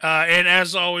 And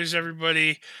as always,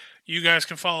 everybody, you guys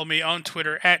can follow me on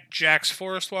Twitter at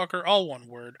JaxForestWalker, all one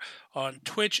word, on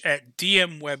Twitch at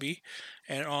DMWebby,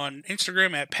 and on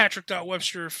Instagram at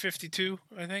Patrick.Webster52,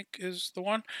 I think is the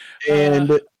one. And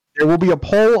there will be a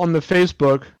poll on the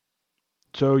Facebook,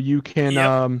 so you can.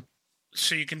 Yep.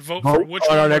 So you can vote Vote for which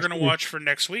on our one we're next going to week. watch for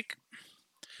next week.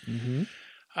 Mhm.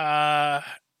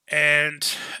 And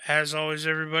as always,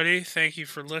 everybody, thank you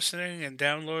for listening and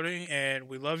downloading, and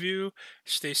we love you.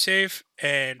 Stay safe,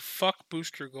 and fuck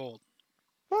Booster Gold.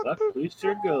 Fuck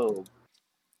Booster Gold.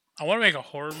 I want to make a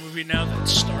horror movie now that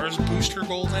stars Booster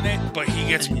Gold in it, but he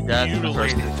gets That's the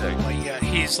first mutilated. thing. Like, yeah,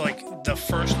 he's like the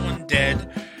first one dead,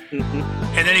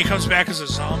 and then he comes back as a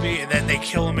zombie, and then they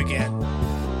kill him again,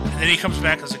 and then he comes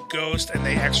back as a ghost, and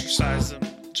they exorcise him.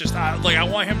 Just I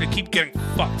want him to keep getting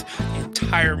fucked the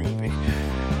entire movie.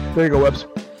 There you go, Webs.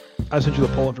 I sent you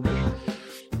the poll information.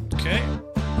 Okay.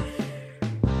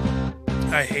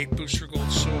 I hate Booster Gold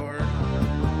so hard.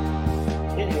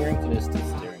 Kit Harington is